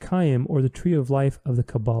Etz Chaim, or the tree of life of the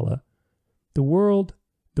Kabbalah. The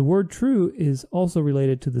word true is also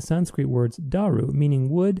related to the Sanskrit words daru, meaning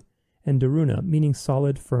wood, and daruna, meaning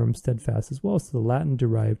solid, firm, steadfast, as well as to the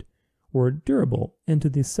Latin-derived word durable, and to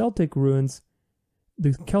the Celtic Druids,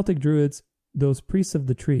 those priests of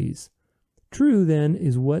the trees. True, then,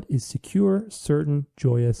 is what is secure, certain,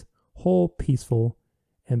 joyous, whole, peaceful,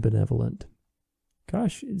 and benevolent.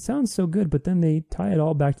 Gosh, it sounds so good, but then they tie it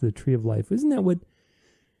all back to the tree of life. Isn't that what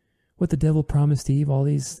the devil promised Eve? All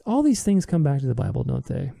these things come back to the Bible, don't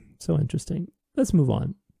they? So interesting. Let's move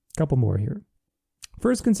on. A couple more here.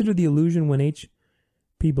 First, consider the illusion when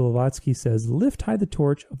H.P. Blavatsky says, "Lift high the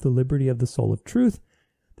torch of the liberty of the soul of truth,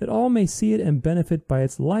 that all may see it and benefit by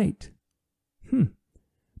its light."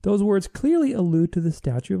 Those words clearly allude to the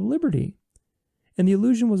Statue of Liberty. And the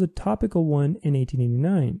allusion was a topical one in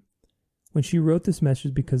 1889, when she wrote this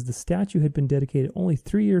message, because the statue had been dedicated only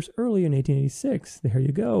 3 years earlier in 1886. There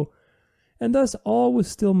you go. And thus all was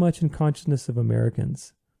still much in consciousness of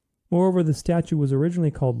Americans. Moreover, the statue was originally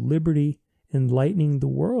called Liberty Enlightening the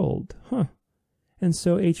World. And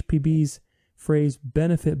so HPB's phrase,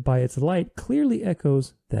 benefit by its light, clearly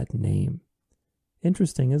echoes that name.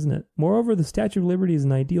 Interesting, isn't it? Moreover, the Statue of Liberty is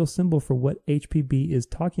an ideal symbol for what HPB is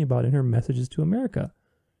talking about in her messages to America.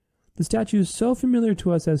 The statue is so familiar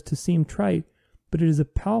to us as to seem trite, but it is a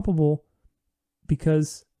parable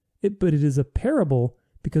because it was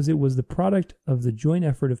the product of the joint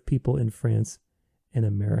effort of people in France and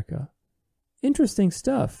America. Interesting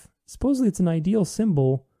stuff. Supposedly it's an ideal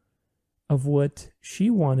symbol of what she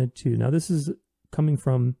wanted to. Now this is coming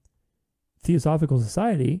from Theosophical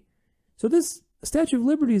Society. So this Statue of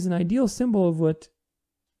Liberty is an ideal symbol of what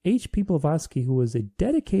H.P. Blavatsky, who was a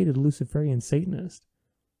dedicated Luciferian Satanist,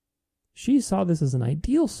 she saw this as an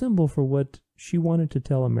ideal symbol for what she wanted to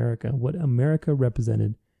tell America, what America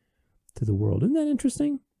represented to the world. Isn't that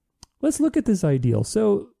interesting? Let's look at this ideal.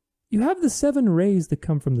 So you have the 7 rays that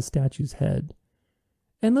come from the statue's head.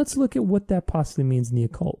 And let's look at what that possibly means in the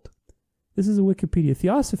occult. This is a Wikipedia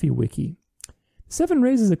Theosophy wiki. 7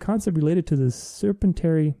 rays is a concept related to the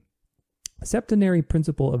septenary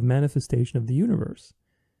principle of manifestation of the universe.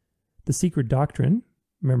 The Secret Doctrine,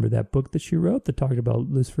 remember that book that she wrote that talked about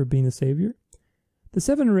Lucifer being the savior? The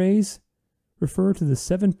 7 rays refer to the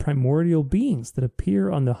 7 primordial beings that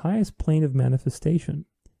appear on the highest plane of manifestation,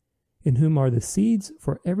 in whom are the seeds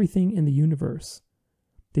for everything in the universe.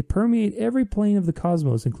 They permeate every plane of the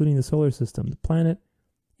cosmos, including the solar system, the planet,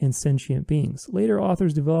 and sentient beings. Later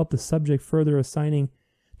authors developed the subject, further assigning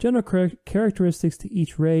general characteristics to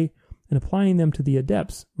each ray and applying them to the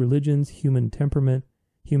adepts, religions, human temperament,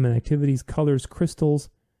 human activities, colors, crystals,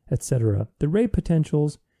 etc. The ray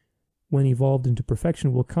potentials, when evolved into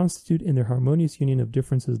perfection, will constitute in their harmonious union of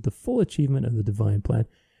differences the full achievement of the divine plan.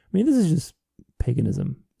 I mean, this is just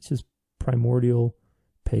paganism. It's just primordial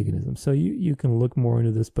paganism. So you can look more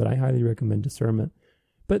into this, but I highly recommend discernment.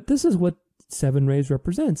 But this is what 7 rays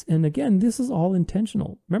represents. And again, this is all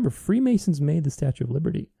intentional. Remember, Freemasons made the Statue of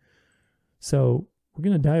Liberty. So we're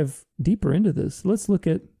going to dive deeper into this. Let's look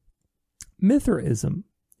at Mithraism.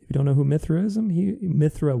 If you don't know who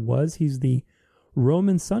Mithra was, he's the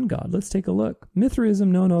Roman sun god. Let's take a look.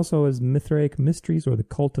 Mithraism, known also as Mithraic mysteries or the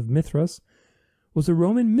cult of Mithras, was a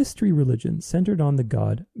Roman mystery religion centered on the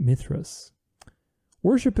god Mithras.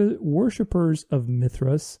 Worshippers of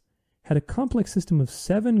Mithras had a complex system of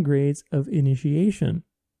 7 grades of initiation.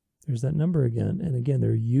 There's that number again. And again,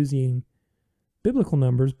 they're using biblical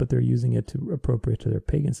numbers, but they're using it to appropriate to their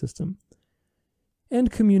pagan system.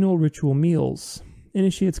 And communal ritual meals.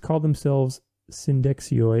 Initiates called themselves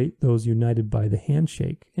syndexioi, those united by the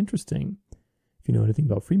handshake. Interesting, if you know anything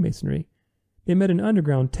about Freemasonry. They met in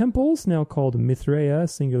underground temples, now called Mithraea,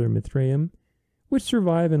 singular Mithraeum, which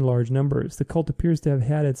survive in large numbers. The cult appears to have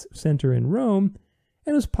had its center in Rome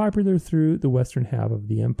and was popular through the western half of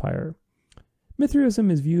the empire. Mithraism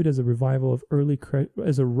is viewed as a rival of early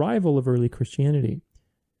Christianity.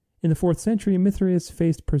 In the 4th century, Mithras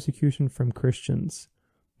faced persecution from Christians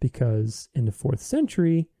because in the 4th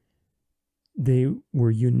century, they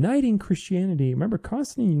were uniting Christianity. Remember,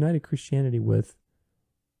 Constantine united Christianity with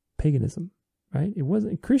paganism, right?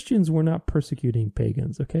 Christians were not persecuting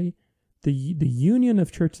pagans, okay? The union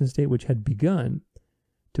of church and state, which had begun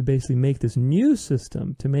to basically make this new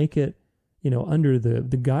system, to make it, under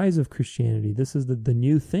the guise of Christianity, this is the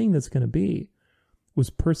new thing that's going to be, was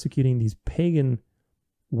persecuting these pagan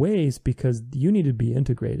ways because you needed to be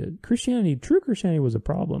integrated. True Christianity was a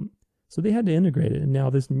problem. So they had to integrate it. And now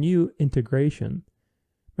this new integration.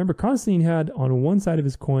 Remember, Constantine had on one side of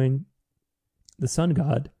his coin the sun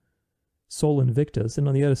god, Sol Invictus, and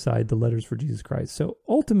on the other side, the letters for Jesus Christ. So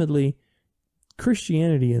ultimately,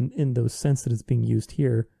 Christianity, in the sense that it's being used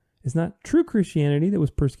here, is not true Christianity that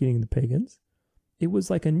was persecuting the pagans. It was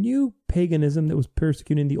like a new paganism that was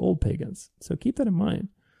persecuting the old pagans. So keep that in mind.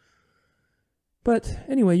 But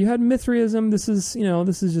anyway, you had Mithraism. This is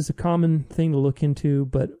just a common thing to look into,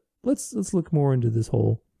 but let's look more into this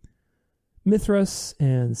whole Mithras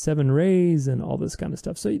and 7 rays and all this kind of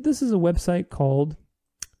stuff. So this is a website called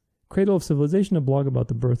Cradle of Civilization, a blog about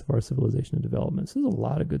the birth of our civilization and development. So there's a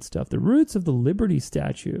lot of good stuff. The roots of the Liberty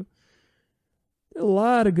statue. A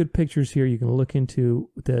lot of good pictures here you can look into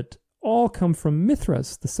that all come from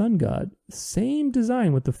Mithras, the sun god. Same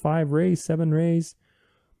design with the 5 rays, 7 rays.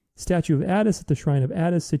 Statue of Attis at the Shrine of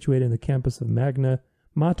Attis, situated in the campus of Magna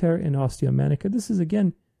Mater in Ostia Manica.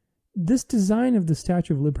 This design of the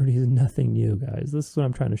Statue of Liberty is nothing new, guys. This is what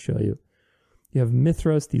I'm trying to show you. You have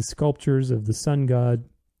Mithras, these sculptures of the sun god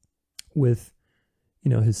with,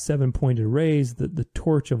 his 7-pointed rays, the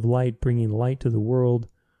torch of light bringing light to the world.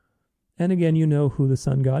 And again, you know who the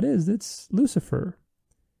sun god is. It's Lucifer,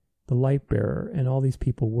 the light bearer. And all these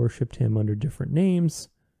people worshipped him under different names.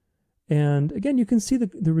 And again, you can see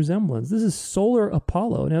the resemblance. This is solar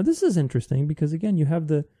Apollo. Now, this is interesting because, again, you have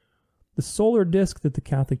the the solar disk that the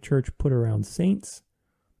Catholic Church put around saints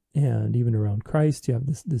and even around Christ. You have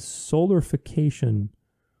this solarification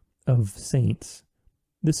of saints.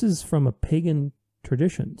 This is from a pagan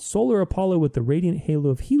tradition. Solar Apollo with the radiant halo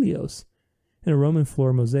of Helios and a Roman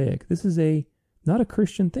floor mosaic. This is not a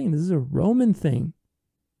Christian thing. This is a Roman thing.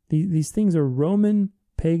 These things are Roman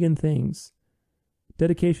pagan things.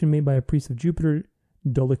 Dedication made by a priest of Jupiter,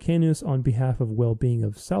 Dolicanus, on behalf of well-being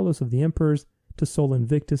of Salos of the emperors, to Sol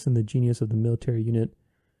Invictus and the genius of the military unit.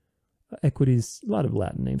 Equities, a lot of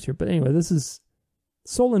Latin names here. But anyway, this is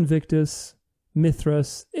Sol Invictus,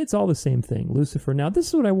 Mithras. It's all the same thing. Lucifer. Now, this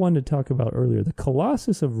is what I wanted to talk about earlier. The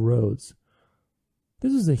Colossus of Rhodes.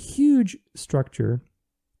 This is a huge structure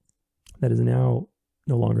that is now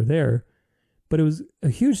no longer there. But it was a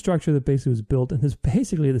huge structure that basically was built, and is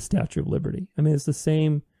basically the Statue of Liberty. I mean, it's the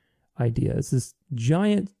same idea. It's this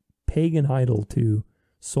giant pagan idol to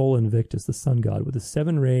Sol Invictus, the sun god, with the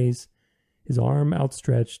 7 rays, his arm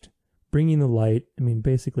outstretched, bringing the light. I mean,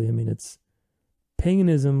 basically, it's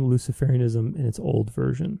paganism, Luciferianism in its old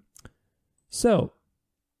version. So,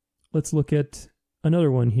 let's look at another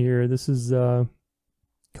one here. This is a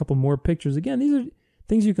couple more pictures. Again, these are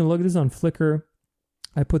things you can look at. This is on Flickr.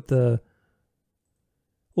 I put the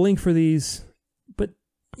link for these, but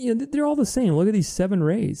they're all the same. Look at these 7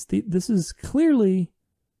 rays. This is clearly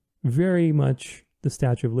very much the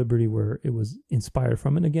Statue of Liberty, where it was inspired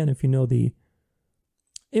from. And again, if you know the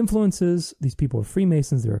influences, these people are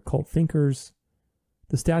Freemasons, they're occult thinkers.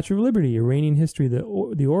 The Statue of Liberty, Iranian history, the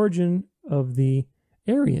origin of the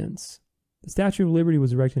Aryans. The Statue of Liberty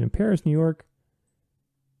was erected in Paris, New York,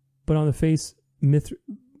 but on the face, New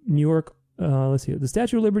York. Let's see. The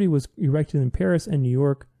Statue of Liberty was erected in Paris and New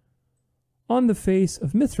York on the face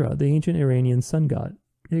of Mithra, the ancient Iranian sun god.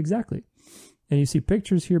 Exactly. And you see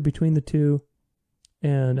pictures here between the two.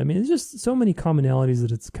 And there's just so many commonalities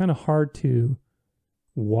that it's kind of hard to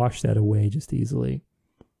wash that away just easily.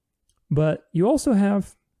 But you also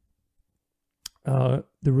have the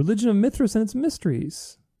religion of Mithras and its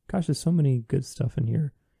mysteries. Gosh, there's so many good stuff in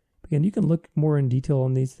here. Again, you can look more in detail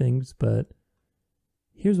on these things, but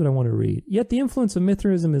here's what I want to read. Yet the influence of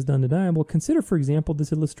Mithraism is undeniable. Consider, for example,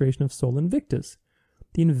 this illustration of Sol Invictus,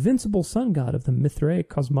 the invincible sun god of the Mithraic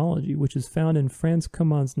cosmology, which is found in Franz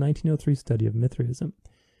Kumann's 1903 study of Mithraism.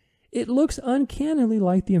 It looks uncannily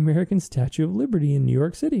like the American Statue of Liberty in New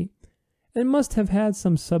York City, and must have had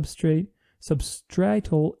some substratal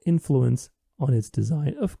influence on its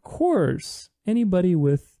design. Of course, anybody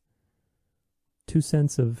with 2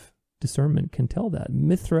 cents of discernment can tell that.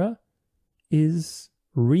 Mithra is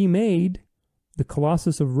remade. The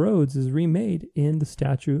Colossus of Rhodes is remade in the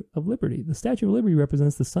Statue of Liberty. The Statue of Liberty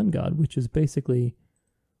represents the sun god, which is basically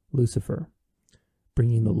Lucifer,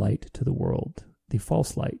 bringing the light to the world, the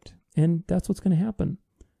false light. And that's what's going to happen.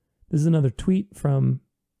 This is another tweet from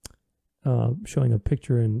showing a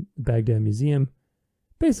picture in the Baghdad Museum.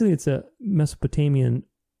 Basically, it's a Mesopotamian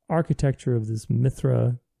architecture of this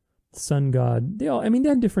Mithra sun god. They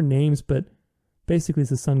had different names, but basically,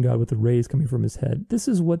 it's the sun god with the rays coming from his head. This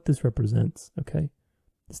is what this represents, okay?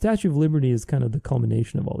 The Statue of Liberty is kind of the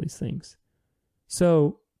culmination of all these things.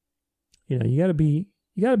 So, you got to be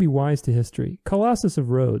wise to history. Colossus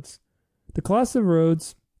of Rhodes. The Colossus of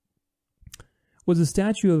Rhodes was a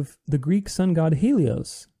statue of the Greek sun god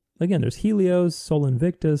Helios. Again, there's Helios, Sol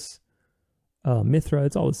Invictus, Mithra.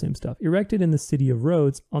 It's all the same stuff. Erected in the city of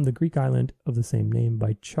Rhodes on the Greek island of the same name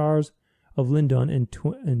by Charles of Lindon in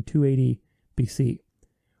 280 BC.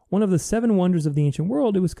 One of the 7 wonders of the ancient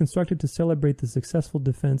world, it was constructed to celebrate the successful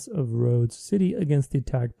defense of Rhodes city against the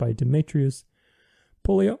attack by Demetrius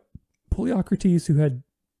Poliocrates, who had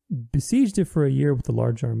besieged it for a year with a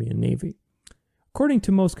large army and navy. According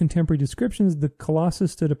to most contemporary descriptions, the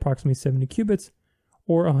Colossus stood approximately 70 cubits,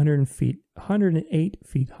 or 108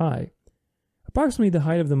 feet high, approximately the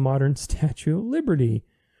height of the modern Statue of Liberty,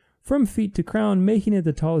 from feet to crown, making it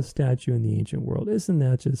the tallest statue in the ancient world. Isn't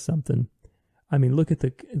that just something? Look at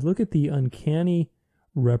the uncanny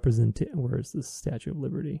representation. Where is the Statue of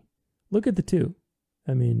Liberty? Look at the two.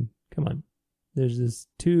 Come on. There's just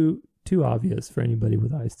too obvious for anybody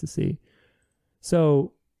with eyes to see.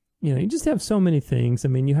 So, you just have so many things.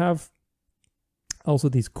 You have also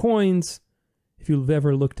these coins. If you've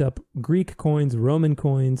ever looked up Greek coins, Roman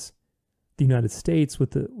coins, the United States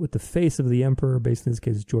with the face of the emperor, based in this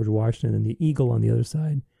case George Washington, and the eagle on the other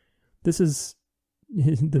side. This is,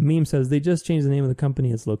 the meme says, they just changed the name of the company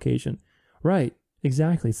and its location. Right,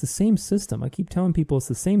 exactly. It's the same system. I keep telling people it's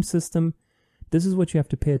the same system. This is what you have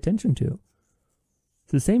to pay attention to.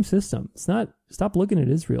 It's the same system. It's not, stop looking at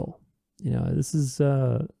Israel. This is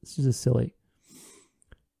just silly.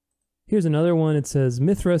 Here's another one. It says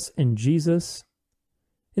Mithras and Jesus.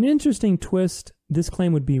 An interesting twist. This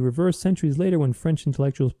claim would be reversed centuries later when French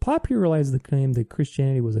intellectuals popularized the claim that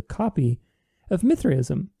Christianity was a copy of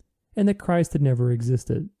Mithraism and that Christ had never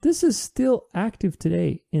existed. This is still active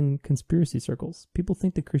today in conspiracy circles. People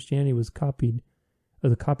think that Christianity was copied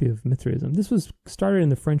as a copy of Mithraism. This was started in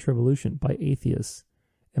the French Revolution by atheists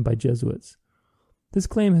and by Jesuits. This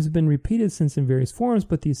claim has been repeated since in various forms,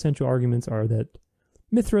 but the essential arguments are that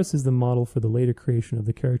Mithras is the model for the later creation of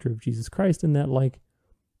the character of Jesus Christ, and that, like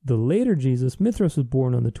the later Jesus, Mithras was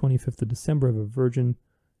born on the 25th of December of a virgin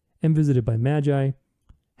and visited by Magi,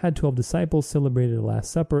 had 12 disciples, celebrated a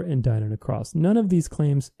Last Supper, and died on a cross. None of these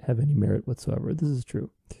claims have any merit whatsoever. This is true.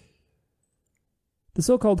 The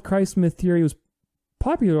so-called Christ myth theory was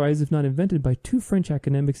popularized, if not invented, by two French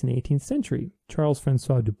academics in the 18th century,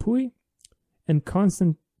 Charles-François Dupuy and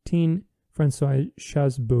Constantin François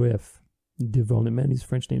Chasseboeuf. Man, these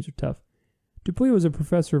French names are tough. Dupuy was a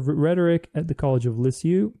professor of rhetoric at the College of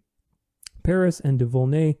Lisieux, Paris, and de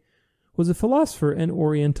Volnay was a philosopher and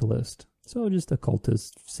Orientalist, so just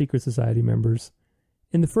occultist, secret society members.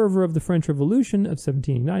 In the fervor of the French Revolution of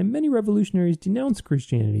 1789, many revolutionaries denounced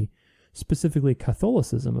Christianity, specifically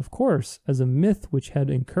Catholicism, of course, as a myth which had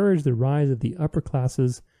encouraged the rise of the upper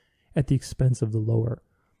classes at the expense of the lower.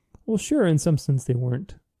 Well, sure, in some sense they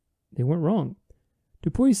weren't wrong.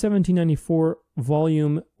 Dupuy's 1794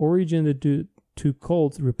 volume Origin of the Two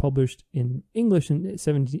Cults, republished in English in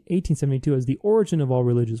 1872 as The Origin of All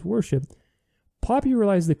Religious Worship,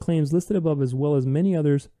 popularized the claims listed above as well as many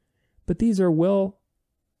others, but these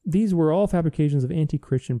were all fabrications of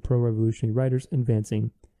anti-Christian pro-revolutionary writers advancing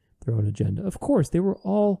their own agenda. Of course, they were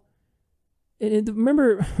all...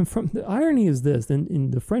 remember, the irony is this, in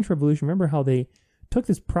the French Revolution, remember how they took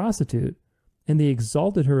this prostitute and they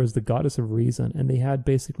exalted her as the goddess of reason, and they had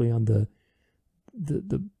basically on the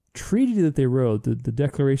treaty that they wrote, the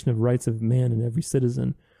Declaration of Rights of Man and Every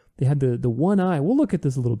Citizen, they had the one eye. We'll look at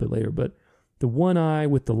this a little bit later, but the one eye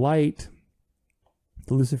with the light,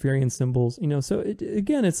 the Luciferian symbols, so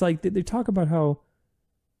again, it's like they talk about how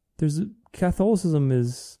Catholicism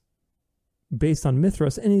is based on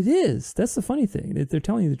Mithras, and it is. That's the funny thing. They're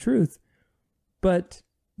telling you the truth, but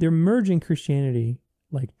they're merging Christianity,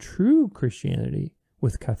 like true Christianity,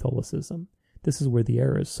 with Catholicism. This is where the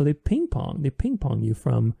error is. So they ping pong you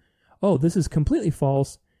from, oh, this is completely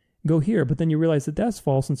false, go here, but then you realize that that's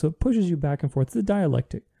false, and so it pushes you back and forth. It's a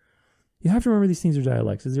dialectic. You have to remember these things are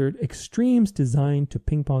dialectics. They're extremes designed to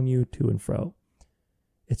ping pong you to and fro.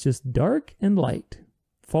 It's just dark and light.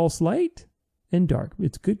 False light and dark.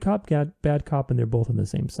 It's good cop, bad cop, and they're both on the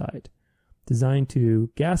same side. Designed to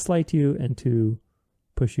gaslight you and to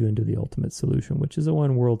push you into the ultimate solution, which is a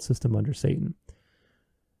one-world system under Satan.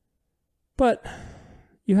 But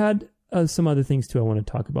you had some other things too I want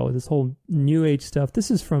to talk about with this whole New Age stuff.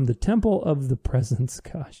 This is from the Temple of the Presence.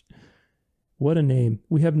 Gosh, what a name.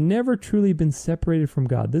 We have never truly been separated from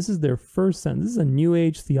God. This is their first sentence. This is a New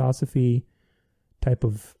Age theosophy type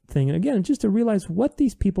of thing. And again, just to realize what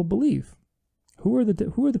these people believe. Who are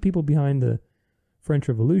the people behind the French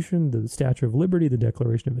Revolution, the Statue of Liberty, the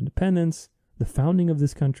Declaration of Independence, the founding of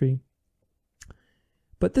this country?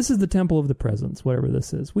 But this is the Temple of the Presence, whatever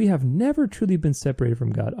this is. We have never truly been separated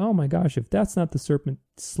from God. Oh my gosh, if that's not the serpent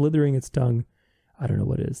slithering its tongue, I don't know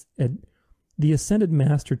what is. The Ascended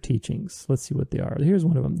Master Teachings. Let's see what they are. Here's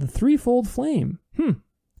one of them. The Threefold Flame.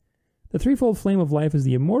 The threefold flame of life is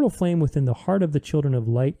the immortal flame within the heart of the children of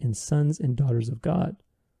light and sons and daughters of God,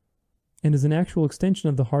 and is an actual extension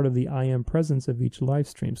of the heart of the I Am presence of each live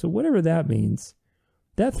stream. So whatever that means,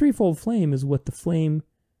 that threefold flame is what the flame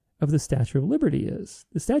of the Statue of Liberty is.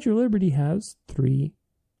 The Statue of Liberty has three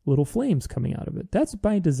little flames coming out of it. That's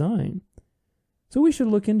by design. So we should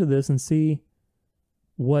look into this and see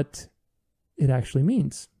what it actually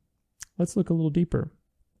means. Let's look a little deeper.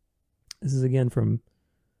 This is again from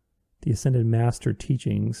the Ascended Master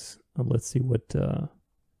Teachings. Let's see what...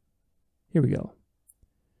 here we go.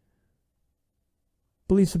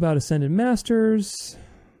 Beliefs about Ascended Masters...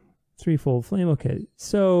 Threefold flame. Okay,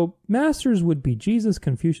 so masters would be Jesus,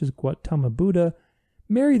 Confucius, Gautama Buddha,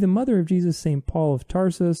 Mary, the mother of Jesus, St. Paul of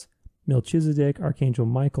Tarsus, Melchizedek, Archangel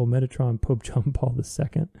Michael, Metatron, Pope John Paul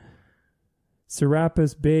II.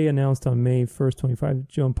 Serapis Bey announced on May 1st, 25,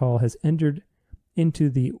 John Paul has entered into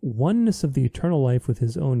the oneness of the eternal life with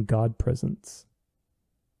his own God presence.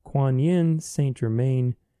 Kuan Yin, Saint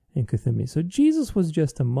Germain, and Kuthumi. So Jesus was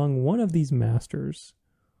just among one of these masters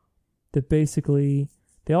that basically...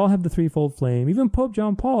 They all have the threefold flame. Even Pope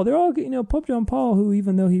John Paul. They're all, Pope John Paul, who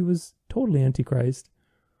even though he was totally Antichrist,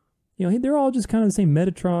 they're all just kind of the same.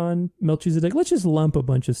 Metatron, Melchizedek. Let's just lump a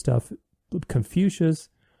bunch of stuff. Confucius.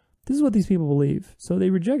 This is what these people believe. So they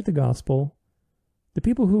reject the gospel. The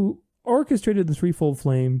people who orchestrated the threefold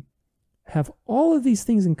flame have all of these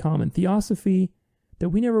things in common. Theosophy, that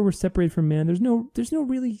we never were separated from man. There's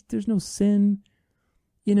no sin.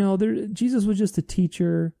 Jesus was just a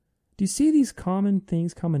teacher. Do you see these common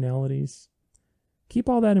things, commonalities? Keep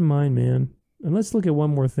all that in mind, man. And let's look at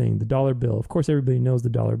one more thing, the dollar bill. Of course, everybody knows the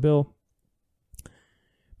dollar bill.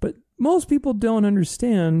 But most people don't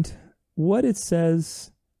understand what it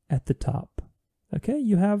says at the top. Okay,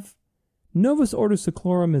 you have Novus Ordo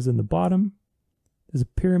Seclorum is in the bottom. There's a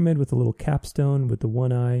pyramid with a little capstone with the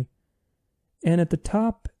one eye. And at the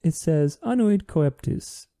top, it says Annuit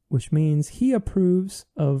Coeptis, which means he approves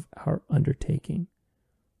of our undertaking.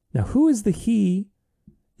 Now, who is the he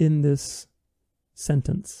in this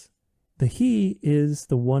sentence? The he is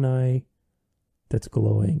the one eye that's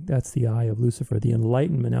glowing. That's the eye of Lucifer, the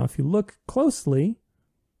enlightenment. Now, if you look closely,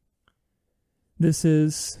 this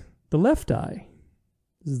is the left eye.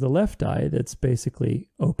 This is the left eye that's basically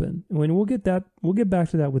open. And we'll get back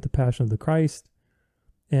to that with the Passion of the Christ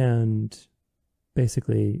and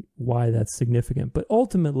basically why that's significant. But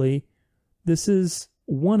ultimately, this is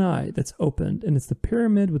one eye that's opened, and it's the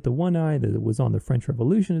pyramid with the one eye that was on the French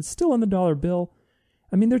Revolution. It's still on the dollar bill.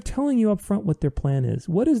 I mean, they're telling you up front what their plan is.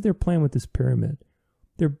 What is their plan with this pyramid?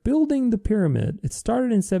 They're building the pyramid. It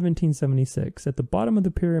started in 1776. At the bottom of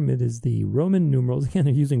the pyramid is the Roman numerals. Again,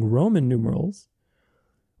 they're using Roman numerals,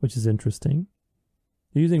 which is interesting.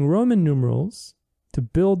 They're using Roman numerals to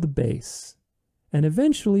build the base. And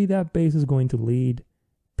eventually that base is going to lead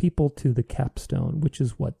people to the capstone, which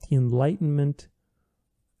is what? The Enlightenment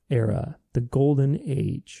era, the Golden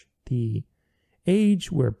Age, the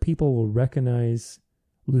age where people will recognize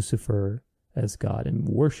Lucifer as God and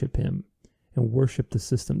worship him and worship the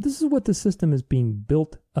system. This is what the system is being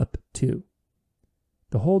built up to.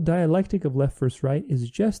 The whole dialectic of left versus right is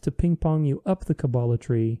just to ping-pong you up the Kabbalah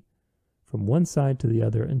tree from one side to the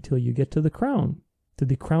other until you get to the crown, to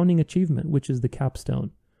the crowning achievement, which is the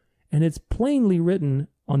capstone. And it's plainly written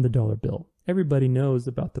on the dollar bill. Everybody knows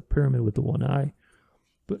about the pyramid with the one eye,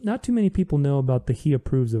 but not too many people know about the he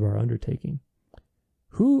approves of our undertaking.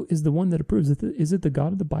 Who is the one that approves? Is it the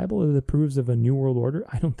God of the Bible that approves of a new world order?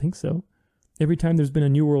 I don't think so. Every time there's been a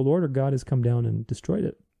new world order, God has come down and destroyed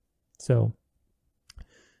it. So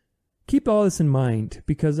keep all this in mind,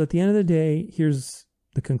 because at the end of the day, here's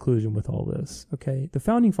the conclusion with all this. Okay, the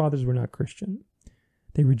founding fathers were not Christian.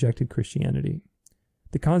 They rejected Christianity.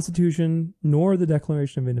 The Constitution nor the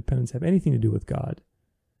Declaration of Independence have anything to do with God.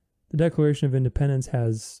 The Declaration of Independence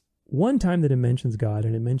has one time that it mentions God,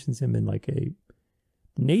 and it mentions him in like a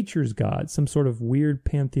nature's God, some sort of weird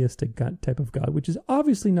pantheistic God, type of God, which is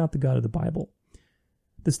obviously not the God of the Bible.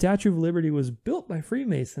 The Statue of Liberty was built by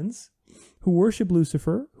Freemasons who worship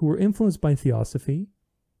Lucifer, who were influenced by Theosophy,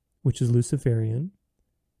 which is Luciferian,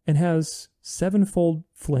 and has sevenfold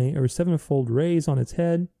flame or sevenfold rays on its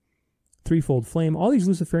head, threefold flame, all these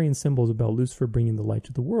Luciferian symbols about Lucifer bringing the light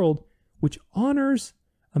to the world, which honors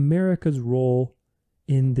America's role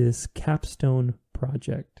in this capstone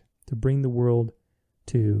project to bring the world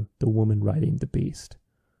to the woman riding the beast.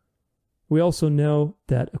 We also know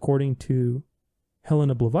that according to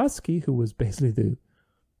Helena Blavatsky, who was basically the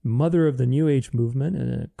mother of the New Age movement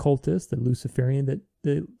and an occultist, the Luciferian, that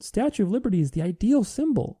the Statue of Liberty is the ideal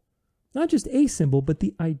symbol, not just a symbol, but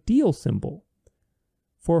the ideal symbol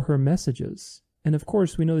for her messages. And of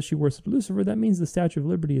course, we know that she worshipped Lucifer. That means the Statue of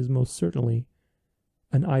Liberty is most certainly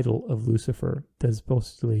an idol of Lucifer that is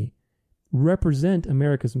supposed to represent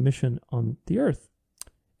America's mission on the earth.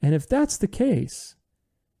 And if that's the case,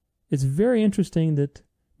 it's very interesting that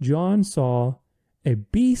John saw a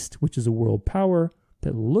beast, which is a world power,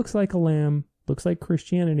 that looks like a lamb, looks like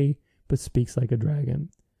Christianity, but speaks like a dragon.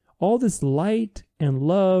 All this light and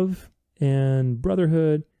love and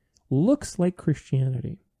brotherhood looks like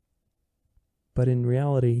Christianity, but in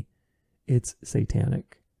reality, it's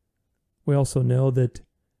satanic. We also know that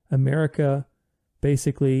America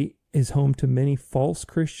basically is home to many false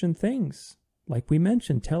Christian things. Like we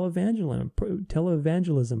mentioned,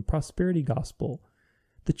 televangelism, prosperity gospel,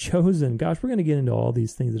 the chosen. Gosh, we're going to get into all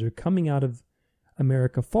these things that are coming out of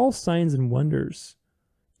America. False signs and wonders,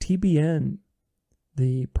 TBN,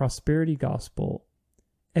 the prosperity gospel,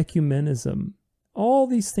 ecumenism. All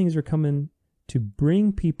these things are coming to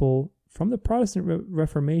bring people from the Protestant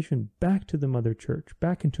Reformation back to the mother church,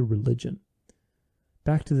 back into religion,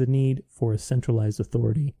 back to the need for a centralized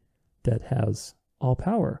authority that has all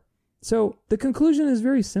power. So the conclusion is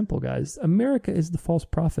very simple, guys. America is the false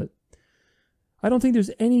prophet. I don't think there's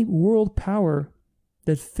any world power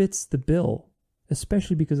that fits the bill,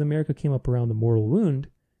 especially because America came up around the mortal wound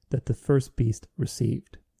that the first beast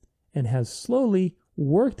received. and has slowly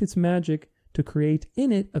worked its magic to create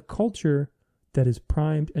in it a culture that is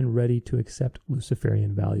primed and ready to accept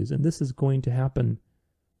Luciferian values. And this is going to happen.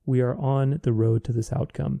 We are on the road to this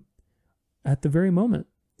outcome at the very moment.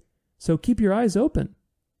 So keep your eyes open.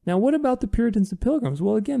 Now, what about the Puritans and Pilgrims?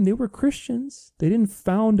 Well, again, they were Christians. They didn't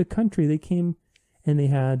found a country. They came and they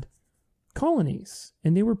had colonies,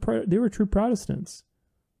 and they were true Protestants.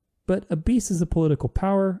 But a beast is a political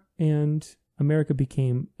power, and America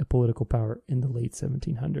became a political power in the late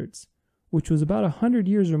 1700s, which was about 100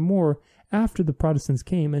 years or more after the Protestants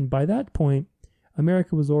came. And by that point,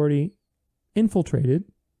 America was already infiltrated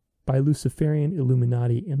by Luciferian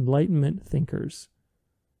Illuminati Enlightenment thinkers.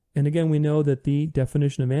 And again, we know that the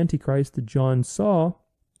definition of Antichrist that John saw,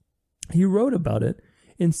 he wrote about it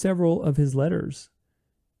in several of his letters.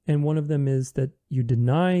 And one of them is that you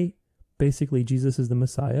deny basically Jesus is the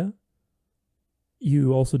Messiah.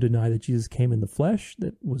 You also deny that Jesus came in the flesh,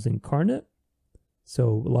 that was incarnate.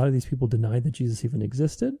 So a lot of these people deny that Jesus even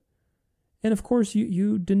existed. And of course,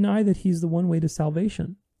 you deny that he's the one way to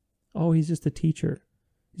salvation. Oh, he's just a teacher.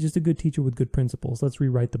 He's just a good teacher with good principles. Let's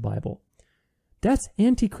rewrite the Bible. That's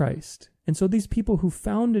Antichrist. And so these people who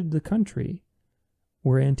founded the country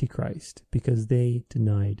were Antichrist because they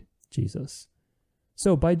denied Jesus.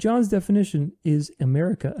 So by John's definition, is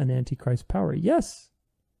America an Antichrist power? Yes.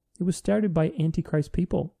 It was started by Antichrist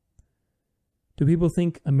people. Do people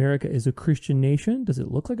think America is a Christian nation? Does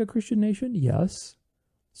it look like a Christian nation? Yes.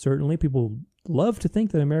 Certainly, people love to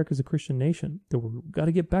think that America is a Christian nation. That we've got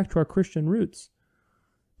to get back to our Christian roots.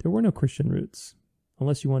 There were no Christian roots,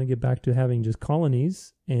 unless you want to get back to having just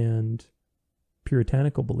colonies and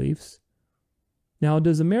puritanical beliefs. Now,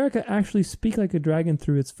 does America actually speak like a dragon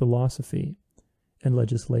through its philosophy and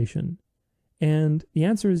legislation? And the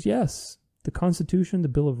answer is yes. The Constitution, the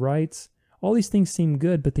Bill of Rights, all these things seem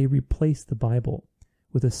good, but they replace the Bible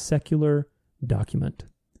with a secular document,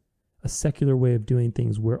 a secular way of doing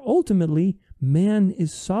things where ultimately man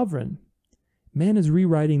is sovereign. Man is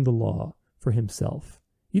rewriting the law for himself.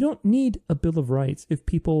 You don't need a Bill of Rights if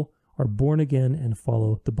people are born again and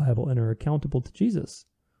follow the Bible and are accountable to Jesus.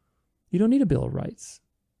 You don't need a Bill of Rights.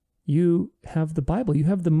 You have the Bible. You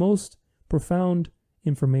have the most profound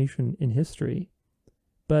information in history.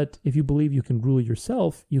 But if you believe you can rule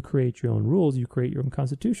yourself, you create your own rules, you create your own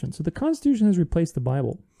constitution. So the Constitution has replaced the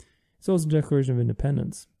Bible. So has the Declaration of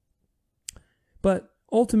Independence. But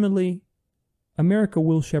ultimately, America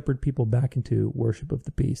will shepherd people back into worship of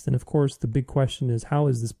the beast. And of course, the big question is, how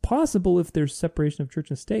is this possible if there's separation of church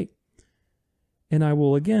and state? And I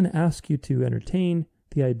will again ask you to entertain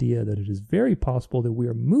the idea that it is very possible that we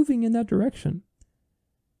are moving in that direction.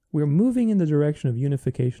 We're moving in the direction of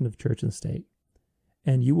unification of church and state.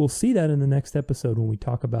 And you will see that in the next episode when we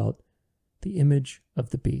talk about the image of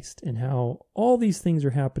the beast and how all these things are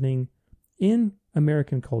happening in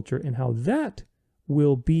American culture and how that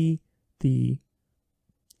will be the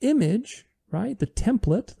image, right? The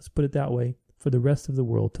template, let's put it that way, for the rest of the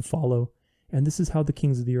world to follow. And this is how the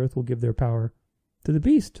kings of the earth will give their power to the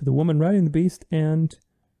beast, to the woman riding the beast, and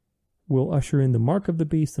will usher in the mark of the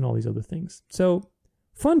beast and all these other things. So,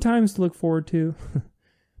 fun times to look forward to,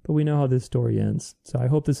 but we know how this story ends. So I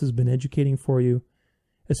hope this has been educating for you,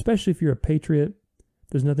 especially if you're a patriot.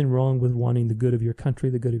 There's nothing wrong with wanting the good of your country,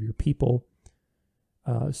 the good of your people.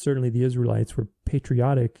 Certainly the Israelites were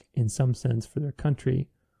patriotic in some sense for their country.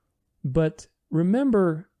 But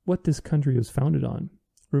remember what this country was founded on.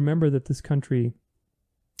 Remember that this country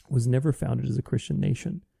was never founded as a Christian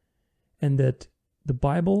nation, and that the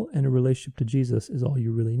Bible and a relationship to Jesus is all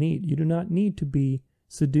you really need. You do not need to be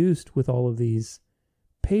seduced with all of these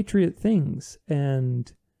patriot things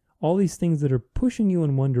and all these things that are pushing you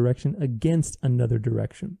in one direction against another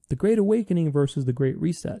direction. The Great Awakening versus the Great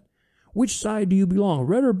Reset. Which side do you belong,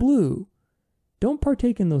 red or blue? Don't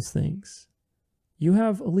partake in those things. You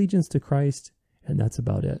have allegiance to Christ, and that's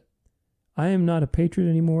about it. I am not a patriot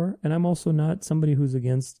anymore, and I'm also not somebody who's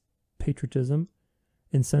against patriotism.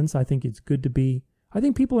 In sense, I think it's good to be, I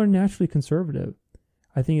think people are naturally conservative.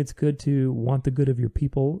 I think it's good to want the good of your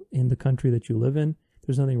people in the country that you live in.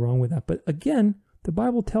 There's nothing wrong with that. But again, the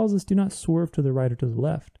Bible tells us do not swerve to the right or to the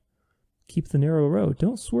left. Keep the narrow road.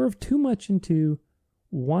 Don't swerve too much into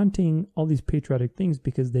wanting all these patriotic things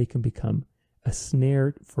because they can become a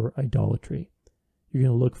snare for idolatry. You're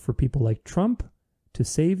going to look for people like Trump to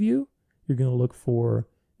save you. You're going to look for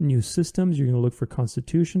new systems. You're going to look for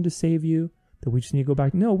Constitution to save you. That we just need to go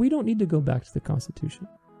back. No, we don't need to go back to the Constitution.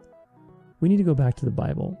 We need to go back to the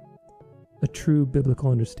Bible. A true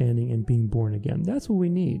biblical understanding and being born again. That's what we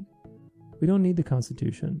need. We don't need the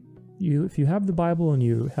Constitution. If you have the Bible and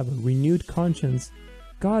you have a renewed conscience,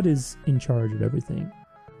 God is in charge of everything.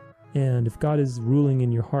 And if God is ruling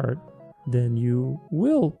in your heart, then you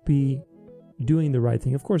will be doing the right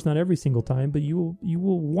thing. Of course, not every single time, but you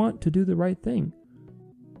will want to do the right thing.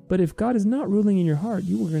 But if God is not ruling in your heart,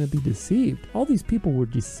 you are going to be deceived. All these people were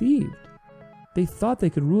deceived. They thought they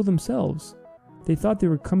could rule themselves. They thought they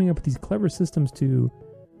were coming up with these clever systems to,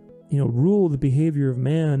 rule the behavior of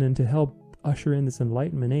man and to help usher in this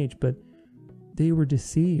enlightenment age. But they were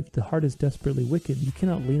deceived. The heart is desperately wicked. You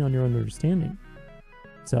cannot lean on your own understanding.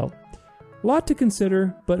 So, a lot to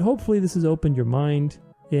consider, but hopefully this has opened your mind.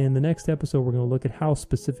 In the next episode, we're going to look at how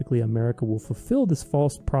specifically America will fulfill this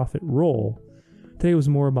false prophet role. Today was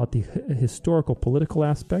more about the historical political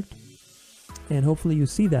aspect, and hopefully you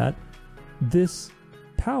see that this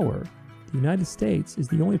power, the United States, is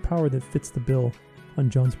the only power that fits the bill on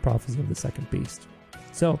John's prophecy of the second beast.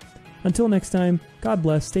 So, until next time, God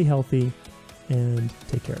bless, stay healthy, and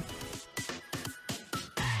take care.